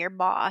how your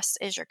boss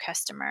is your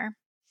customer.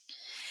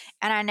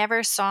 And I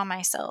never saw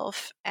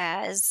myself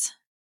as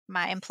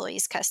my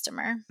employee's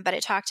customer, but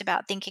it talked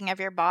about thinking of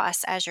your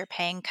boss as your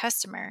paying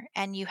customer.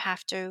 And you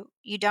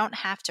don't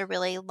have to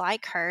really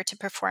like her to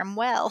perform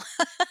well.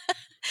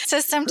 So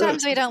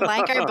sometimes we don't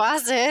like our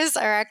bosses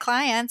or our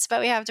clients,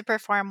 but we have to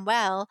perform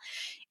well.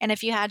 And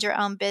if you had your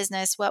own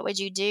business, what would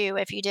you do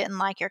if you didn't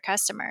like your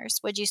customers?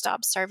 Would you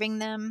stop serving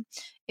them?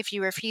 If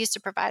you refuse to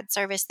provide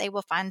service, they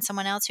will find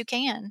someone else who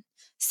can.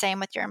 Same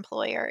with your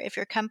employer. If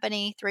your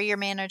company, through your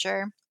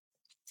manager,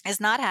 is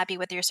not happy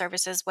with your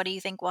services, what do you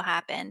think will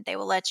happen? They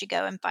will let you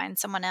go and find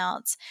someone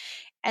else.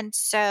 And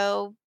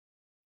so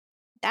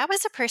that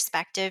was a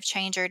perspective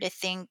changer to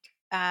think,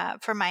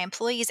 for my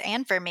employees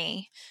and for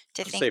me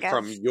to I'd say think of.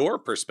 from your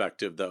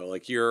perspective though,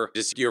 like you're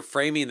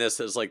framing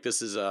this as like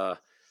this is a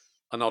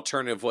an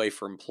alternative way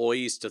for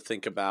employees to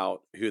think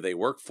about who they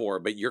work for,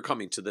 but you're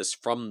coming to this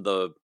from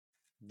the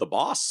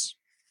boss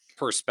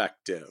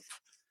perspective.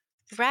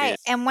 Right.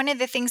 And And one of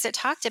the things it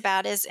talked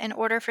about is, in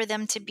order for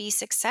them to be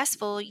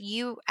successful,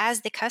 you,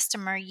 as the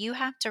customer, you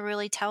have to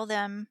really tell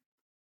them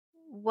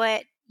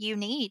what you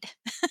need.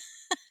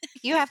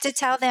 You have to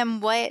tell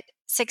them what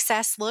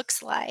success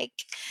looks like.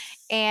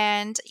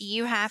 And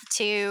you have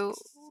to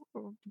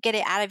get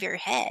it out of your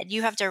head.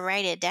 You have to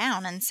write it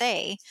down and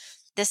say,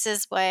 this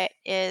is what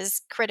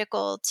is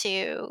critical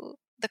to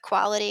the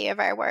quality of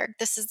our work.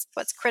 This is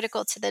what's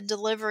critical to the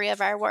delivery of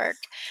our work.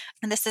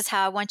 And this is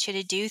how I want you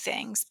to do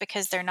things,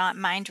 because they're not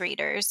mind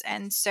readers.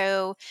 And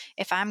so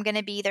if I'm going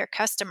to be their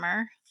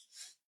customer,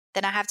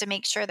 then I have to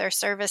make sure their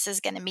service is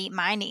going to meet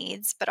my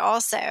needs. But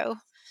also,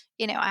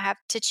 I have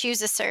to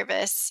choose a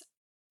service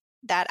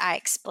that I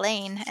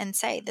explain and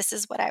say, this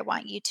is what I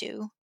want you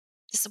to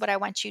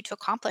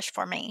accomplish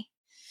for me.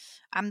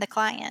 I'm the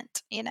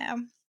client.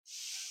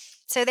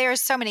 So there are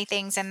so many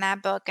things in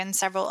that book and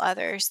several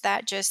others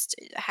that just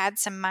had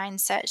some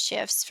mindset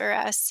shifts for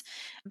us.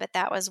 But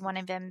that was one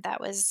of them that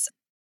was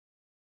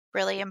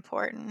really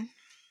important.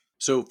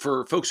 so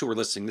for folks who are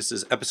listening, this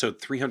is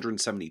episode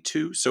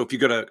 372. So if you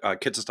go to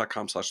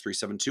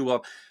kitsis.com/372, we'll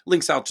have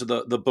links out to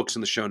the books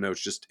in the show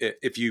notes, just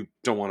if you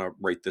don't want to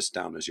write this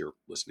down as you're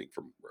listening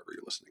from wherever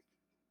you're listening.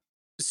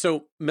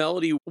 So,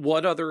 Melody,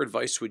 what other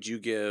advice would you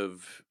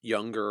give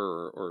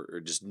younger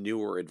or just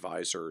newer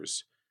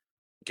advisors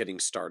getting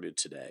started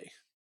today?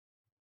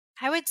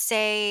 I would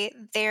say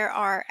there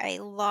are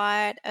a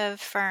lot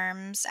of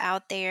firms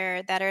out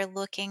there that are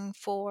looking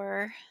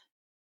for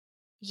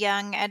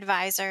young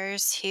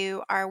advisors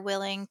who are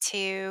willing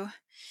to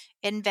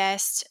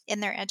invest in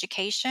their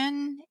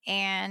education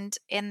and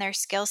in their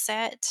skill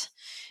set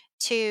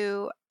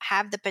to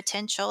have the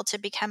potential to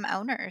become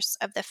owners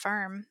of the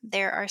firm.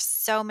 There are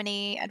so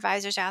many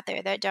advisors out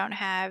there that don't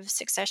have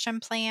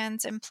succession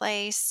plans in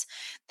place,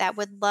 that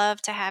would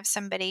love to have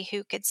somebody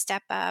who could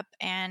step up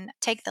and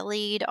take the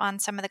lead on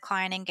some of the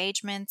client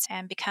engagements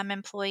and become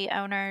employee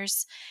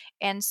owners.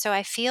 And so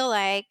I feel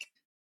like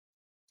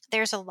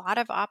there's a lot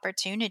of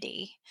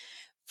opportunity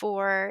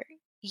for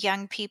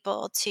young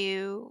people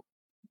to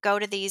go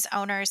to these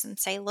owners and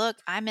say, look,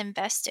 I'm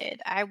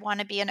invested. I want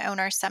to be an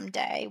owner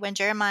someday. When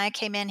Jeremiah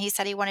came in, he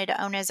said he wanted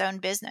to own his own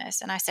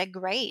business. And I said,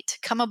 great,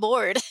 come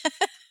aboard.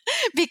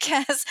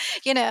 Because,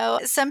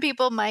 some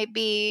people might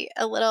be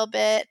a little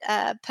bit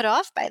put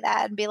off by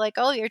that and be like,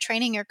 oh, you're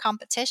training your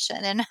competition.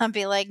 And I'll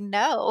be like,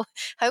 no,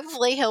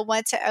 hopefully he'll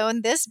want to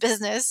own this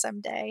business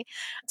someday.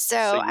 So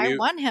So I you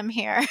want him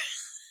here.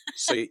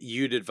 so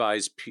you'd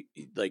advise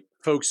like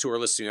folks who are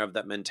listening who have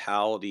that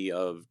mentality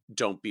of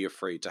don't be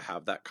afraid to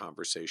have that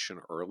conversation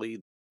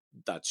early.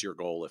 That's your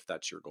goal if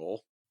that's your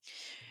goal.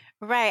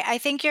 Right. I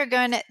think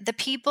the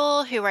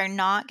people who are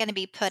not going to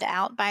be put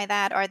out by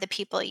that are the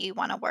people you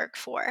want to work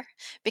for.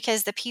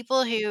 Because the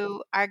people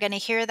who are going to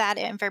hear that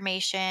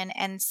information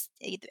and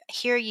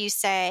hear you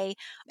say,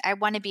 I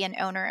want to be an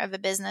owner of a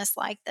business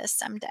like this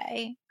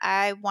someday,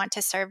 I want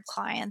to serve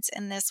clients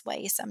in this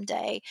way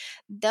someday.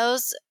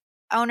 Those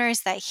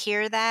owners that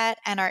hear that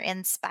and are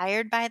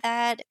inspired by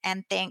that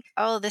and think,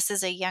 oh, this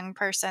is a young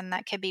person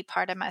that could be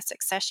part of my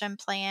succession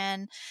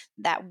plan,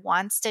 that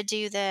wants to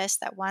do this,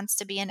 that wants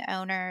to be an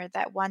owner,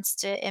 that wants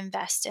to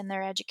invest in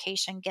their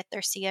education, get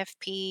their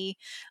CFP,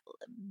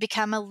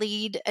 become a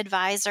lead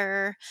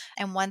advisor,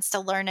 and wants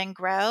to learn and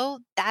grow,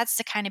 that's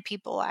the kind of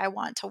people I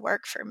want to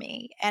work for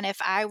me. And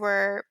if I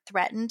were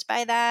threatened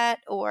by that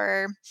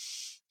or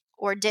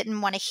didn't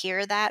want to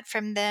hear that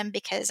from them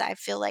because I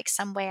feel like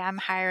some way I'm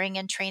hiring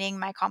and training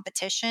my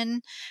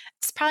competition,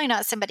 it's probably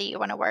not somebody you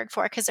want to work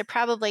for because they're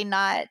probably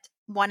not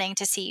wanting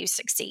to see you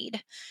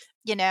succeed.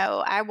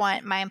 I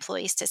want my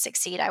employees to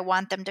succeed. I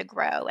want them to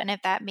grow. And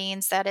if that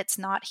means that it's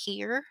not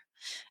here,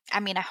 I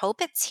mean, I hope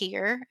it's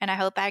here and I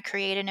hope I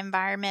create an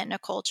environment and a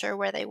culture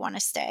where they want to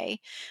stay.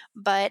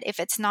 But if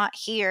it's not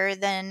here,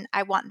 then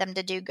I want them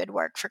to do good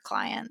work for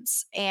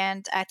clients.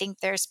 And I think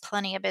there's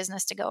plenty of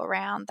business to go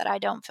around that I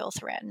don't feel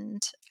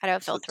threatened. I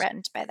don't So feel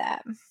threatened by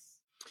that.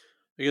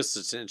 I guess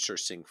it's an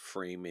interesting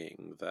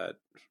framing that,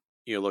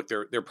 look,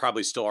 there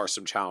probably still are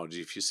some challenges.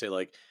 If you say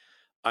like,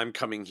 I'm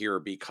coming here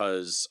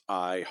because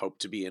I hope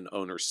to be an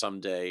owner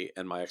someday,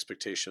 and my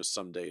expectation of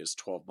someday is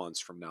 12 months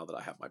from now that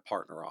I have my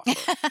partner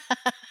offer.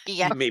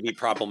 Yeah, Maybe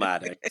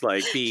problematic.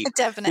 Like be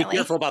definitely.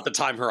 careful about the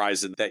time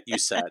horizon that you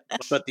set.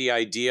 But the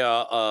idea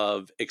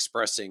of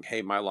expressing,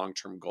 hey, my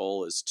long-term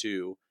goal is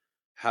to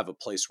have a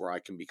place where I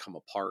can become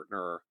a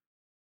partner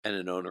and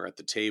an owner at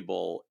the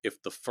table.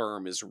 If the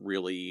firm is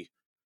really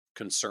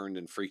concerned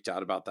and freaked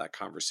out about that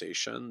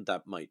conversation,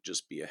 that might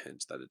just be a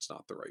hint that it's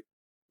not the right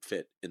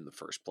fit in the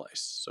first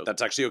place. So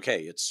that's actually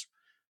okay. It's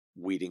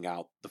weeding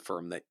out the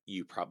firm that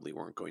you probably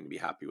weren't going to be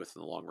happy with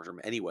in the longer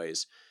term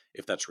anyways,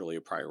 if that's really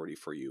a priority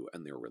for you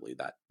and they're really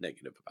that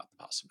negative about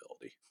the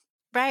possibility.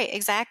 Right,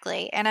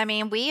 exactly. And I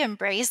mean, we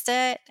embraced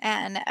it.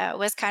 And it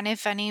was kind of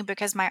funny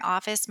because my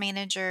office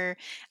manager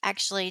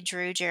actually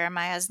drew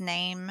Jeremiah's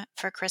name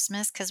for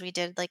Christmas because we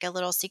did like a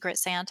little secret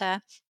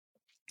Santa.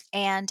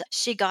 And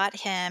she got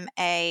him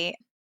a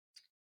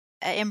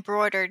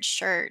embroidered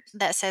shirt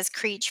that says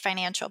Creech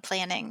Financial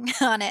Planning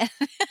on it.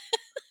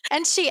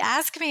 And she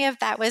asked me if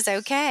that was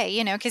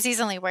okay, because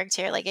he's only worked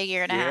here like a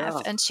year and a half.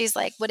 Yeah. And she's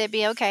like, would it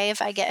be okay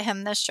if I get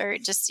him this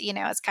shirt? Just,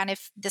 it's kind of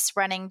this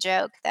running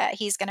joke that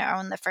he's going to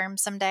own the firm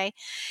someday.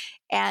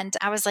 And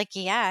I was like,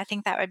 yeah, I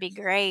think that would be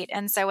great.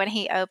 And so when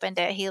he opened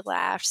it, he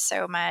laughed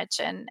so much.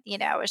 And,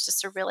 it was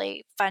just a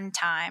really fun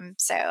time.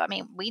 So, I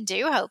mean, we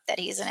do hope that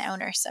he's an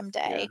owner Yeah.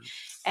 someday.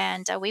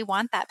 And we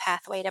want that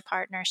pathway to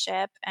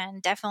partnership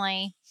and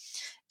definitely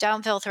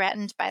don't feel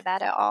threatened by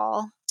that at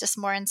all. Just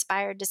more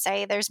inspired to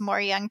say there's more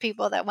young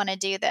people that want to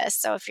do this.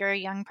 So if you're a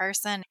young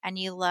person and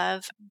you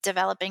love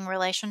developing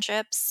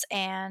relationships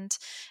and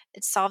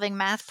it's solving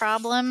math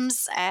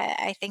problems,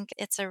 I think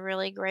it's a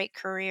really great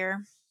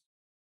career.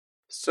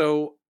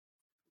 So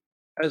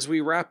as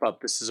we wrap up,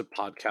 this is a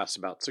podcast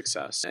about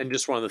success. And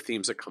just one of the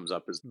themes that comes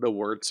up is the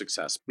word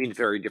success means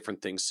very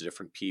different things to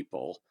different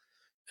people.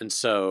 And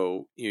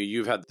so,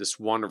 you've had this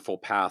wonderful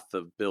path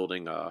of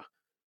building a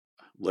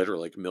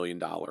literally like $1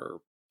 million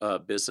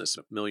business,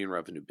 a million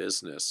revenue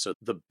business. So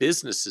the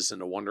business is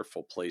in a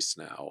wonderful place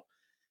now.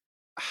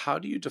 How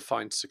do you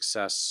define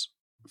success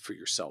for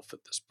yourself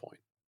at this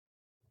point?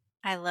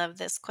 I love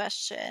this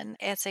question.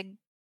 It's a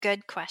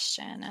good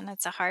question and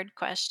it's a hard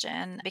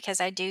question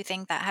because I do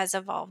think that has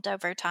evolved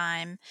over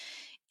time.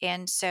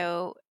 And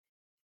so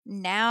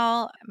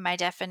now my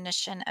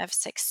definition of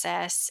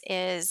success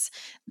is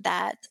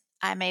that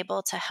I'm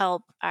able to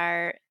help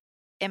our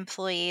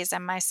employees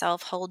and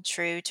myself hold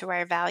true to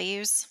our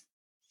values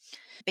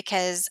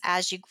because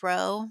as you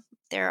grow,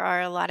 there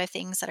are a lot of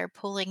things that are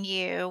pulling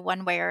you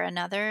one way or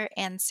another.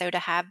 And so to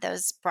have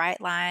those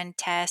bright line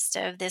tests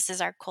of this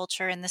is our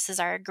culture and this is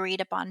our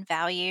agreed upon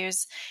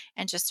values,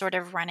 and just sort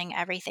of running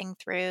everything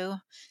through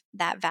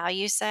that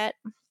value set,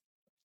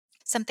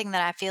 something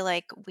that I feel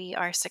like we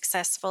are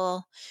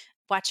successful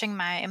watching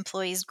my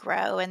employees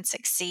grow and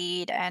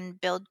succeed and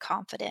build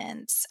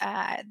confidence.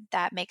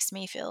 That makes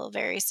me feel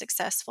very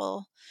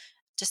successful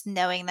just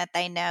knowing that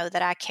they know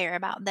that I care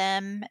about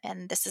them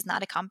and this is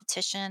not a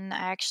competition.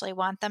 I actually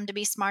want them to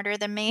be smarter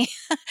than me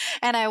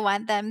and I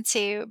want them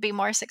to be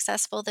more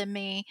successful than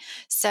me.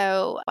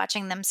 So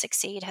watching them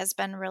succeed has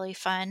been really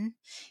fun.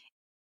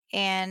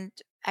 And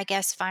I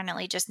guess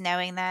finally just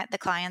knowing that the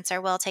clients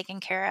are well taken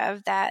care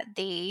of, that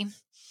the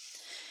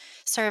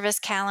service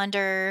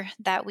calendar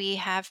that we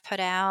have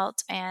put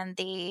out and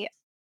the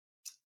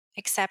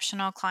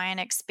exceptional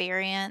client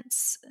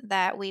experience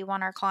that we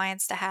want our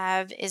clients to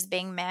have is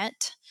being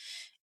met.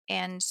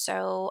 And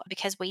so,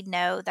 because we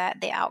know that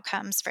the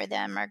outcomes for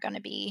them are going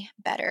to be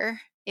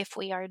better if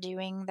we are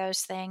doing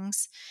those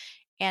things.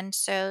 And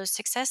so,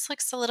 success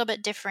looks a little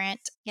bit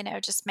different,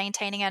 just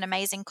maintaining an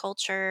amazing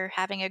culture,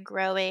 having a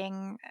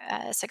growing,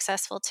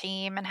 successful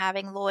team, and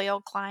having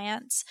loyal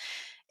clients.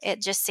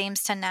 It just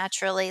seems to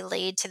naturally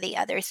lead to the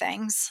other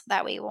things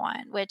that we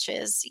want, which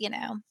is,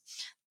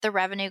 the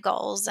revenue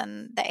goals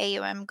and the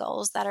AUM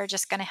goals that are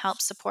just going to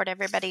help support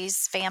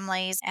everybody's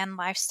families and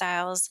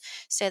lifestyles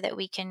so that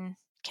we can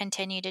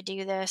continue to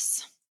do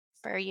this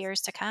for years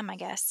to come, I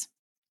guess.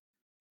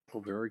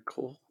 Well, very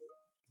cool.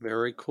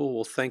 Very cool.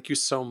 Well, thank you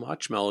so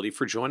much, Melody,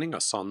 for joining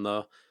us on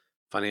the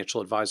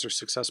Financial Advisor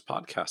Success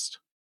Podcast.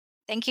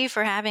 Thank you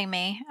for having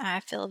me.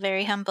 I feel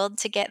very humbled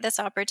to get this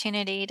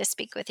opportunity to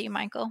speak with you,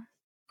 Michael.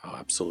 Oh,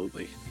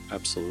 absolutely.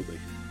 Absolutely.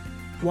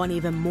 Want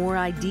even more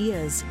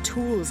ideas,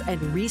 tools,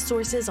 and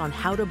resources on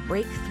how to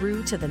break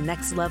through to the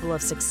next level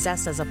of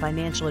success as a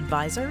financial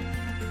advisor?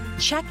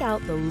 Check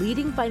out the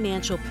leading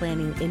financial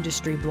planning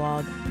industry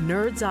blog,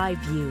 Nerd's Eye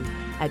View,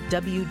 at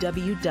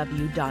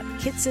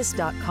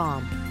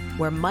www.kitsis.com,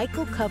 where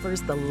Michael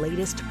covers the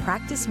latest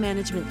practice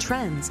management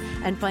trends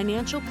and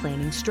financial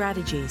planning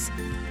strategies.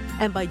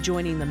 And by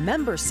joining the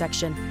members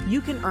section,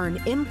 you can earn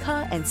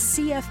IMCA and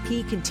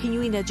CFP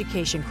continuing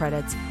education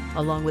credits,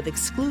 along with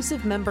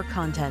exclusive member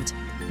content.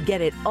 Get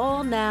it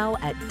all now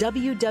at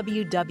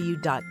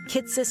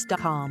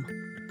www.kitsis.com.